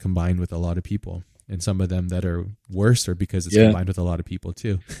because it's combined with a lot of people, and some of them that are worse are because it's combined with a lot of people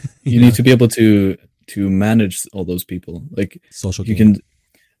too. You need to be able to manage all those people. Like, social you game. can,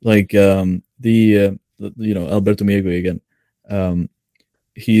 like, you know, Alberto Miego again.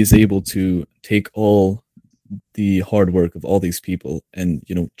 He is able to take all the hard work of all these people and,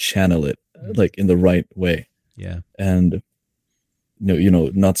 you know, channel it like in the right way. Yeah. And you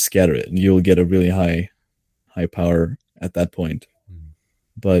know, not scatter it, and you'll get a really high power at that point.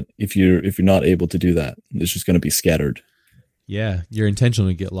 But if you're not able to do that, it's just going to be scattered. Yeah, your intention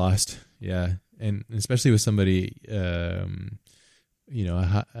would get lost. Yeah, and especially with somebody, you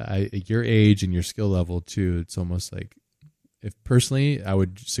know, your age and your skill level too. It's almost like, if personally, I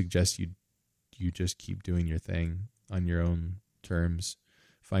would suggest you just keep doing your thing on your own terms,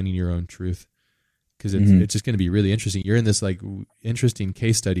 finding your own truth, because it's just going to be really interesting. You're in this like interesting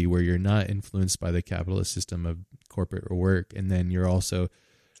case study where you're not influenced by the capitalist system of corporate work, and then you're also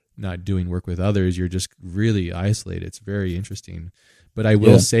not doing work with others. You're just really isolated. It's very interesting. But I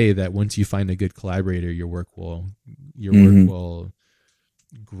will say that once you find a good collaborator, your work will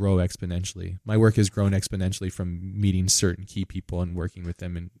grow expensually. My work has grown exponentially from meeting certain key people and working with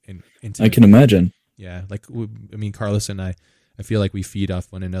them. And I can imagine. Yeah. Like, I mean, Carlos and I feel like we feed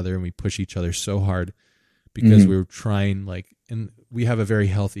off one another and we push each other so hard because we're trying, like, and we have a very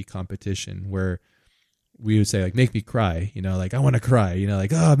healthy competition where we would say, like, make me cry, you know, like, I want to cry, you know,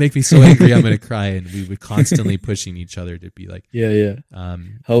 like, oh, make me so angry, I'm going to cry. And we would constantly pushing each other to be like,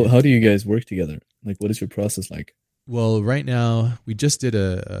 how do you guys work together? Like, what is your process like? Well, right now we just did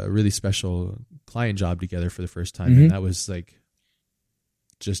a really special client job together for the first time. And that was like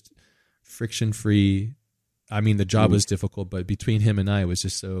just friction free. I mean, the job was difficult, but between him and I, it was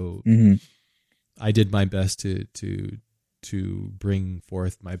just so, I did my best to bring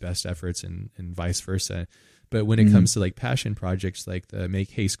forth my best efforts and vice versa. But when it comes to like passion projects, like the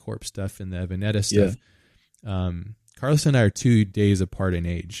Make Haste Corp stuff and the Veneta stuff, Carlos and I are 2 days apart in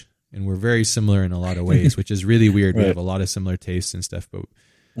age, and we're very similar in a lot of ways, which is really weird. We have a lot of similar tastes and stuff, but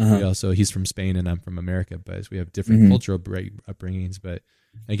we also, he's from Spain and I'm from America, but we have different cultural upbringings. But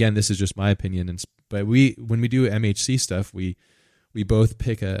again, this is just my opinion. But when we do MHC stuff, we both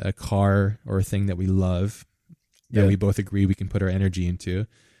pick a car or a thing that we love, that we both agree we can put our energy into.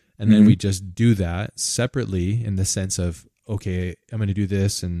 And then we just do that separately in the sense of, okay, I'm going to do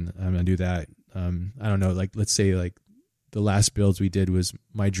this and I'm going to do that. I don't know, like, let's say like the last builds we did was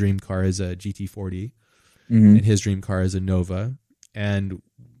my dream car is a GT40 and his dream car is a Nova. And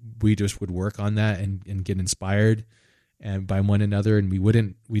we just would work on that and get inspired and by one another. And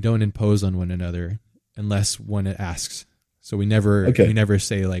we don't impose on one another unless one asks. So we never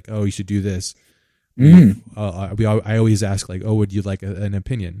say like, oh, you should do this. I always ask like, oh, would you like an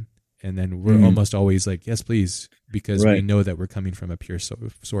opinion? And then we're almost always like, yes, please, because we know that we're coming from a pure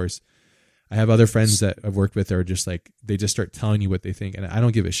source. I have other friends that I've worked with that are just like, they just start telling you what they think, and I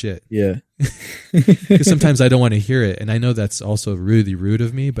don't give a shit. Yeah. Because sometimes I don't want to hear it, and I know that's also really rude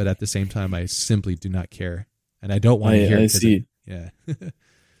of me, but at the same time, I simply do not care, and I don't want to hear it. I see. Yeah.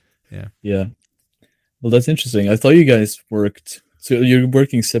 Well, that's interesting. I thought you guys worked, so you're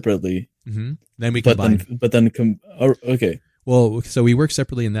working separately. Then we combine. Okay. Well, so we work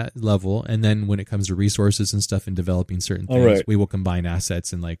separately in that level, and then when it comes to resources and stuff and developing certain things, right. we will combine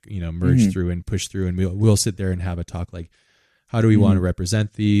assets and merge through and push through, and we'll sit there and have a talk like, how do we want to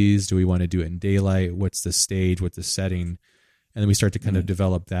represent these? Do we want to do it in daylight? What's the stage? What's the setting? And then we start to kind of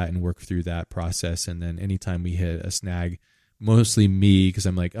develop that and work through that process. And then anytime we hit a snag, mostly me, because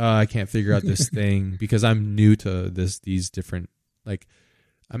I'm like, I can't figure out this thing, because I'm new to these different, like,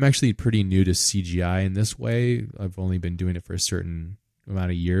 I'm actually pretty new to CGI in this way. I've only been doing it for a certain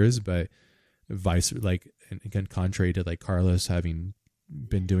amount of years, but again, contrary to like Carlos having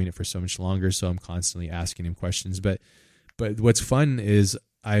been doing it for so much longer, so I'm constantly asking him questions. But what's fun is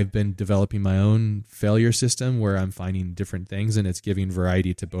I've been developing my own failure system where I'm finding different things, and it's giving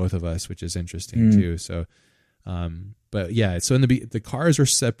variety to both of us, which is interesting too. So, but yeah, so in the cars are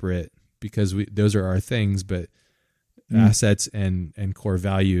separate because those are our things, but assets and core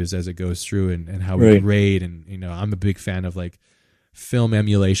values as it goes through and how we grade. And, I'm a big fan of like film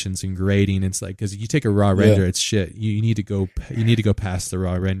emulations and grading. It's like, cause you take a raw render, it's shit. You need to go past the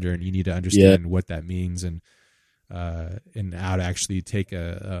raw render, and you need to understand what that means and how to actually take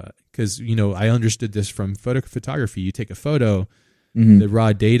cause I understood this from photography. You take a photo, the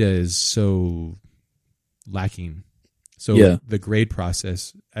raw data is so lacking. So the grade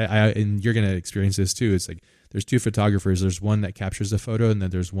process, and you're going to experience this too. It's like, there's two photographers. There's one that captures the photo, and then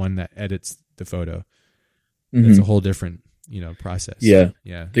there's one that edits the photo. It's a whole different, process. Yeah.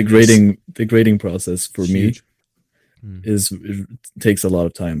 The grading process for me it takes a lot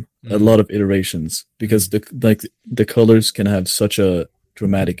of time, a lot of iterations, because the colors can have such a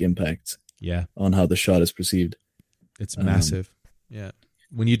dramatic impact. On how the shot is perceived. It's massive.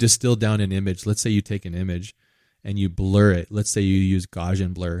 When you distill down an image, let's say you take an image and you blur it. Let's say you use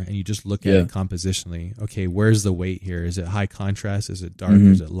Gaussian blur and you just look at it compositionally. Okay, where's the weight here? Is it high contrast? Is it dark?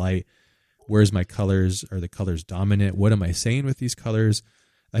 Is it light? Where's my colors? Are the colors dominant? What am I saying with these colors?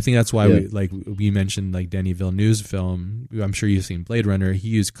 I think that's why we mentioned like Denis Villeneuve's film. I'm sure you've seen Blade Runner. He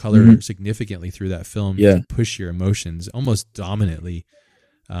used color significantly through that film to push your emotions almost dominantly.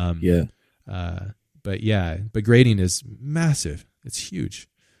 But grading is massive. It's huge.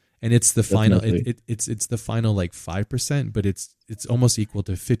 And it's the final. It's the final like 5%, but it's almost equal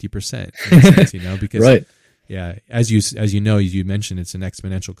to 50%. Because as you mentioned, it's an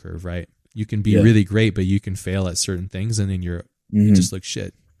exponential curve, right? You can be really great, but you can fail at certain things, and then it just looks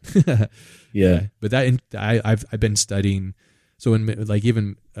shit. But I've been studying. So when like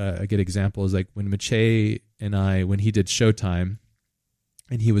even a good example is like when Mache and when he did Showtime,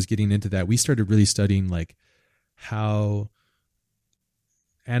 and he was getting into that, we started really studying like how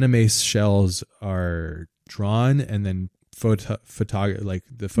anime shells are drawn and then like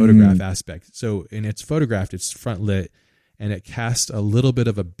the photograph aspect. So in its photographed, it's front lit, and it casts a little bit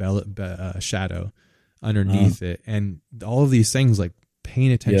of a shadow underneath it, and all of these things like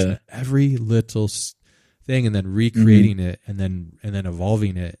paying attention to every little thing, and then recreating it, and then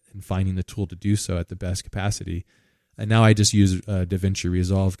evolving it and finding the tool to do so at the best capacity. And now I just use DaVinci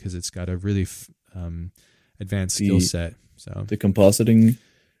Resolve because it's got a really advanced skill set. So the compositing.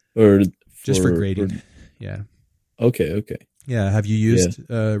 Or just for grading. Okay. Yeah. Have you used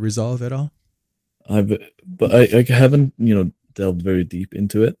Resolve at all? But I haven't, delved very deep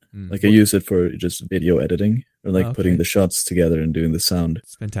into it. Like I use it for just video editing or like putting the shots together and doing the sound.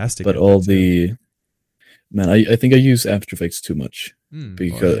 It's fantastic. But I think I use After Effects too much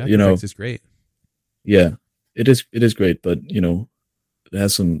because After Effects is great. Yeah, it is great, but it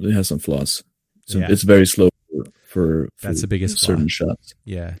has some flaws. So it's very slow. For that's the biggest certain flaw. Shots.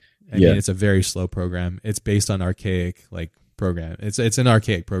 I mean, it's a very slow program. It's based on archaic program. It's an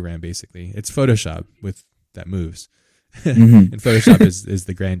archaic program basically. It's Photoshop that moves, and Photoshop is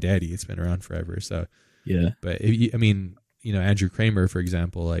the granddaddy. It's been around forever. So but Andrew Kramer, for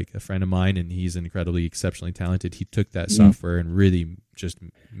example, like a friend of mine, and he's incredibly exceptionally talented. He took that software and really just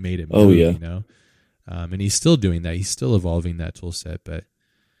made it move. And he's still doing that. He's still evolving that tool set, but.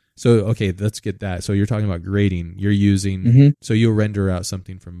 So, okay, let's get that. So you're talking about grading. You're using, so you'll render out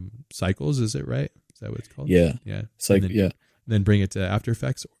something from Cycles, is it right? Is that what it's called? Yeah. Then bring it to After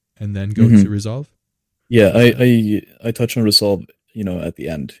Effects and then go to Resolve? Yeah, I touch on Resolve, at the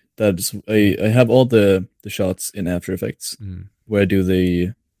end. That's I have all the shots in After Effects where I do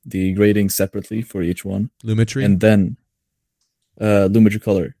the grading separately for each one. Lumetri? And then Lumetri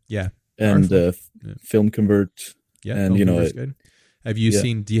Color. Yeah. And Film Convert. Yeah, and Convert's good. Have you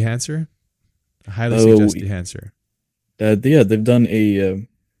seen Dehancer? I highly suggest Dehancer. They've done a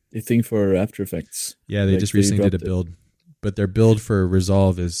thing for After Effects. Yeah, they just recently did a build, but their build for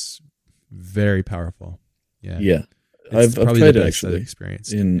Resolve is very powerful. Yeah, I've probably tried the it best actually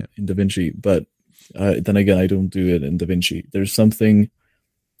experience in DaVinci, but then again, I don't do it in DaVinci. There's something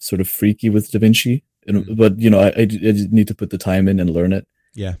sort of freaky with DaVinci, but I need to put the time in and learn it.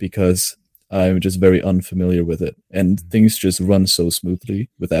 Yeah, because I'm just very unfamiliar with it, and things just run so smoothly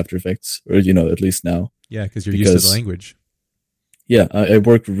with After Effects, or at least now. Yeah, because you're used to the language. Yeah, I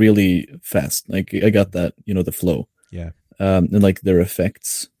work really fast. Like I got that, the flow. Yeah. And like their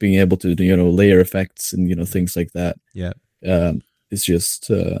effects, being able to layer effects and things like that. Yeah. It's just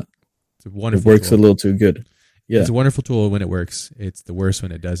it's a wonderful. It works tool. a little too good. Yeah, it's a wonderful tool when it works. It's the worst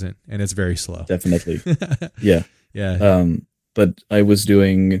when it doesn't, and it's very slow. Definitely. Yeah. Yeah. But I was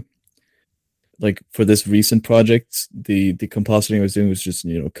doing, like, for this recent project, the compositing I was doing was just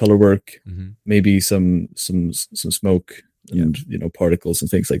color work, maybe some smoke and particles and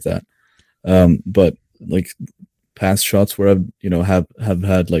things like that. But like past shots where I've have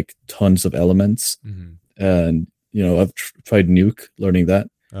had like tons of elements, and I've tried Nuke, learning that,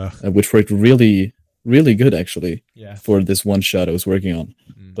 which worked really, really good actually. Yeah. For this one shot I was working on,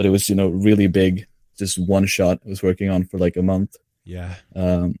 but it was really big. Just one shot I was working on for like a month. Yeah.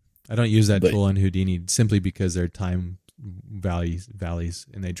 I don't use that tool in Houdini simply because they're time valleys,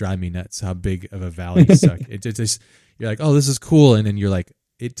 and they drive me nuts how big of a valley suck. It just, you're like, oh, this is cool. And then you're like,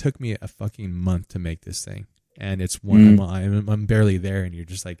 it took me a fucking month to make this thing. And it's one, I'm barely there. And you're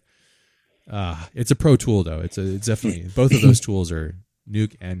just like, it's a pro tool though. It's definitely, both of those tools are,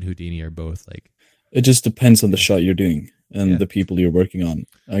 Nuke and Houdini are both like. It just depends on the shot you're doing and the people you're working on,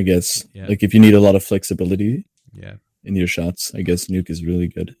 I guess. Yeah. Like if you need a lot of flexibility. Yeah. In your shots, I guess Nuke is really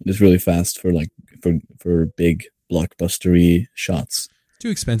good. It's really fast for for big blockbustery shots.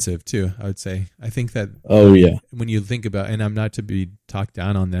 Too expensive too, I would say. I think that when you think about, and I'm not to be talked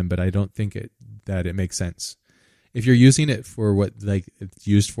down on them, but I don't think that it makes sense. If you're using it for what like it's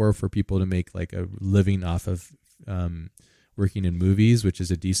used for people to make like a living off of working in movies, which is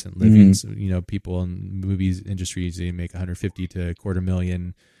a decent living. So, people in movies industries, they make 150 to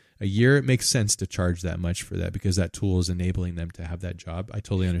 $250,000 a year. It makes sense to charge that much for that because that tool is enabling them to have that job. I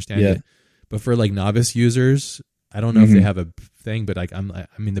totally understand it. But for like novice users, I don't know if they have a thing, but like I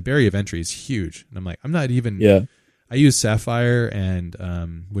mean, the barrier of entry is huge, and I'm like, I'm not even. Yeah. I use Sapphire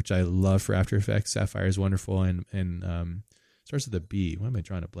and which I love for After Effects. Sapphire is wonderful and starts with a B. Why am I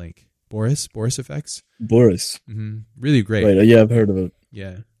drawing a blank? Boris Effects. Boris. Really great. Right. Yeah, I've heard of it.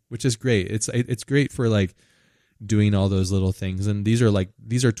 Yeah, which is great. It's great for like doing all those little things, and these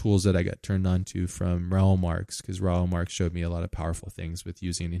are tools that I got turned on to from Raul Marx, because Raul Marx showed me a lot of powerful things with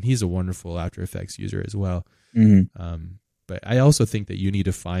using, and he's a wonderful After Effects user as well. But I also think that you need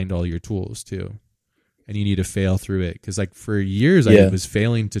to find all your tools too, and you need to fail through it, because like for years I was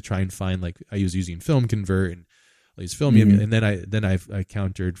failing to try and find, like I was using Film Convert and all these film, and then I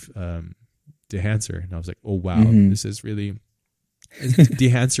countered Dehancer, and I was like, oh wow, this is really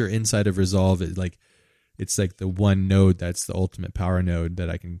Dehancer inside of Resolve is like. It's like the one node that's the ultimate power node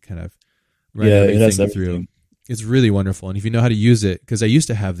that I can kind of run everything through. It's really wonderful. And if you know how to use it, because I used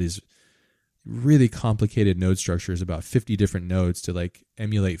to have these really complicated node structures, about 50 different nodes to like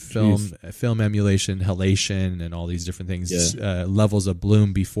emulate film emulation, halation, and all these different things, levels of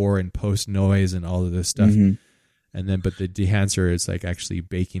bloom before and post noise and all of this stuff. And then, but the Dehancer is like actually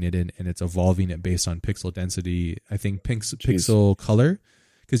baking it in, and it's evolving it based on pixel density. I think pixel color.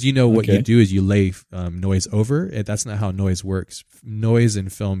 Because what you do is you lay noise over it. That's not how noise works. Noise in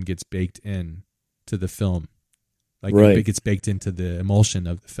film gets baked in to the film, like it gets baked into the emulsion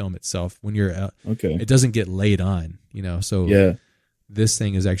of the film itself. When you're it doesn't get laid on, So this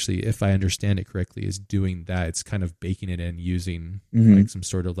thing is actually, if I understand it correctly, is doing that. It's kind of baking it in using like some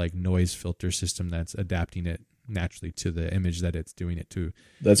sort of like noise filter system that's adapting it naturally to the image that it's doing it to.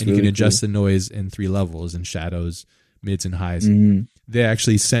 And you can adjust the noise in 3 levels and shadows, mids and highs. They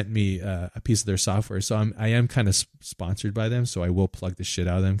actually sent me a piece of their software, so I am kind of sponsored by them, so I will plug the shit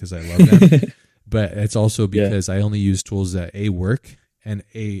out of them because I love them. But it's also because I only use tools that A, work, and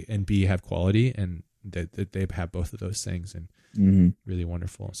B, have quality, and that they have both of those things, and really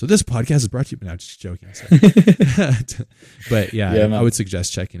wonderful. So this podcast is brought to you, but I'm just joking. But I would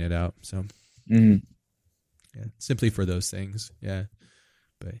suggest checking it out. So simply for those things.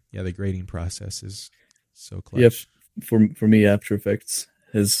 But the grading process is so clutch. Yep. For me, After Effects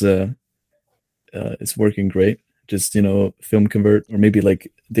is working great. Just Film Convert, or maybe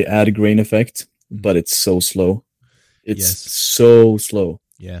like the add grain effect, but it's so slow. It's so slow.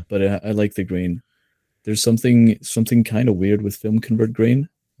 Yeah. But I like the grain. There's something kind of weird with Film Convert grain.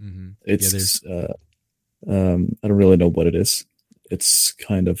 It's I don't really know what it is. It's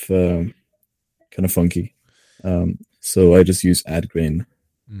kind of funky. So I just use add grain,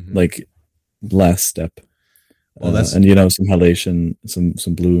 like last step. Well, that's and some halation,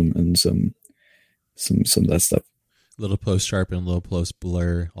 some bloom, and some some of that stuff. Little post sharpen, little post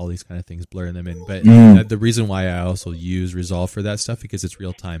blur, all these kind of things, blurring them in. But the reason why I also use Resolve for that stuff because it's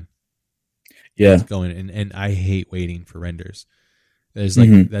real time. Yeah, it's going and I hate waiting for renders. There's like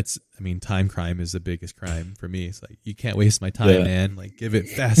time crime is the biggest crime for me. It's like you can't waste my time, man. Like give it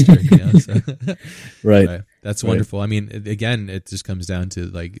faster, you know. So, right. But that's wonderful. I mean, again, it just comes down to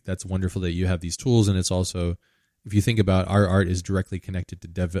like that's wonderful that you have these tools, and it's also if you think about our art is directly connected to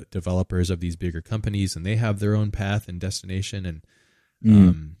developers of these bigger companies, and they have their own path and destination, and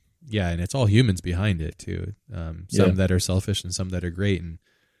and it's all humans behind it too. Some that are selfish and some that are great, and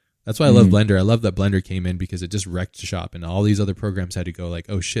that's why I love Blender. I love that Blender came in because it just wrecked shop, and all these other programs had to go like,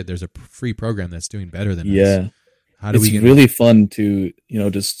 oh shit, there's a free program that's doing better than us. Yeah, how do we? It's really fun to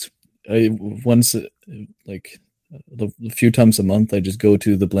just once like a few times a month, I just go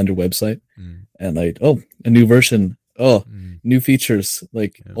to the Blender website and a new version, new features,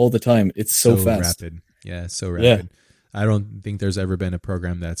 like all the time. It's so fast. Rapid. Yeah, so rapid. Yeah. I don't think there's ever been a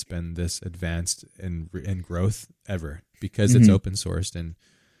program that's been this advanced in growth ever because it's open sourced and.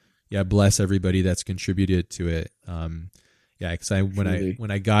 Yeah, bless everybody that's contributed to it. Because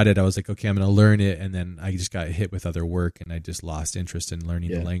when I got it, I was like, okay, I'm going to learn it, and then I just got hit with other work, and I just lost interest in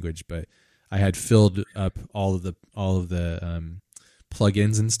learning the language. But I had filled up all of the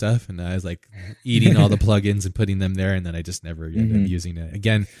plugins and stuff, and I was like eating all the plugins and putting them there, and then I just never ended up using it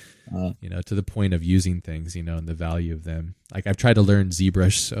again. To the point of using things, and the value of them. Like I've tried to learn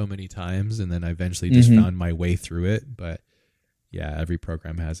ZBrush so many times, and then I eventually just found my way through it, but. Yeah, every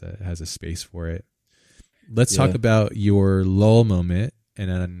program has a space for it. Let's talk about your lull moment, and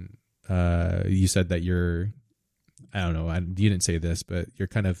then you said that you're, I don't know, you didn't say this, but you're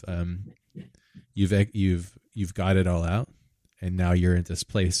kind of you've got it all out, and now you're in this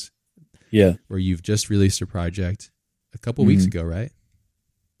place, where you've just released a project a couple weeks ago, right?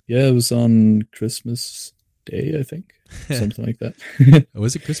 Yeah, it was on Christmas Day, I think, something like that.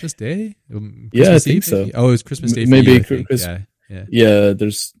 Was it Christmas Day? I think so. Oh, it was Christmas Day. Maybe for you, Christmas. Yeah,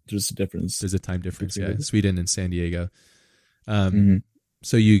 there's a difference. There's a time difference. Yeah, Sweden and San Diego.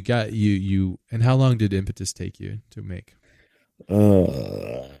 So you got you, and how long did Impetus take you to make?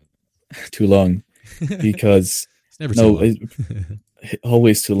 Too long, because it's never too long.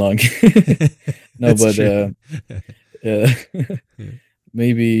 Always too long. No, but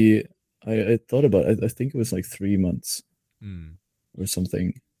maybe I thought about it. I think it was like 3 months or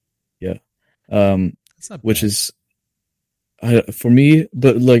something. Yeah, which is. For me,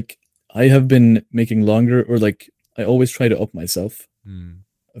 but like I have been making longer, or like I always try to up myself,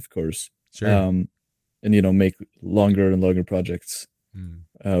 of course, sure, and make longer and longer projects,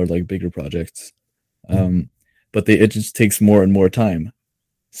 or like bigger projects, but it just takes more and more time.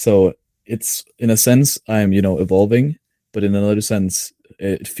 So it's in a sense I'm evolving, but in another sense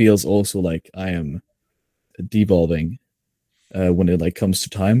it feels also like I am devolving when it like comes to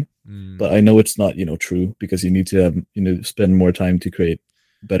time. But I know it's not, true because you need to have, spend more time to create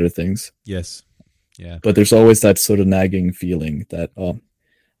better things. Yes. Yeah. But there's always that sort of nagging feeling that,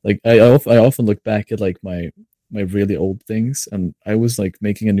 like I often look back at like my really old things, and I was like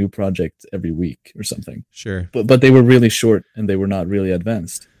making a new project every week or something. Sure. But they were really short and they were not really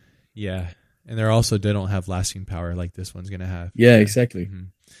advanced. Yeah. And they don't have lasting power like this one's going to have. Yeah, exactly.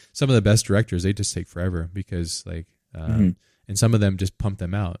 Some of the best directors, they just take forever because like, and some of them just pump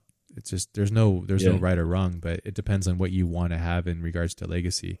them out. It's just there's no right or wrong, but it depends on what you want to have in regards to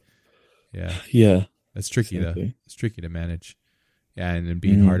legacy. Yeah, that's tricky though. It's tricky to manage. Yeah, and then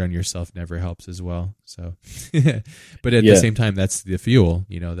being hard on yourself never helps as well. So, but at the same time, that's the fuel.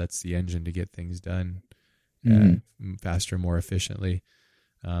 That's the engine to get things done faster, more efficiently.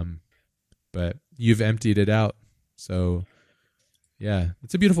 But you've emptied it out, so yeah,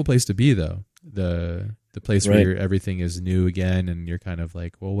 it's a beautiful place to be though. The place where everything is new again, and you're kind of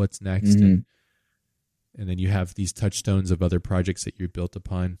like, well, what's next? And then you have these touchstones of other projects that you built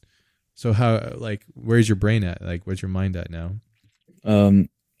upon. So where's your brain at? Like, where's your mind at now?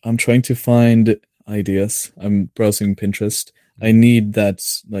 I'm trying to find ideas. I'm browsing Pinterest. I need that,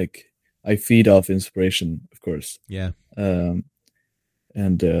 like, I feed off inspiration, of course. Yeah. And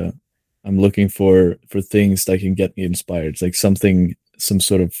I'm looking for things that can get me inspired, like some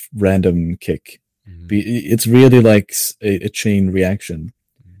sort of random kick. It's really like a chain reaction.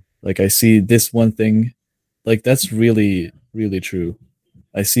 Like I see this one thing, like that's really, really true.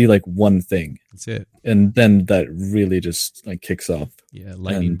 I see like one thing. That's it. And then that really just like kicks off. Yeah,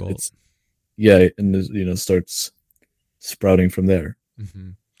 lightning bolt. And starts sprouting from there.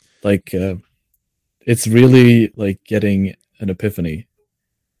 Like it's really like getting an epiphany.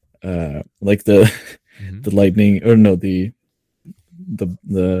 Like the lightning, or no, the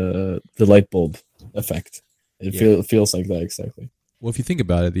light bulb effect. It feels like that exactly. Well, if you think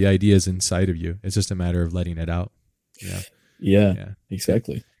about it, the idea is inside of you. It's just a matter of letting it out. Yeah,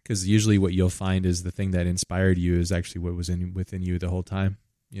 exactly. Because usually what you'll find is the thing that inspired you is actually what was within you the whole time,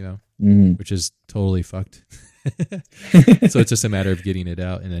 which is totally fucked. So it's just a matter of getting it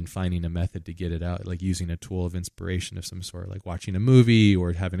out and then finding a method to get it out, like using a tool of inspiration of some sort, like watching a movie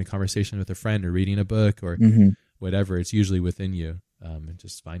or having a conversation with a friend or reading a book or whatever. It's usually within you, and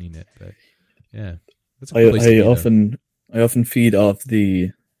just finding it. But yeah, that's a cool place to be, I often feed off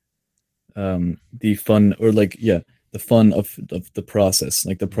the fun, or the fun of the process,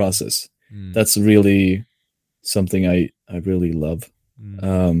 like the process. That's really something I really love.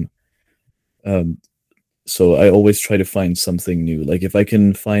 So I always try to find something new. Like if I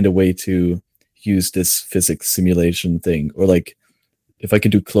can find a way to use this physics simulation thing, or like if I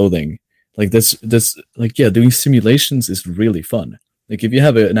could do clothing, like this, doing simulations is really fun. Like if you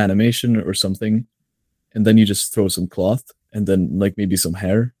have an animation or something, and then you just throw some cloth and then like maybe some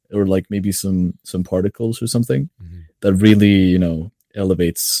hair or like maybe some particles or something that really,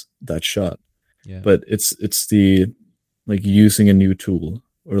 elevates that shot. Yeah. But it's the like using a new tool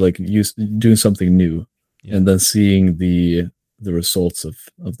or like doing something new and then seeing the results of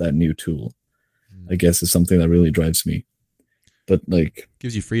that new tool, I guess, is something that really drives me. But like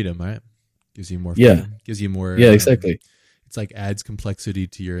gives you freedom, right? Gives you more freedom. Gives you more exactly. It's like adds complexity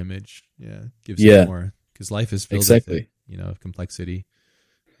to your image. Yeah. Gives you more, because life is filled with it, complexity.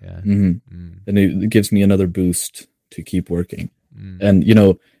 Yeah. And it gives me another boost to keep working. And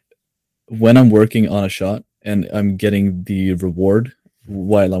when I'm working on a shot and I'm getting the reward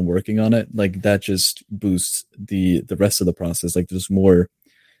while I'm working on it, like that just boosts the rest of the process. Like there's more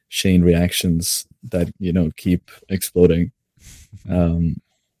chain reactions that keep exploding.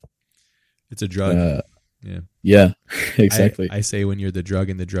 It's a drug. Yeah, exactly. I say when you're the drug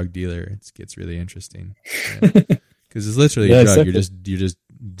and the drug dealer, it gets really interesting, because it's literally a drug. Exactly. You're just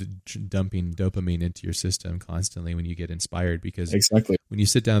dumping dopamine into your system constantly when you get inspired, because when you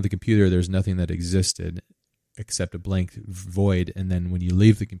sit down at the computer, there's nothing that existed except a blank void, and then when you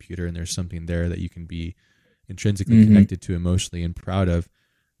leave the computer and there's something there that you can be intrinsically connected to emotionally and proud of,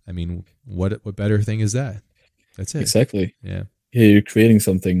 I mean, what better thing is that? That's it. Exactly. Yeah, you're creating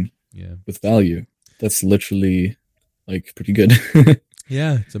something with value. That's literally like pretty good.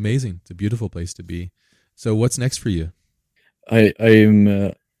 Yeah, it's amazing. It's a beautiful place to be. So what's next for you?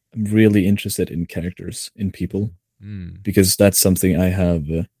 I'm really interested in characters, in people, because that's something I have,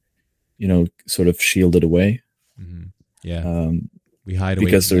 sort of shielded away. Yeah, we hide away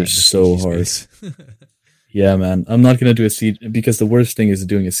because they're so hard. Yeah, man. I'm not gonna do a CG, because the worst thing is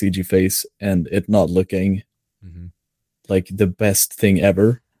doing a CG face and it not looking like the best thing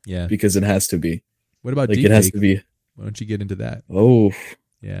ever. Yeah, because it has to be. What about like deepfake? It has to be. Why don't you get into that? Oh,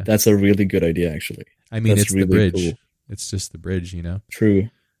 yeah, that's a really good idea, actually. I mean, that's it's really the bridge. Cool. It's just the bridge, True.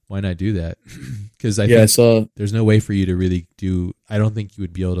 Why not do that? Because I saw there's no way for you to really do. I don't think you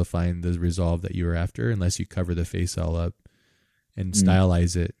would be able to find the resolve that you were after unless you cover the face all up and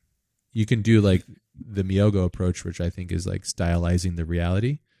stylize it. You can do like the Miyogo approach, which I think is like stylizing the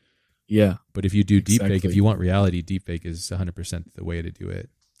reality. Yeah. But if you do deepfake, if you want reality, deepfake is 100% the way to do it,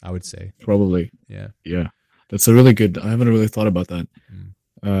 I would say. Probably. Yeah. Yeah. That's a really good. I haven't really thought about that.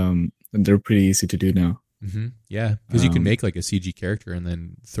 And they're pretty easy to do now. Yeah, because you can make like a CG character and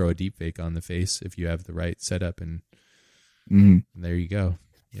then throw a deepfake on the face if you have the right setup, and there you go.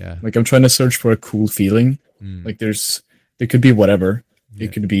 Yeah. Like I'm trying to search for a cool feeling. Like there could be whatever. Yeah.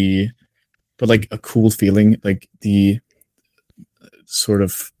 It could be, but like a cool feeling, like the sort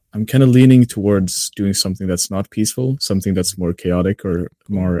of, I'm kind of leaning towards doing something that's not peaceful, something that's more chaotic or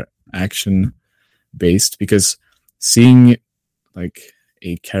more action based, because seeing like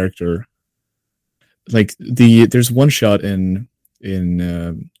a character, like there's one shot in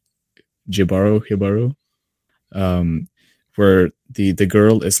Hibaro, where the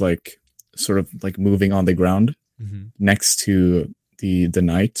girl is like sort of like moving on the ground next to the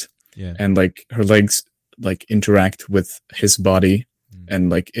knight, and like her legs like interact with his body, and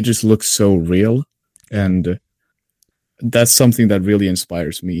like it just looks so real, and that's something that really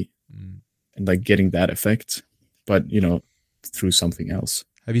inspires me, and like getting that effect, but through something else.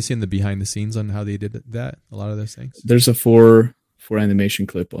 Have you seen the behind the scenes on how they did that? A lot of those things. There's a four animation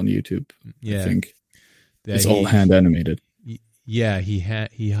clip on YouTube. Yeah, I think it's all hand animated. Yeah, he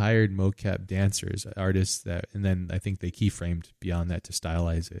hired mocap dancers, artists and then I think they keyframed beyond that to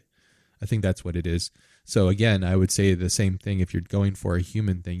stylize it. I think that's what it is. So again, I would say the same thing. If you're going for a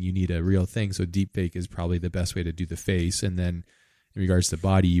human thing, you need a real thing. So deepfake is probably the best way to do the face, and then in regards to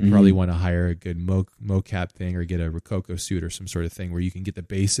body, you probably want to hire a good mocap thing or get a Rococo suit or some sort of thing where you can get the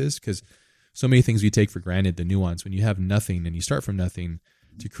bases, because so many things we take for granted, the nuance. When you have nothing and you start from nothing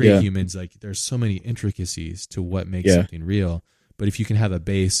to create humans, like there's so many intricacies to what makes something real. But if you can have a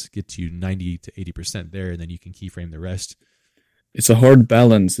base, get to 90 to 80% there, and then you can keyframe the rest. It's a hard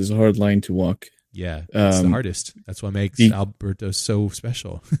balance. It's a hard line to walk. Yeah, it's the hardest. That's what makes Alberto so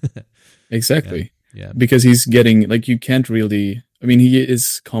special. Exactly. Yeah. Because he's getting, like, you can't really, I mean, he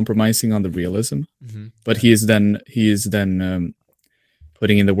is compromising on the realism, but he is then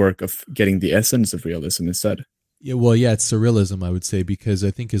putting in the work of getting the essence of realism instead. Yeah, well, yeah, it's surrealism, I would say, because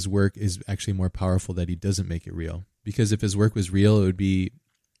I think his work is actually more powerful that he doesn't make it real. Because if his work was real, it would be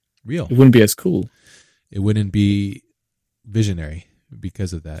real. It wouldn't be as cool. It wouldn't be visionary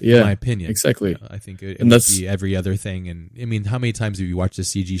because of that, in my opinion. Exactly. I think it would be every other thing. And I mean, how many times have you watched a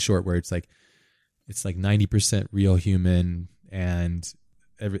CG short where it's like 90% real human and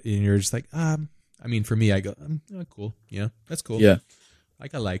you're just like, I mean, for me, I go, oh, cool. Yeah, that's cool. Yeah.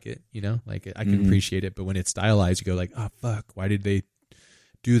 Like, I like it, like I can appreciate it. But when it's stylized, you go like, oh, fuck, why did they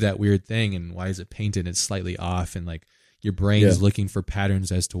do that weird thing? And why is it painted? It's slightly off. And like your brain is looking for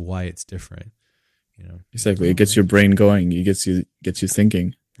patterns as to why it's different. Exactly. It gets your brain going. It gets you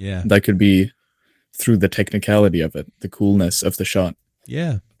thinking. Yeah. That could be through the technicality of it, the coolness of the shot.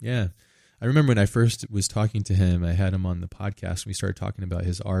 Yeah. Yeah. I remember when I first was talking to him, I had him on the podcast. We started talking about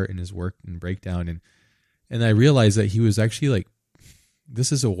his art and his work and breakdown. And I realized that he was actually like,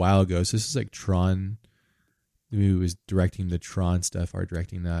 this is a while ago. So this is like Tron, who was directing the Tron stuff, art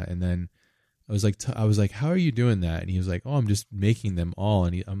directing that. And then I was like, how are you doing that? And he was like, oh, I'm just making them all.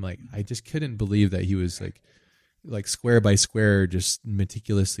 And I'm like, I just couldn't believe that he was like square by square, just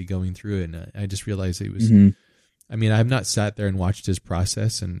meticulously going through it. And I just realized that he was, I mean, I've not sat there and watched his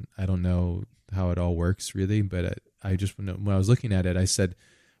process, and I don't know how it all works really, but I just, when I was looking at it, I said,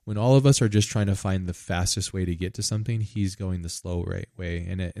 when all of us are just trying to find the fastest way to get to something, he's going the slow right way.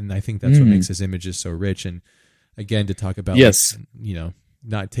 And I think that's what makes his images so rich. And again, to talk about,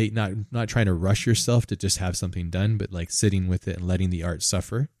 not trying to rush yourself to just have something done, but like sitting with it and letting the art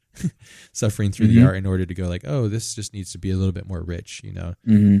suffering through the art in order to go like, oh, this just needs to be a little bit more rich,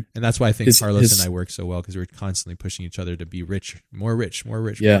 And that's why I think Carlos and I work so well, because we're constantly pushing each other to be more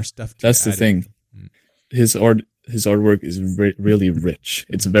stuff. That's the thing. His artwork is really rich.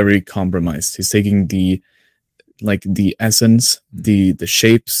 It's very compromised. He's taking the essence, the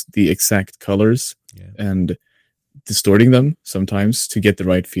shapes, the exact colors, and distorting them sometimes to get the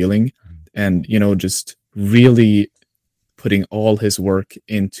right feeling, and just really putting all his work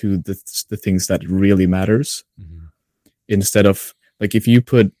into the things that really matters, instead of like, if you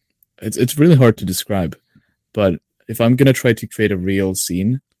put, it's really hard to describe, but if I'm gonna try to create a real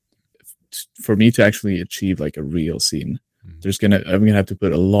scene, for me to actually achieve like a real scene, I'm gonna have to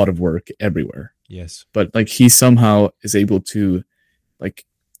put a lot of work everywhere. Yes, but like he somehow is able to like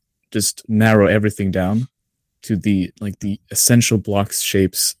just narrow everything down to the essential blocks,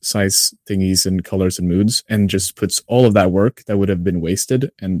 shapes, size thingies, and colors and moods, and just puts all of that work that would have been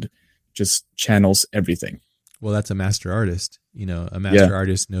wasted and just channels everything. Well, that's a master artist. A master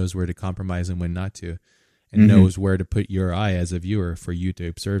artist knows where to compromise and when not to, and knows where to put your eye as a viewer for you to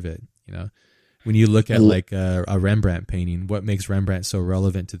observe it. When you look at like a Rembrandt painting, what makes Rembrandt so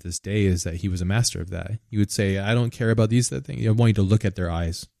relevant to this day is that he was a master of that. You would say, I don't care about these things. I want you to look at their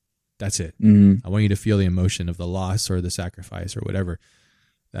eyes. That's it. I want you to feel the emotion of the loss or the sacrifice or whatever.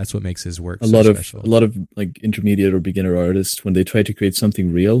 That's what makes his work so special. A lot of like intermediate or beginner artists, when they try to create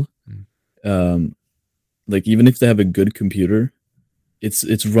something real, like even if they have a good computer,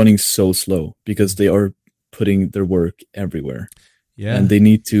 it's running so slow because they are putting their work everywhere. Yeah. And they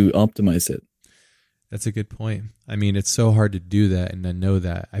need to optimize it. That's a good point. I mean, it's so hard to do that and then know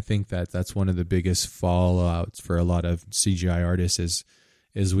that. I think that's one of the biggest fallouts for a lot of CGI artists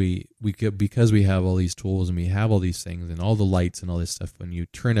is we because we have all these tools and we have all these things and all the lights and all this stuff. When you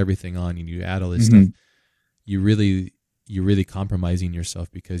turn everything on and you add all this stuff, you're really compromising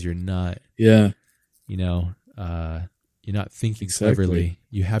yourself because you're not. Yeah. You're not thinking cleverly.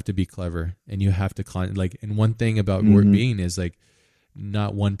 You have to be clever, and you have to and one thing about work being is like,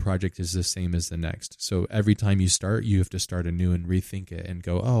 not one project is the same as the next. So every time you start, you have to start anew and rethink it and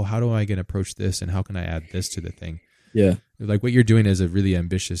go, oh, how do I approach this, and how can I add this to the thing? Yeah. Like what you're doing is a really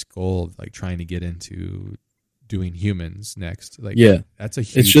ambitious goal of like trying to get into doing humans next. Like, that's a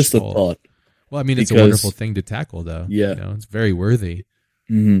huge It's just goal. A thought. Well, I mean, it's a wonderful thing to tackle though. Yeah. It's very worthy.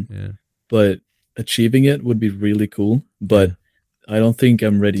 Yeah. But achieving it would be really cool, but I don't think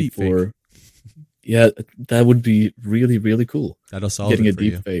I'm ready for. Yeah, that would be really, really cool. That'll solve getting it a for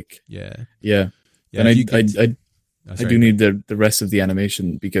deep you. fake. Yeah. And I do need the rest of the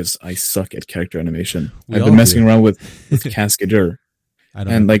animation because I suck at character animation. I've been messing around with Cascadeur. I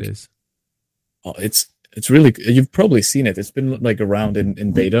don't know what it is. Oh, it's really, you've probably seen it. It's been like around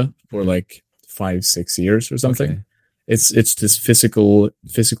in beta for like 5-6 years or something. Okay. It's this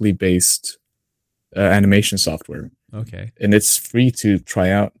physically based animation software, Okay. and it's free to try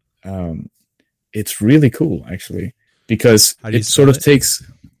out. It's really cool actually, because How do you it sort of spell it? takes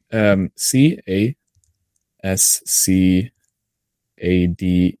Cascadeur,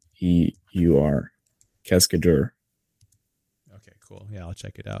 Cascadeur. Okay, cool. Yeah, I'll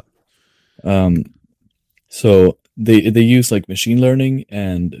check it out. So they use like machine learning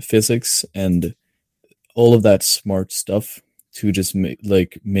and physics and all of that smart stuff to just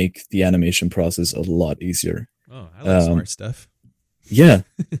make the animation process a lot easier. Oh, I like smart stuff. Yeah,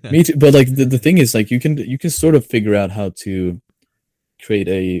 me too. But like the thing is, like you can sort of figure out how to create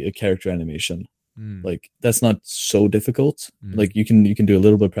a character animation. Like that's not so difficult. Like you can do a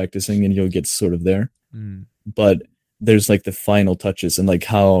little bit of practicing and you'll get sort of there. But there's like the final touches and like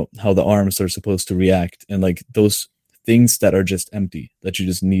how the arms are supposed to react and like those things that are just empty that you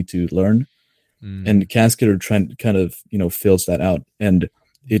just need to learn. And Cascadeur kind of fills that out, and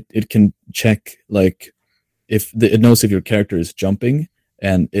it can check like if it knows if your character is jumping,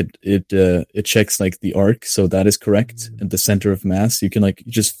 and it checks like the arc, so that is correct, and the center of mass. You can like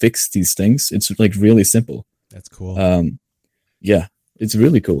just fix these things. It's like really simple. That's cool. Yeah, it's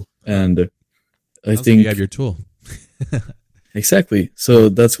really cool, and I Sounds think like you have your tool. exactly. So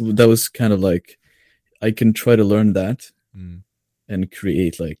that was kind of like I can try to learn that and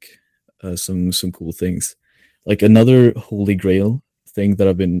create like some cool things. Like another holy grail thing that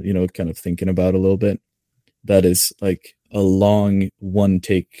I've been kind of thinking about a little bit, that is like a long one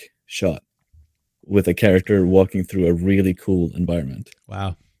take shot with a character walking through a really cool environment.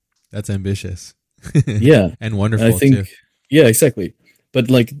 Wow, that's ambitious. Yeah, and wonderful. I think too. Yeah, exactly. But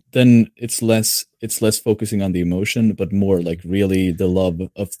like then it's less focusing on the emotion, but more like really the love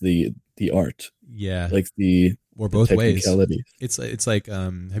of the art. Yeah, like the or both ways. It's like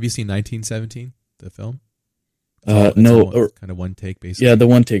have you seen 1917, the film? No, or kind of one take basically. Yeah, the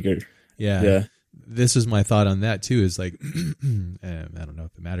one taker. Yeah. This is my thought on that too. Is like I don't know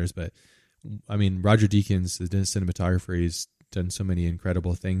if it matters, but I mean Roger Deakins, the cinematographer, he's done so many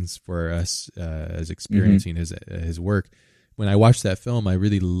incredible things for us as experiencing his work. When I watched that film, I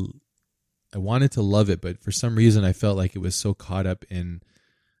wanted to love it, but for some reason I felt like it was so caught up in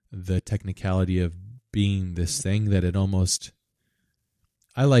the technicality of being this thing that it almost...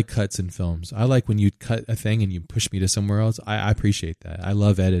 I like cuts in films. I like when you cut a thing and you push me to somewhere else. I appreciate that. I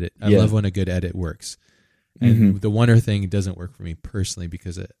love edit. I love when a good edit works. And the Wonder thing doesn't work for me personally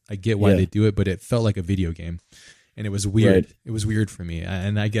because I get why they do it, but it felt like a video game. And it was weird. Right. It was weird for me.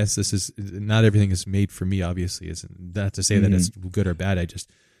 And I guess this is... Not everything is made for me, obviously. It's not to say that it's good or bad.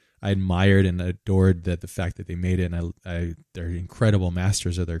 I admired and adored the fact that they made it, and they're incredible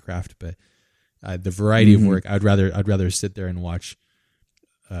masters of their craft. But the variety of work, I'd rather sit there and watch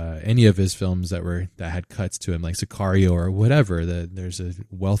any of his films that had cuts to him, like Sicario or whatever. There's a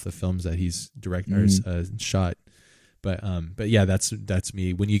wealth of films that he's shot. But yeah, that's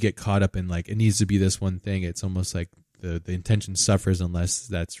me. When you get caught up in like it needs to be this one thing, it's almost like the intention suffers unless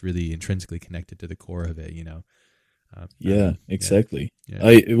that's really intrinsically connected to the core of it. Exactly. Yeah.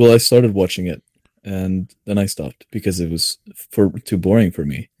 I started watching it and then I stopped because it was too boring for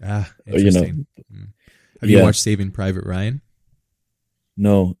me. Interesting. Have you watched Saving Private Ryan?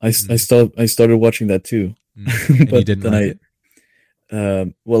 No, I started watching that too. But you didn't like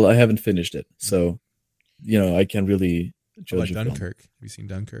it? Well, I haven't finished it, so I can't really judge. Like Dunkirk. Have you seen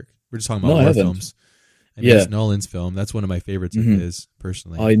Dunkirk? We're just talking about war films. And it's Nolan's film. That's one of my favorites of his,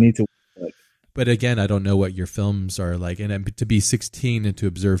 personally. I need to. But again, I don't know what your films are like. And to be 16 and to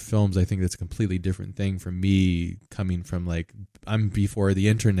observe films, I think that's a completely different thing from me coming from like, I'm before the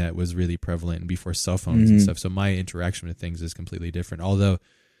internet was really prevalent and before cell phones and stuff. So my interaction with things is completely different. Although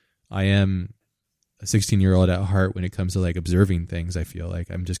I am a 16-year-old at heart when it comes to like observing things, I feel like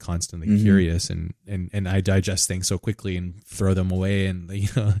I'm just constantly curious and I digest things so quickly and throw them away and,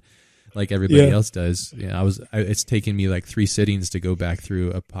 like everybody else does. It's taken me like 3 sittings to go back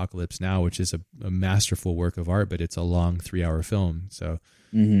through Apocalypse Now, which is a masterful work of art, but it's a long 3-hour film. So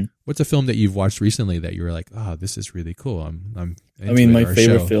what's a film that you've watched recently that you were like, oh, this is really cool? My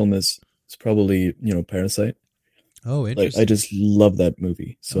favorite film is probably, Parasite. Oh, interesting. Like, I just love that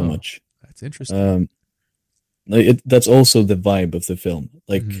movie so much. That's interesting. That's also the vibe of the film.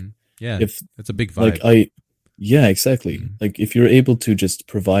 Like, that's a big vibe. Like yeah, exactly. Like if you're able to just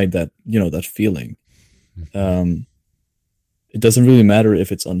provide that, that feeling, it doesn't really matter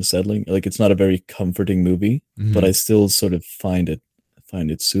if it's unsettling. Like it's not a very comforting movie, but I still sort of find it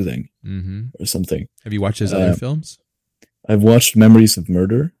soothing or something. Have you watched his other films? I've watched Memories of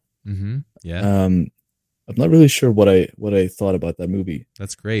Murder. Yeah. I'm not really sure what I thought about that movie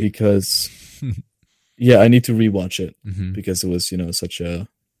That's great. because yeah, I need to rewatch it Mm-hmm. because it was, such an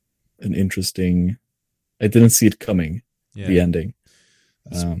interesting. I didn't see it coming. Yeah. The ending.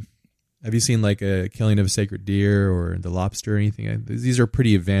 Have you seen like a Killing of a Sacred Deer or The Lobster or anything? These are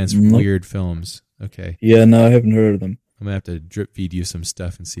pretty advanced, Nope. weird films. Okay. Yeah, no, I haven't heard of them. I'm gonna have to drip feed you some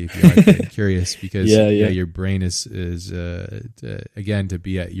stuff and see if you like it. Curious because Yeah. your brain is again, to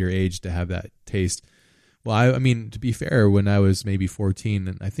be at your age to have that taste. Well, I mean, to be fair, when I was maybe 14,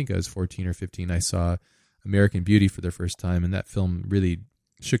 and I think I was 14 or 15, I saw American Beauty for the first time, and that film really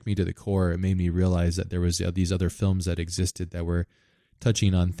shook me to the core. It made me realize that there was these other films that existed that were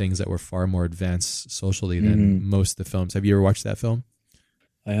touching on things that were far more advanced socially than most of the films. Have you ever watched that film?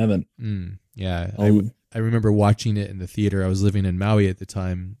 I haven't. Yeah. I remember watching it in the theater. I was living in Maui at the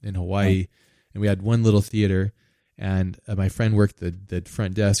time in Hawaii, and we had one little theater, and my friend worked the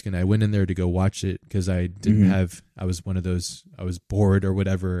front desk, and I went in there to go watch it because I didn't have, I was one of those, I was bored or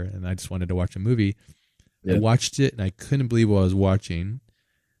whatever, and I just wanted to watch a movie. I watched it, and I couldn't believe what I was watching.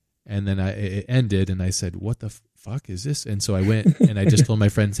 And then it ended, and I said, what the fuck is this? And so I went, and I just told my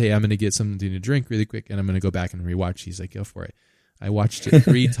friends, hey, I'm going to get something to drink really quick, and I'm going to go back and rewatch. He's like, go for it. I watched it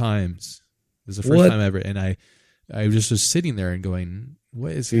 3 times. It was the first time ever. And I just was sitting there and going,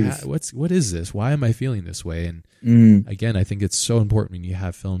 what is this? Why am I feeling this way? And again, I think it's so important when you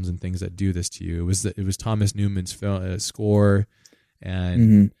have films and things that do this to you. It was Thomas Newman's film, score,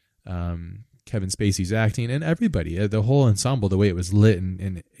 and Kevin Spacey's acting, and everybody, the whole ensemble, the way it was lit,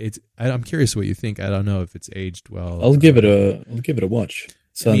 and I'm curious what you think. I don't know if it's aged well. I'll give it a watch.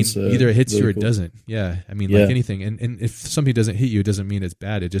 Sounds, either it hits really you or it cool. doesn't. Yeah, I mean, like anything, and if something doesn't hit you, it doesn't mean it's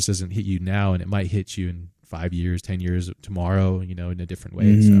bad. It just doesn't hit you now, and it might hit you in 5 years, 10 years, tomorrow, in a different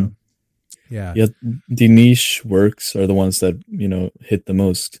way. So, yeah, the niche works are the ones that hit the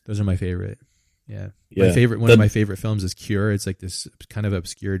most. Those are my favorite. Yeah. One of my favorite films is Cure. It's like this kind of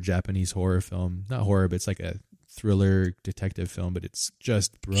obscure Japanese horror film. Not horror, but it's like a thriller detective film, but it's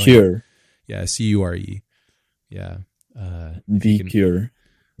just brilliant. Cure. Yeah, Cure. Yeah. Cure.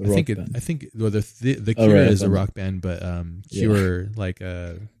 I think the Cure is a rock band, but Cure, like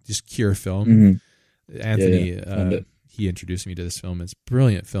just Cure film. Anthony, he introduced me to this film. It's a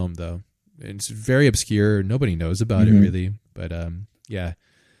brilliant film, though. It's very obscure. Nobody knows about it really, but yeah.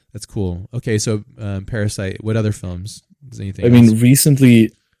 That's cool. Okay, so Parasite. What other films? Is anything? I mean,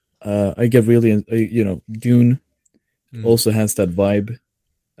 recently, I get really, Dune also has that vibe.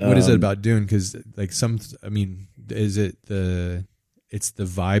 What is it about Dune? Because is it it's the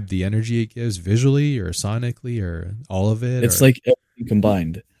vibe, the energy it gives visually or sonically or all of it? It's like everything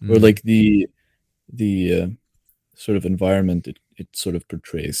combined, or like the sort of environment it sort of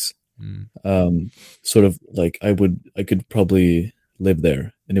portrays. Sort of like I could probably live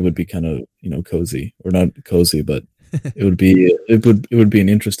there, and it would be kind of cozy, or not cozy, but it would be an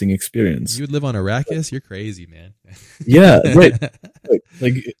interesting experience. You would live on Arrakis? You're crazy, man. Yeah, right.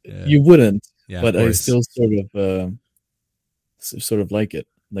 You wouldn't, but I still sort of like it,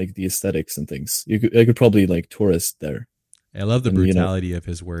 like the aesthetics and things. I could probably like tourist there. I love the brutality of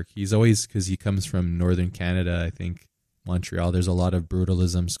his work. He's always, because he comes from northern Canada, I think Montreal. There's a lot of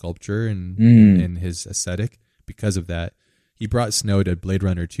brutalism sculpture in his aesthetic because of that. He brought snow to Blade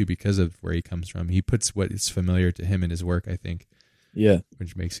Runner too because of where he comes from. He puts what is familiar to him in his work, I think. Yeah,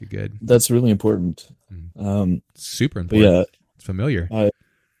 which makes it good. That's really important. Super important. Yeah, it's familiar. I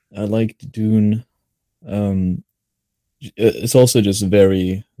liked Dune. It's also just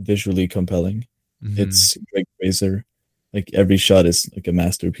very visually compelling. It's Greg Fraser. Like every shot is like a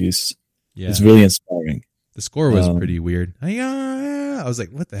masterpiece. Yeah, it's really inspiring. The score was pretty weird. I was like,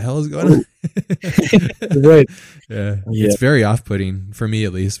 what the hell is going on? Right. Yeah. It's very off-putting, for me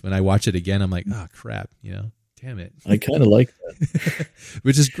at least. When I watch it again, I'm like, oh, crap, damn it. I kind of like that.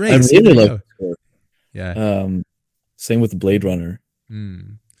 Which is great. I really like the score. Yeah. Same with Blade Runner.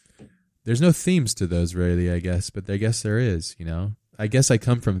 There's no themes to those, really, I guess, but I guess there is, I guess I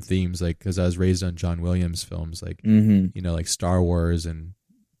come from themes, like, because I was raised on John Williams films, like, like Star Wars and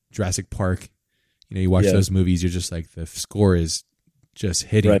Jurassic Park. You watch those movies, you're just like, the score is just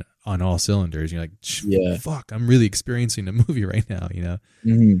hitting on all cylinders. You're like, fuck, I'm really experiencing a movie right now,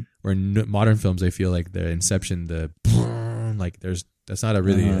 Where in modern films, I feel like the Inception, that's not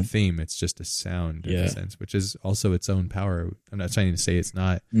really a theme. It's just a sound in a sense, which is also its own power. I'm not trying to say it's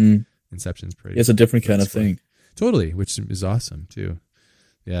not. Inception's pretty. It's a different kind of thing. Totally, which is awesome too.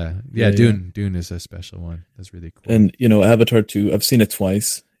 Yeah. Dune is a special one. That's really cool. And Avatar 2, I've seen it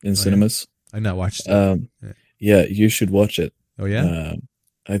twice in cinemas. I've not watched it. Yeah, you should watch it. Oh yeah.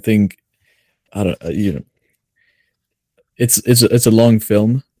 I think it's a long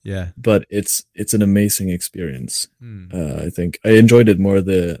film, Yeah. but it's an amazing experience. Hmm. I think I enjoyed it more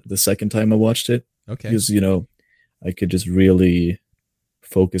the second time I watched it, Okay. because I could just really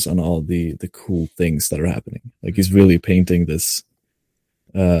focus on all the cool things that are happening. Like he's really painting this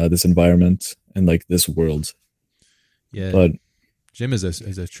this environment and like this world. Yeah. But Jim is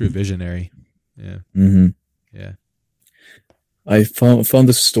a true visionary. Yeah. mhm. Yeah. I found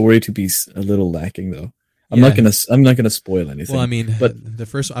the story to be a little lacking though. I'm Yeah. not gonna spoil anything. Well, I mean, but the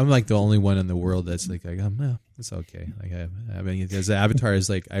first, I'm like the only one in the world that's like, no, it's okay. Like, I mean, because Avatar is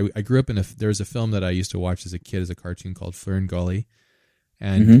like, I grew up there was a film that I used to watch as a kid as a cartoon called Fern Gully.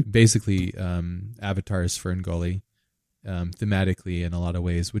 And basically, Avatar is Fern Gully, thematically in a lot of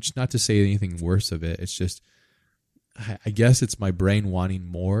ways, which not to say anything worse of it. It's just, I guess it's my brain wanting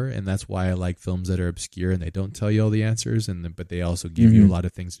more. And that's why I like films that are obscure and they don't tell you all the answers. But they also give you a lot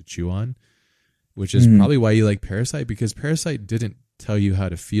of things to chew on. Which is probably why you like Parasite, because Parasite didn't tell you how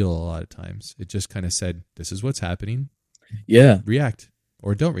to feel a lot of times. It just kind of said, this is what's happening. Yeah. React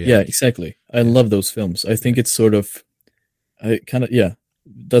or don't react. Yeah, exactly. I love those films. I think it's sort of,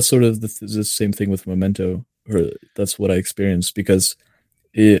 that's sort of the same thing with Memento, or that's what I experienced, because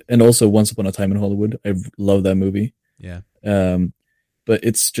and also Once Upon a Time in Hollywood. I love that movie. Yeah. But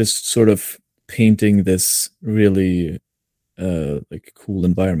it's just sort of painting this really like cool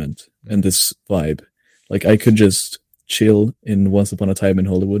environment and this vibe. Like I could just chill in Once Upon a Time in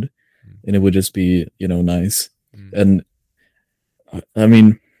Hollywood and it would just be, nice. And I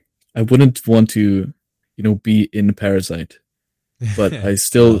mean, I wouldn't want to, be in Parasite, but I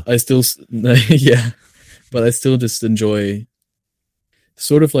still, yeah, but I still just enjoy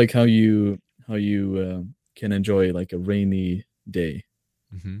sort of like how you can enjoy like a rainy day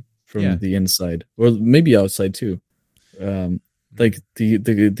from the inside, or maybe outside too. Like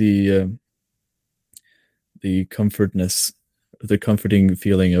the comfortness, the comforting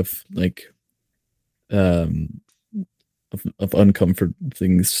feeling of like of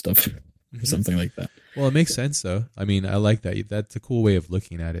uncomforting stuff or something like that. Well, it makes sense though. I mean, I like that. That's a cool way of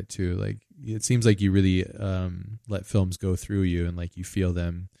looking at it too. Like it seems like you really let films go through you and like you feel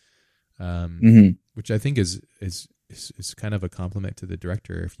them, which I think is kind of a compliment to the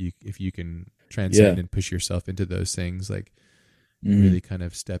director if you can transcend and push yourself into those things, like really kind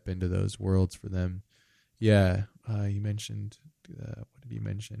of step into those worlds for them. Yeah. You mentioned what did you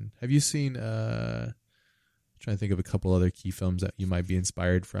mention? Have you seen trying to think of a couple other key films that you might be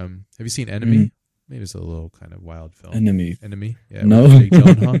inspired from. Have you seen Enemy? Maybe it's a little kind of wild film. Enemy. Yeah. No. Jake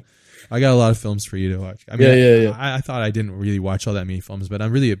Gyllenhaal. I got a lot of films for you to watch. I mean, yeah. I thought I didn't really watch all that many films, but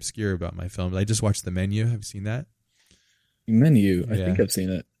I'm really obscure about my films. I just watched The Menu. Have you seen that? Menu. I think I've seen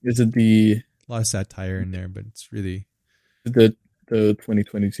it. Is it a lot of satire in there, but it's really the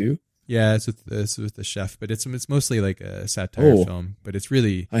 2022? Yeah, it's with the chef, but it's mostly like a satire film, but it's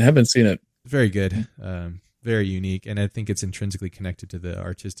really I haven't seen it. Very good. Very unique, and I think it's intrinsically connected to the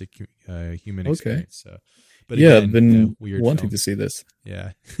artistic human experience. So, but yeah, again, I've been weird wanting film. to see this.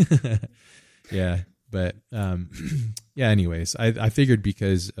 Yeah, yeah, but yeah. Anyways, I figured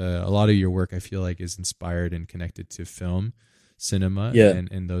because a lot of your work I feel like is inspired and connected to film, cinema,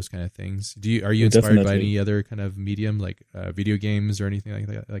 and those kind of things. Are you inspired by any other kind of medium like video games or anything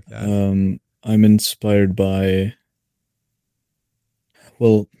like that? I'm inspired by.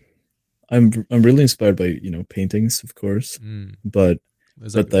 Well. I'm really inspired by paintings, of course, but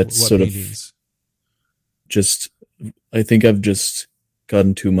that's sort paintings? Of just I think I've just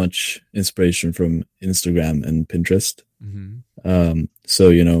gotten too much inspiration from Instagram and Pinterest.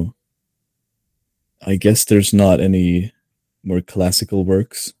 So I guess there's not any more classical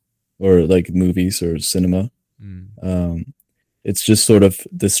works or like movies or cinema. It's just sort of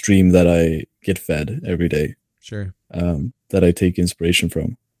the stream that I get fed every day. Sure. That I take inspiration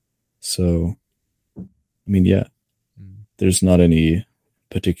from. So, I mean, yeah, there's not any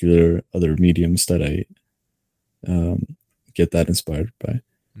particular other mediums that I get that inspired by.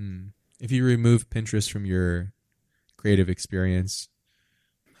 If you remove Pinterest from your creative experience,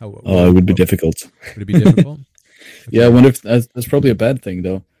 it would be difficult. Would it be difficult? Okay. Yeah, I wonder if that's probably a bad thing,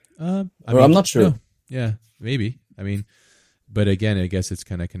 though. I'm not sure. No. Yeah, maybe. I mean, but again, I guess it's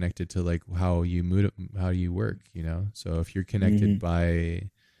kind of connected to like how you work, So if you're connected by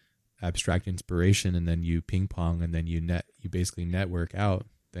abstract inspiration and then you ping pong and then you basically network out,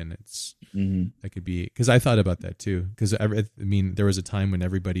 then it's that could be, because I thought about that too, because I mean there was a time when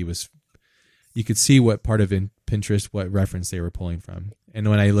everybody you could see what part of Pinterest what reference they were pulling from, and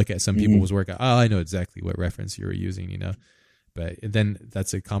when I look at some people's work, I know exactly what reference you were using, but then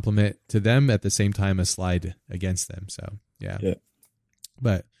that's a compliment to them at the same time a slide against them. So yeah.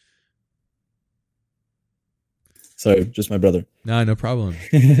 But Sorry, just my brother. No problem.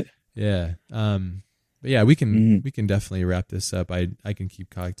 Yeah. But yeah, we can definitely wrap this up. I can keep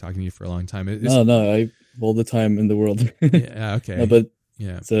talking to you for a long time. No, I have all the time in the world. Yeah, okay. No, but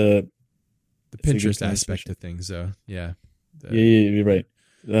yeah, the Pinterest aspect of things, though. Yeah. Yeah, you're right.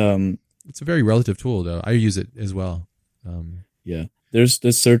 It's a very relative tool, though. I use it as well. Yeah, there's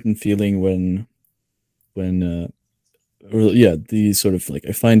this certain feeling when the sort of like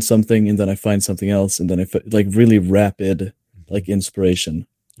I find something and then I find something else and then like really rapid like inspiration.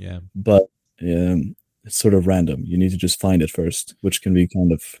 Yeah, but it's sort of random. You need to just find it first, which can be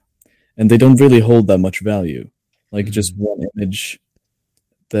kind of, and they don't really hold that much value. Like just one image,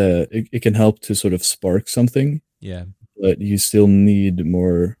 it can help to sort of spark something. Yeah, but you still need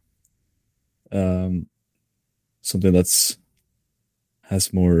more, something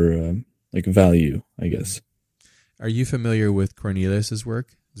has more like value, I guess. Are you familiar with Cornelius's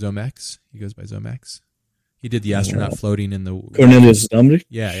work, Zomex? He goes by Zomex. He did the astronaut floating in the Cornelius Dominic.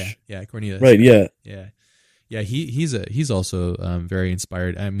 Yeah, Cornelius. Right. Yeah. He's also very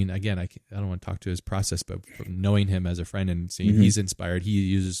inspired. I mean, again, I don't want to talk to his process, but from knowing him as a friend and seeing he's inspired, he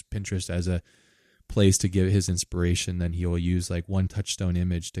uses Pinterest as a place to give his inspiration. Then he will use like one touchstone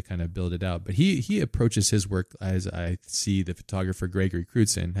image to kind of build it out. But he approaches his work as I see the photographer Gregory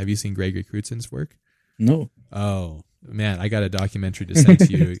Crutzen. Have you seen Gregory Crutzen's work? No. Oh man, I got a documentary to send to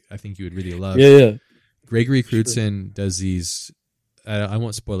you. I think you would really love. Yeah. Gregory Crutzen does these. I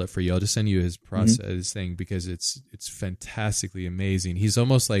won't spoil it for you. I'll just send you his process, his thing, because it's fantastically amazing. He's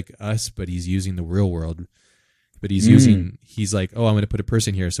almost like us, but he's using the real world. But he's like, oh, I'm going to put a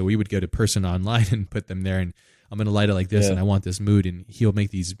person here. So we would go to person online and put them there, and I'm going to light it like this, and I want this mood, and he'll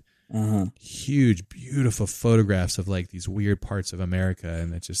make these huge, beautiful photographs of like these weird parts of America,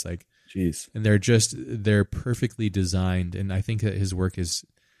 and it's just like, jeez, and they're perfectly designed, and I think that his work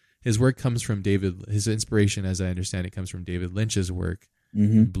comes from his inspiration, as I understand it, comes from David Lynch's work,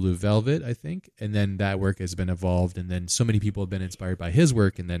 Blue Velvet, I think. And then that work has been evolved. And then so many people have been inspired by his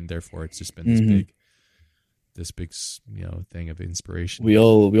work. And then therefore it's just been this big, thing of inspiration. We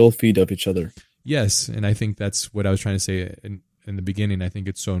all feed off each other. Yes. And I think that's what I was trying to say in the beginning. I think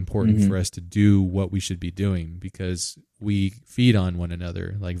it's so important for us to do what we should be doing, because we feed on one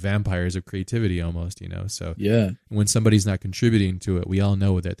another like vampires of creativity almost, so when somebody's not contributing to it, we all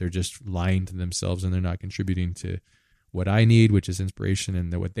know that they're just lying to themselves and they're not contributing to what I need, which is inspiration,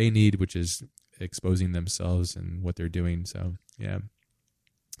 and what they need, which is exposing themselves and what they're doing. So yeah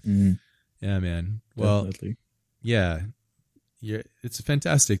man, well, definitely. It's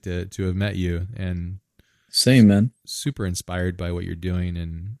fantastic to have met you, and same, man. Super inspired by what you're doing,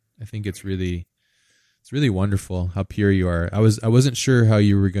 and I think it's really wonderful how pure you are. I wasn't sure how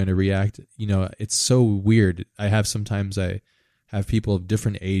you were going to react. It's so weird. I have people of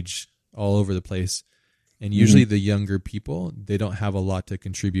different age all over the place, and usually the younger people, they don't have a lot to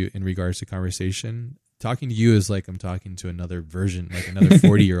contribute in regards to conversation. Talking to you is like I'm talking to another version, like another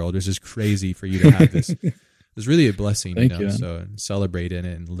 40-year-old. It's just crazy for you to have this. It's really a blessing, Thank you, so celebrate in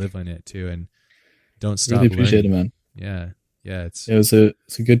it and live in it too, and don't stop really appreciate learning. it, man. Yeah. It's a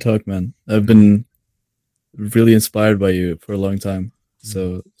good talk, man. I've been really inspired by you for a long time,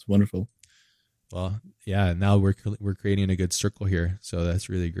 so it's wonderful. Well, yeah. Now we're creating a good circle here, so that's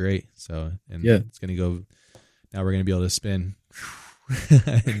really great. So it's gonna go. Now we're gonna be able to spin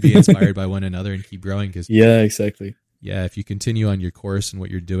and be inspired by one another and keep growing. Because exactly. Yeah, if you continue on your course and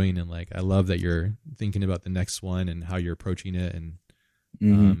what you're doing, and like I love that you're thinking about the next one and how you're approaching it, and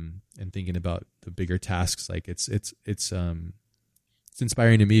and thinking about the bigger tasks. Like it's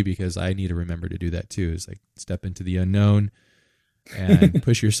inspiring to me, because I need to remember to do that too. Is like step into the unknown and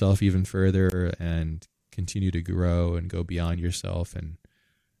push yourself even further and continue to grow and go beyond yourself. And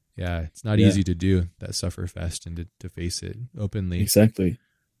it's not easy to do that sufferfest and to face it openly. Exactly.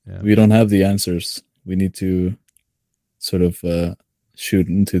 Yeah. We don't have the answers. We need to sort of shoot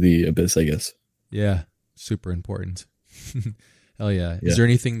into the abyss, I guess. Yeah. Super important. Hell yeah. Is there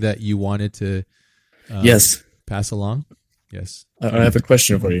anything that you wanted to pass along? Yes. I have a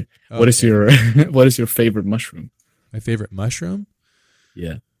question for you. Okay. What is your favorite mushroom? My favorite mushroom?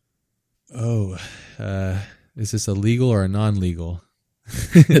 Yeah. Oh, is this a legal or a non-legal?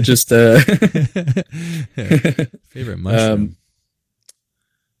 Just favorite mushroom.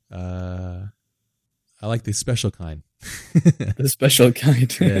 I like the special kind. The special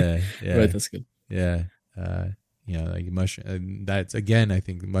kind. Yeah. Right, that's good. Yeah. Like mushroom. That's, again, I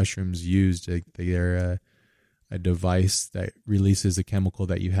think mushrooms used. They're a device that releases a chemical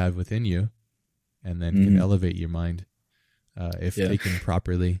that you have within you, and then can elevate your mind if taken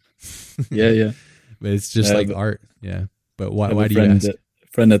properly. Yeah. But it's just like art. Yeah. But why do you ask? A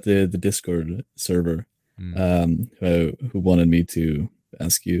friend at the Discord server. who wanted me to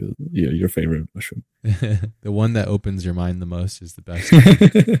ask you your favorite mushroom. The one that opens your mind the most is the best.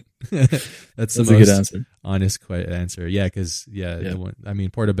 That's the a most good answer. Honest answer. Yeah, because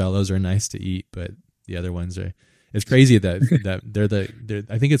portobellos are nice to eat, but the other ones are. It's crazy that they're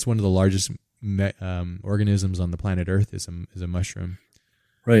I think it's one of the largest organisms on the planet Earth is a mushroom.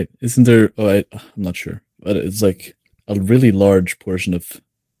 Right? Isn't there? Oh, I'm not sure, but it's like a really large portion of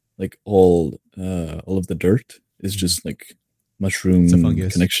like all of the dirt is just like mushroom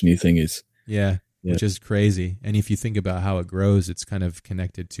connection-y thingies. Yeah, which is crazy. And if you think about how it grows, it's kind of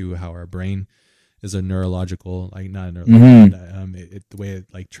connected to how our brain is a neurological, like not a the way it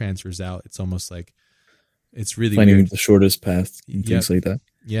like transfers out. It's almost like it's really finding weird. The shortest path and things like that.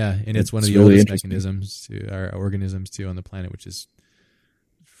 Yeah, and it's one of the oldest mechanisms to our organisms too on the planet, which is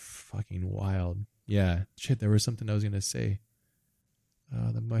fucking wild. Yeah, shit. There was something I was gonna say.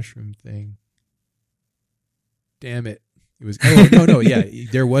 The mushroom thing. Damn it! It was yeah.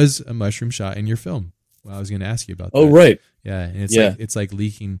 There was a mushroom shot in your film. Well, I was gonna ask you about that. Oh right. Yeah, and it's like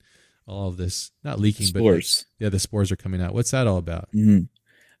leaking all of this. Not leaking, spores. But the spores are coming out. What's that all about?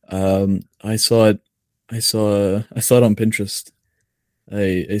 I saw it. I saw it on Pinterest,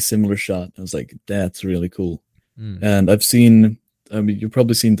 a similar shot. I was like, that's really cool. And I've seen, you've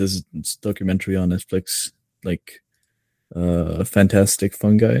probably seen this documentary on Netflix, like Fantastic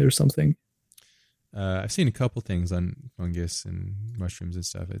Fungi or something. I've seen a couple things on fungus and mushrooms and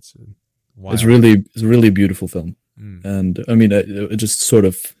stuff. It's wild. It's a really beautiful film. And it just sort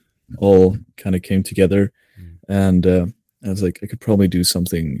of all kind of came together. And I was like, I could probably do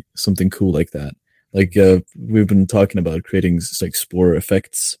something cool like that. Like we've been talking about creating like spore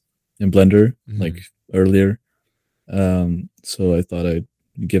effects in Blender, like earlier. So I thought I'd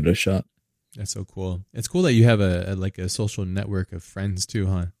give it a shot. That's so cool. It's cool that you have a social network of friends too,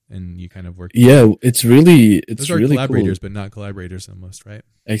 huh? And you kind of work. Yeah, it's really collaborators, cool. But not collaborators almost, right?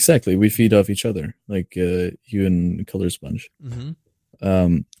 Exactly. We feed off each other, like you and Color Sponge.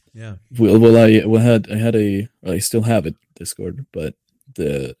 Yeah. I still have a Discord, but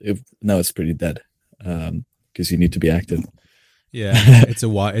now it's pretty dead. Because you need to be active. Yeah, it's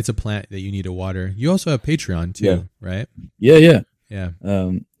a plant that you need to water. You also have Patreon too, right? Yeah.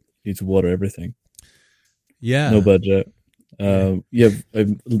 You need to water everything. Yeah, no budget. I've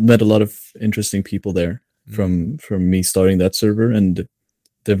met a lot of interesting people there from me starting that server, and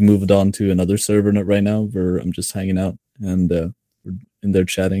they've moved on to another server right now where I'm just hanging out, and we're in there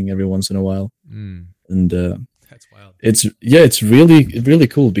chatting every once in a while. And that's wild. It's really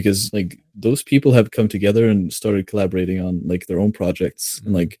cool because like those people have come together and started collaborating on like their own projects,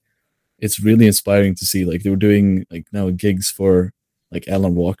 and like it's really inspiring to see like they were doing like now gigs for like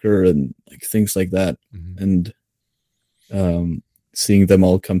Alan Walker and like things like that, and seeing them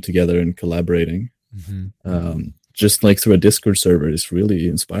all come together and collaborating just like through a Discord server is really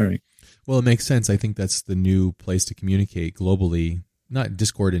inspiring. Well, it makes sense. I think that's the new place to communicate globally. Not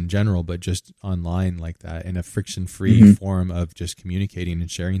Discord in general, but just online like that, in a friction-free form of just communicating and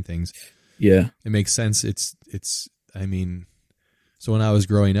sharing things. Yeah. It makes sense. So when I was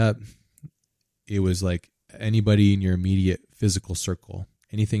growing up, it was like anybody in your immediate physical circle.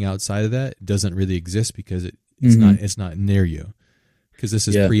 Anything outside of that doesn't really exist because it's not near you. Because this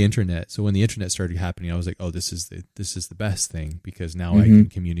is pre-internet. So when the internet started happening, I was like, oh, this is the best thing, because now I can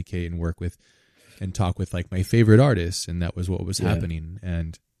communicate and work with and talk with like my favorite artists, and that was what was happening.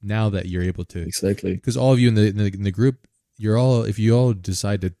 And now that you're able to, exactly, because all of you in the group, if you all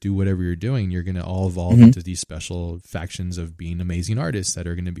decide to do whatever you're doing, you're going to all evolve into these special factions of being amazing artists that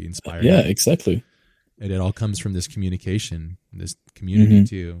are going to be inspired. Yeah, exactly. And it all comes from this communication, this community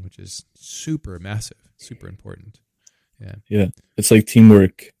too, which is super massive, super important. Yeah, it's like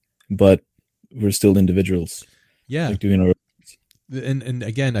teamwork, but we're still individuals. Yeah, like doing our. And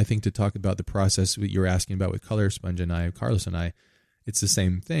again, I think to talk about the process you were asking about with Color Sponge and Carlos and I, it's the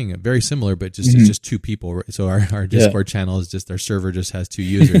same thing, very similar, but it's just two people. So our Discord channel is just, our server just has two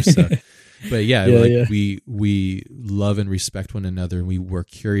users. So, but we love and respect one another, and we're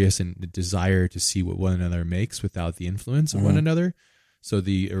curious and desire to see what one another makes without the influence of one another. So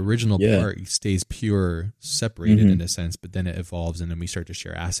the original part stays pure, separated in a sense, but then it evolves, and then we start to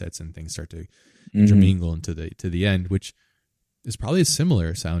share assets, and things start to intermingle into the end, which is probably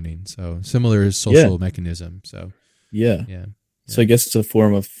similar sounding. So similar social mechanism. So yeah. So I guess it's a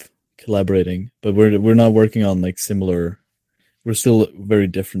form of collaborating, but we're not working on like similar. We're still very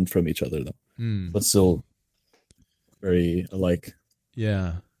different from each other though, but still very alike.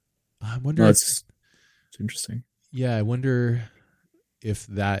 Yeah, I wonder. It's interesting. Yeah, I wonder if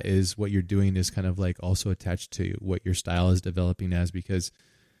that is what you're doing is kind of like also attached to what your style is developing as, because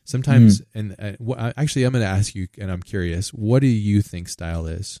Sometimes, and actually, I'm going to ask you, and I'm curious, what do you think style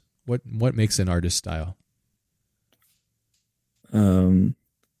is? What makes an artist style?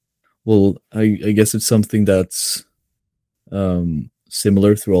 Well, I guess it's something that's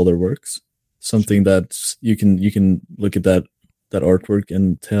similar through all their works. Something that you can look at that artwork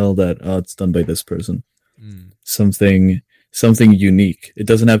and tell that it's done by this person. Something unique. It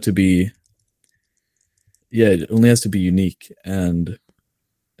doesn't have to be. Yeah, it only has to be unique and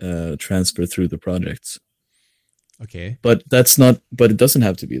transfer through the projects. Okay, but that's not. But it doesn't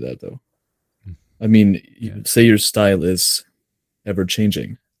have to be that though. I mean, say your style is ever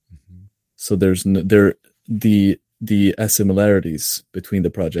changing, so there's the assimilarities between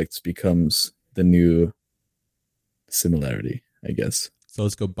the projects becomes the new similarity, I guess. So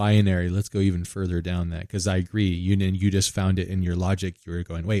let's go binary. Let's go even further down that, because I agree. You just found it in your logic. You were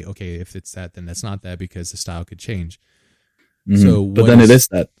going, wait, okay, if it's that, then that's not that, because the style could change. So, but then it is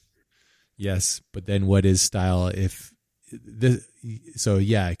that. Yes, but then what is style? If this, so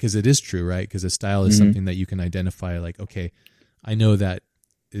yeah, because it is true, right? Because a style is something that you can identify. Like, okay, I know that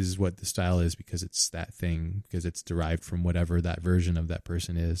is what the style is because it's that thing, because it's derived from whatever that version of that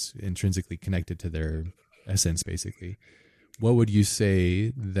person is, intrinsically connected to their essence, basically. What would you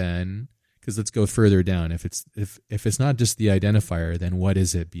say then? Because let's go further down. If it's not just the identifier, then what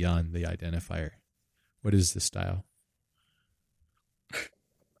is it beyond the identifier? What is the style?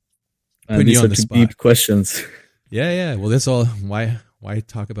 Putting you on the spot. Deep questions. Yeah. Well, that's all. Why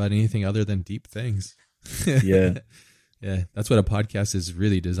talk about anything other than deep things? Yeah. Yeah, that's what a podcast is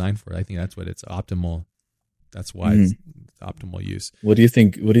really designed for. I think that's what it's optimal. That's why it's optimal use. What do you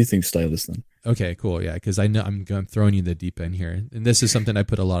think? What do you think style is then? Okay, cool. Yeah, because I know I'm throwing you the deep end here, and this is something I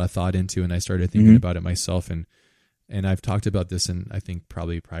put a lot of thought into, and I started thinking about it myself, and I've talked about this in I think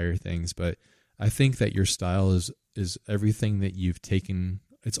probably prior things, but I think that your style is everything that you've taken.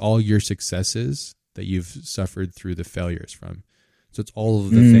 It's all your successes that you've suffered through the failures from. So it's all of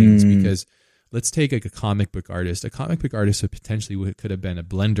the things, because let's take like a comic book artist. A comic book artist could have been a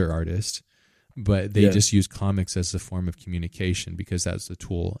Blender artist, but they just used comics as a form of communication because that's the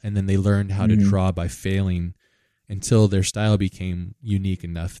tool. And then they learned how to draw by failing until their style became unique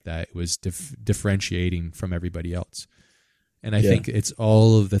enough that it was differentiating from everybody else. And I think it's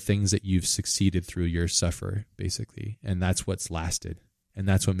all of the things that you've succeeded through your suffer, basically. And that's what's lasted. And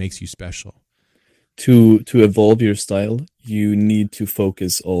that's what makes you special. To evolve your style, you need to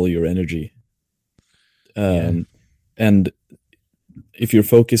focus all your energy. And if you're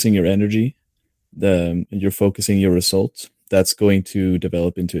focusing your energy, you're focusing your results, that's going to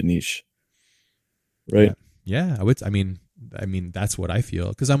develop into a niche, right? Yeah. I mean, that's what I feel,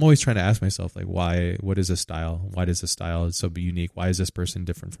 because I'm always trying to ask myself, like, what is a style? Why does a style so be unique? Why is this person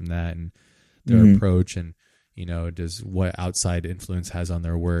different from that? And their approach, and does what outside influence has on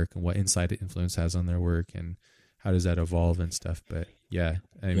their work and what inside influence has on their work, and how does that evolve and stuff. But yeah,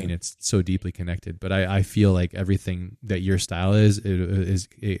 I mean, it's so deeply connected. But I feel like everything that your style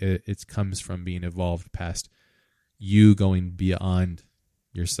it comes from being evolved past you, going beyond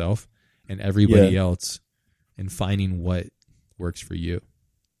yourself and everybody else, and finding what works for you,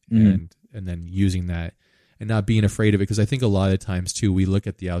 and then using that and not being afraid of it. Because I think a lot of times too, we look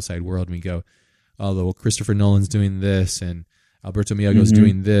at the outside world and we go, oh, well, Christopher Nolan's doing this, and Alberto Miyago's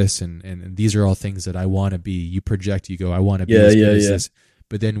doing this, and these are all things that I want to be. You project, you go, I want to be as good as this.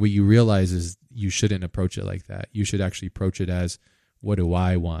 But then what you realize is you shouldn't approach it like that. You should actually approach it as, what do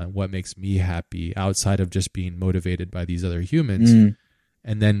I want? What makes me happy outside of just being motivated by these other humans?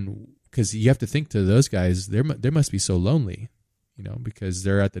 And then, because you have to think, to those guys, they must be so lonely, because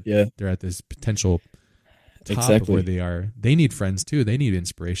they're at this potential top of where they are. They need friends too. They need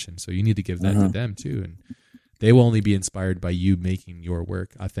inspiration. So you need to give that to them too. And they will only be inspired by you making your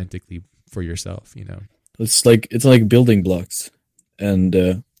work authentically for yourself, It's like building blocks. And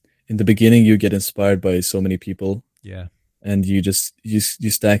in the beginning, you get inspired by so many people. Yeah. And you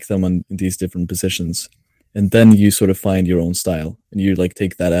stack them in these different positions. And then you sort of find your own style. And you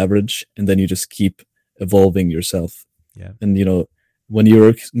take that average, and then you just keep evolving yourself. Yeah. And when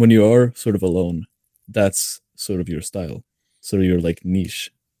you are sort of alone, that's sort of your style. Sort of your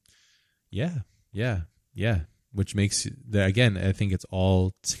niche. Yeah. Which makes again, I think it's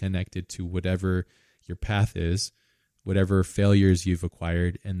all connected to whatever your path is, whatever failures you've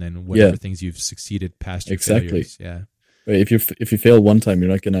acquired, and then whatever things you've succeeded past your failures. Yeah. Right. If you fail one time,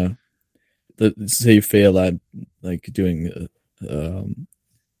 you're not gonna. Let's say you fail at doing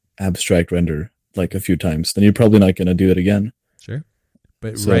abstract render a few times, then you're probably not gonna do it again. Sure.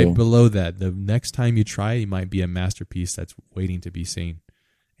 But right below that, the next time you try, it might be a masterpiece that's waiting to be seen.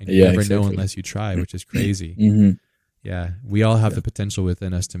 And you never know unless you try, which is crazy. Yeah, we all have the potential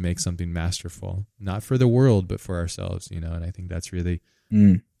within us to make something masterful, not for the world, but for ourselves, you know, and I think that's really,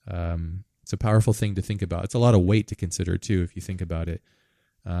 it's a powerful thing to think about. It's a lot of weight to consider too, if you think about it.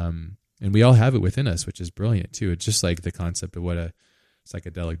 And we all have it within us, which is brilliant too. It's just like the concept of what a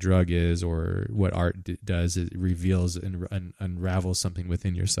psychedelic drug is, or what art does. It reveals and unravels something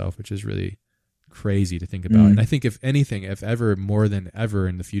within yourself, which is really crazy to think about. And I think if anything, if ever, more than ever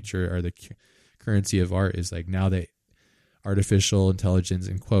in the future, or the currency of art is like now that artificial intelligence,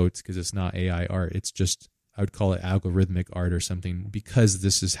 in quotes, because it's not AI art, it's just, I would call it algorithmic art or something, because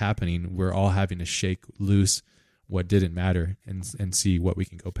this is happening. We're all having to shake loose what didn't matter and see what we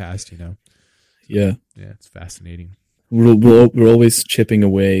can go past, you know? Yeah. Yeah, it's fascinating. We're always chipping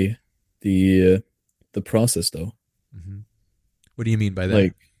away the process, though. Mm-hmm. What do you mean by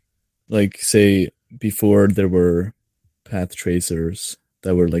that? Like say before there were path tracers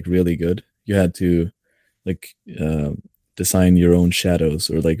that were like really good. You had to like design your own shadows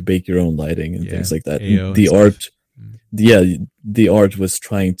or like bake your own lighting and things like that. The art was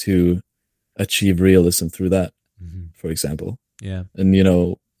trying to achieve realism through that, for example. Yeah. And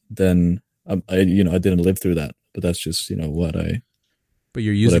then I didn't live through that, but that's just But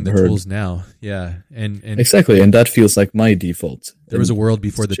you're using the tools now. Yeah. And exactly. And that feels like my default. There was a world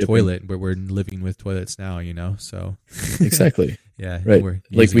before the toilet where we're living with toilets now, so. Exactly. Yeah. Right.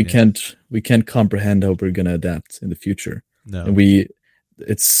 Like we can't comprehend how we're going to adapt in the future. No. And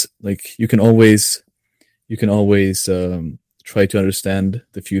it's like, you can always try to understand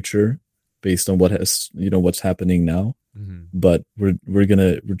the future based on what's happening now. Mm-hmm. But we're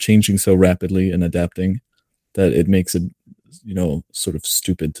changing so rapidly and adapting that it makes it, sort of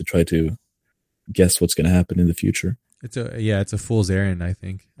stupid to try to guess what's going to happen in the future. It's a fool's errand, I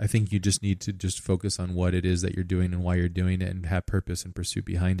think. I think you just need to just focus on what it is that you're doing and why you're doing it, and have purpose and pursuit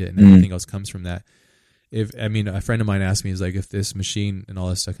behind it, and everything else comes from that. A friend of mine asked me, is like, if this machine and all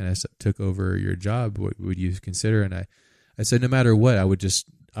this stuff kind of took over your job, what would you consider? And I said, no matter what, I would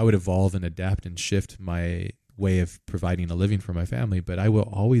evolve and adapt and shift my way of providing a living for my family, but I will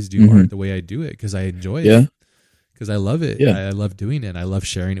always do art the way I do it, because I enjoy it. Because I love it. Yeah. I love doing it. I love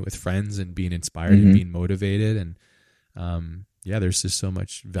sharing it with friends and being inspired and being motivated. And there's just so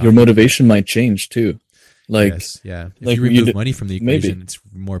much value. Your motivation might change too. Like, yes, yeah. If you remove money from the equation, it's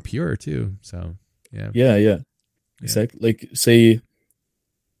more pure too. So yeah. Exactly. Like say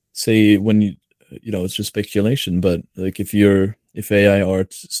when it's just speculation, but like if AI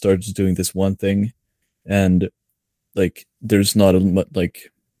art starts doing this one thing, and like there's not a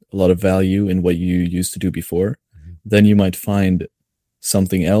lot of value in what you used to do before, then you might find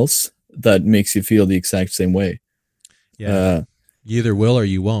something else that makes you feel the exact same way. Yeah. You either will or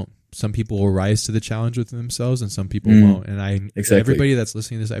you won't. Some people will rise to the challenge within themselves, and some people won't. And everybody that's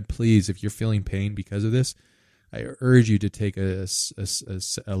listening to this, please, if you're feeling pain because of this, I urge you to take a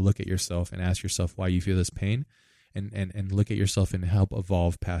look at yourself and ask yourself why you feel this pain, and look at yourself and help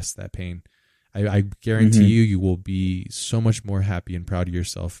evolve past that pain. I guarantee you will be so much more happy and proud of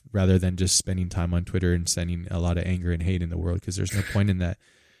yourself, rather than just spending time on Twitter and sending a lot of anger and hate in the world, because there's no point in that.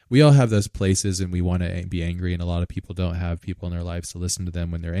 We all have those places, and we want to be angry, and a lot of people don't have people in their lives to listen to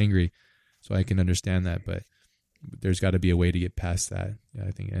them when they're angry. So I can understand that, but there's got to be a way to get past that,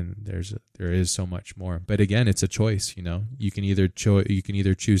 I think, and there is so much more. But again, it's a choice. You can either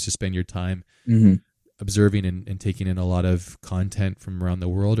choose to spend your time observing and taking in a lot of content from around the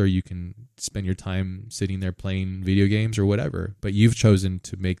world, or you can spend your time sitting there playing video games or whatever. But you've chosen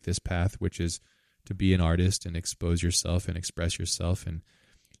to make this path, which is to be an artist and expose yourself and express yourself. And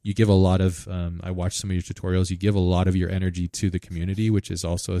you give a lot of, I watched some of your tutorials, you give a lot of your energy to the community, which is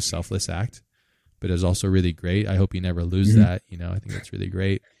also a selfless act, but is also really great. I hope you never lose that. I think that's really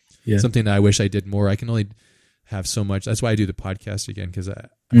great. Yeah. Something that I wish I did more. I can only have so much. That's why I do the podcast again, because I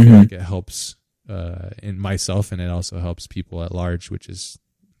feel like it helps in myself, and it also helps people at large, which is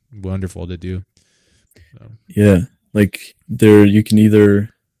wonderful to do. So. Yeah, like there are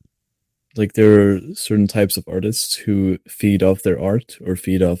certain types of artists who feed off their art, or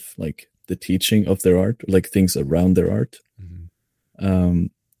feed off like the teaching of their art, like things around their art. You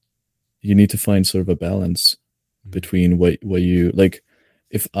need to find sort of a balance between what you like.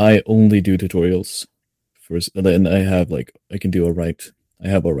 If I only do tutorials and I have I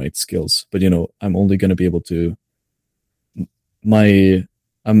have all right skills, but I'm only going to be able to, I'm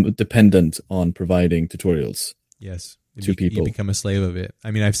dependent on providing tutorials. Yes. To people. You become a slave of it.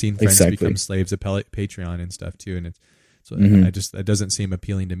 I mean, I've seen friends become slaves of Patreon and stuff too. And that doesn't seem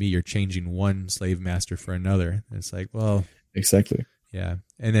appealing to me. You're changing one slave master for another. And it's like, well, exactly. Yeah.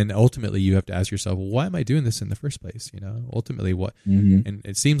 And then ultimately you have to ask yourself, well, why am I doing this in the first place? Ultimately what, and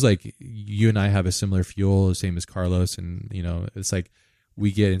it seems like you and I have a similar fuel, the same as Carlos. And, it's like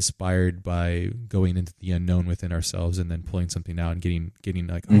we get inspired by going into the unknown within ourselves and then pulling something out and getting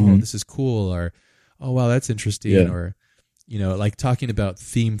like, oh, this is cool. Or, oh, wow, that's interesting. Or, like talking about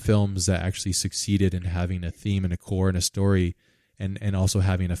theme films that actually succeeded in having a theme and a core and a story and also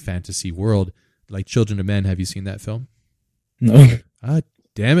having a fantasy world, like Children of Men. Have you seen that film? No. Ah,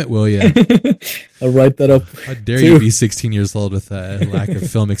 damn it, William. I'll write that up. How dare you be 16 years old with a lack of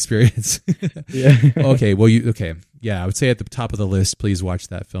film experience? Yeah. Okay. Well, yeah, I would say at the top of the list, please watch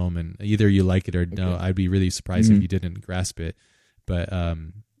that film, and either you like it or no. I'd be really surprised if you didn't grasp it. But I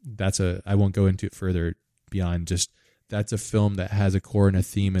won't go into it further beyond just that's a film that has a core and a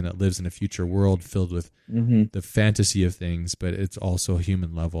theme, and it lives in a future world filled with the fantasy of things, but it's also a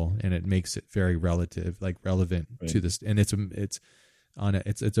human level, and it makes it very relevant to this. And it's a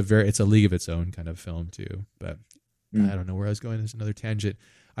league of its own kind of film too. But I don't know where I was going. There's another tangent.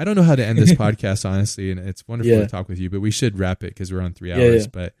 I don't know how to end this podcast, honestly, and it's wonderful to talk with you, but we should wrap it because we're on 3 hours.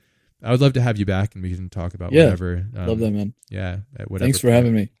 But I would love to have you back and we can talk about whatever. Love that, man. Yeah. At whatever. Thanks for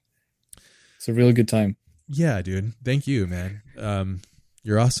having me. It's a really good time. Yeah, dude. Thank you, man.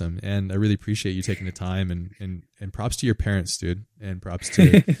 You're awesome. And I really appreciate you taking the time and props to your parents, dude. And props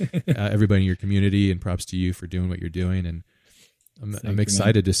to everybody in your community, and props to you for doing what you're doing. And I'm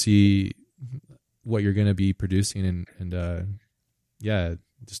excited to see what you're going to be producing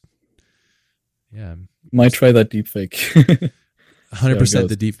Might try that deep fake. 100%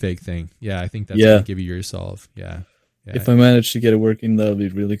 the deep fake thing. Yeah, I think that's going to give you yourself. Yeah. If I manage to get it working, that would be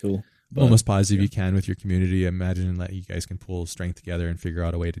really cool. But, almost positive you can with your community. Imagine that you guys can pull strength together and figure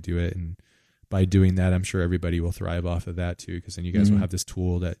out a way to do it. And by doing that, I'm sure everybody will thrive off of that too, because then you guys will have this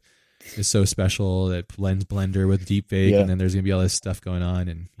tool that is so special that blends Blender with deepfake, and then there's going to be all this stuff going on.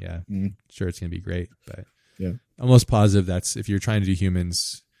 And sure, it's going to be great. But I'm almost positive that's if you're trying to do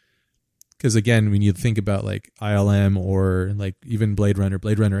humans, because again, when you think about like ILM or like even Blade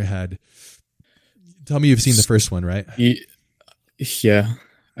Runner had. Tell me you've seen the first one, right? Yeah,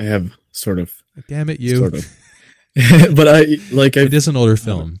 I have sort of. Damn it, you. Sort of. But it is an older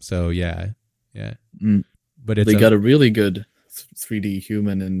film, so yeah. But they got a really good 3D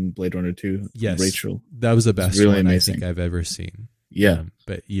human in Blade Runner 2. Yes, Rachel. That was the best really one amazing. I think I've ever seen. Yeah,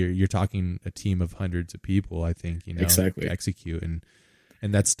 but you're talking a team of hundreds of people. I think exactly to execute and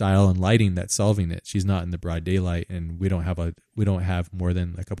that style and lighting that's solving it. She's not in the broad daylight, and we don't have more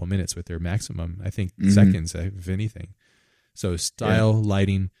than a couple minutes with her maximum. I think seconds, if anything. So style,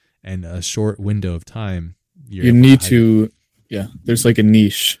 lighting, and a short window of time. You need to, there's like a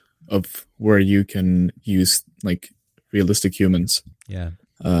niche of where you can use like realistic humans. Yeah.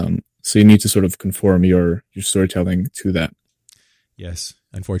 So you need to sort of conform your storytelling to that. Yes,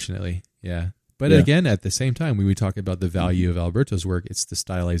 unfortunately. Yeah. But again, at the same time, when we talk about the value of Alberto's work, it's the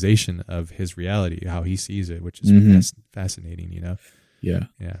stylization of his reality, how he sees it, which is fascinating, Yeah. Yeah,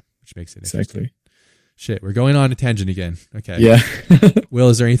 which makes it interesting. Exactly. Shit, we're going on a tangent again. Okay. Yeah. Will,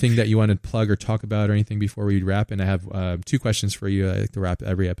 is there anything that you want to plug or talk about or anything before we wrap? And I have 2 questions for you I like to wrap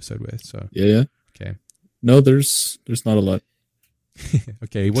every episode with. So Yeah. Okay. No, there's not a lot.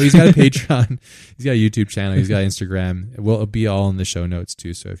 Okay. Well, he's got a Patreon. He's got a YouTube channel. He's got Instagram. It'll be all in the show notes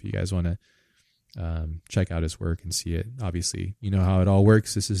too. So if you guys want to check out his work and see it, obviously, you know how it all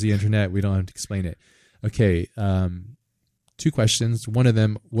works. This is the internet. We don't have to explain it. Okay. 2 questions. One of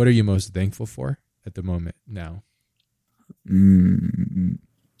them, what are you most thankful for at the moment now?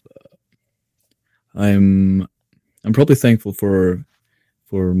 I'm probably thankful for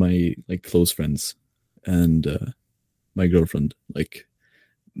my like close friends and my girlfriend. Like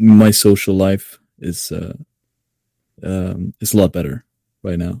my social life is a lot better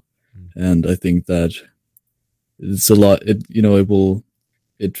right now, and I think that it's a lot.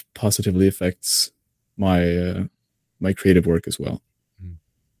 It positively affects my my creative work as well.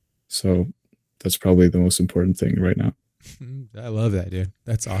 So that's probably the most important thing right now. I love that, dude.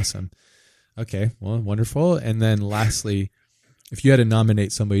 That's awesome. Okay, well, wonderful. And then lastly, if you had to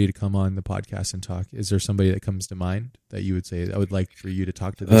nominate somebody to come on the podcast and talk, is there somebody that comes to mind that you would say, I would like for you to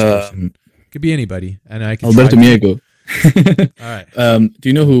talk to this person? Could be anybody. And I can Alberto Miego. All right. Do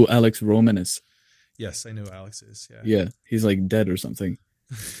you know who Alex Roman is? Yes, I know who Alex is. Yeah. Yeah, he's like dead or something.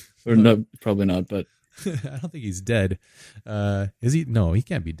 Or no, probably not, but I don't think he's dead. Is he? No, he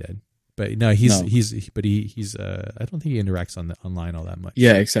can't be dead. But no, he's I don't think he interacts online all that much.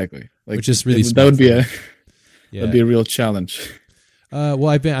 Yeah, exactly. Like, which is really that would be that'd be a real challenge. Well,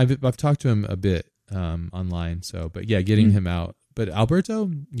 I've talked to him a bit online. So, but yeah, getting him out. But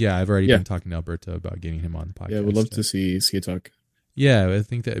Alberto, yeah, I've already been talking to Alberto about getting him on the podcast. Yeah, we'd love to see a talk. Yeah, I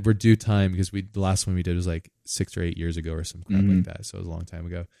think that we're due time because the last one we did was like 6 or 8 years ago or some crap like that. So it was a long time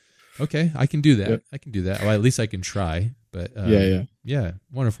ago. Okay, I can do that. Yep. I can do that. Well, at least I can try. But yeah,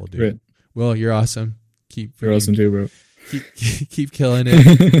 wonderful, dude. Great. Well, you're awesome. You're awesome too, bro. Keep killing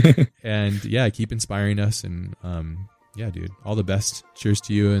it, and yeah, keep inspiring us. And yeah, dude, all the best. Cheers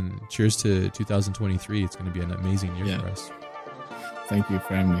to you, and cheers to 2023. It's going to be an amazing year for us. Thank you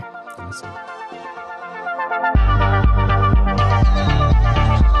for having me. Awesome.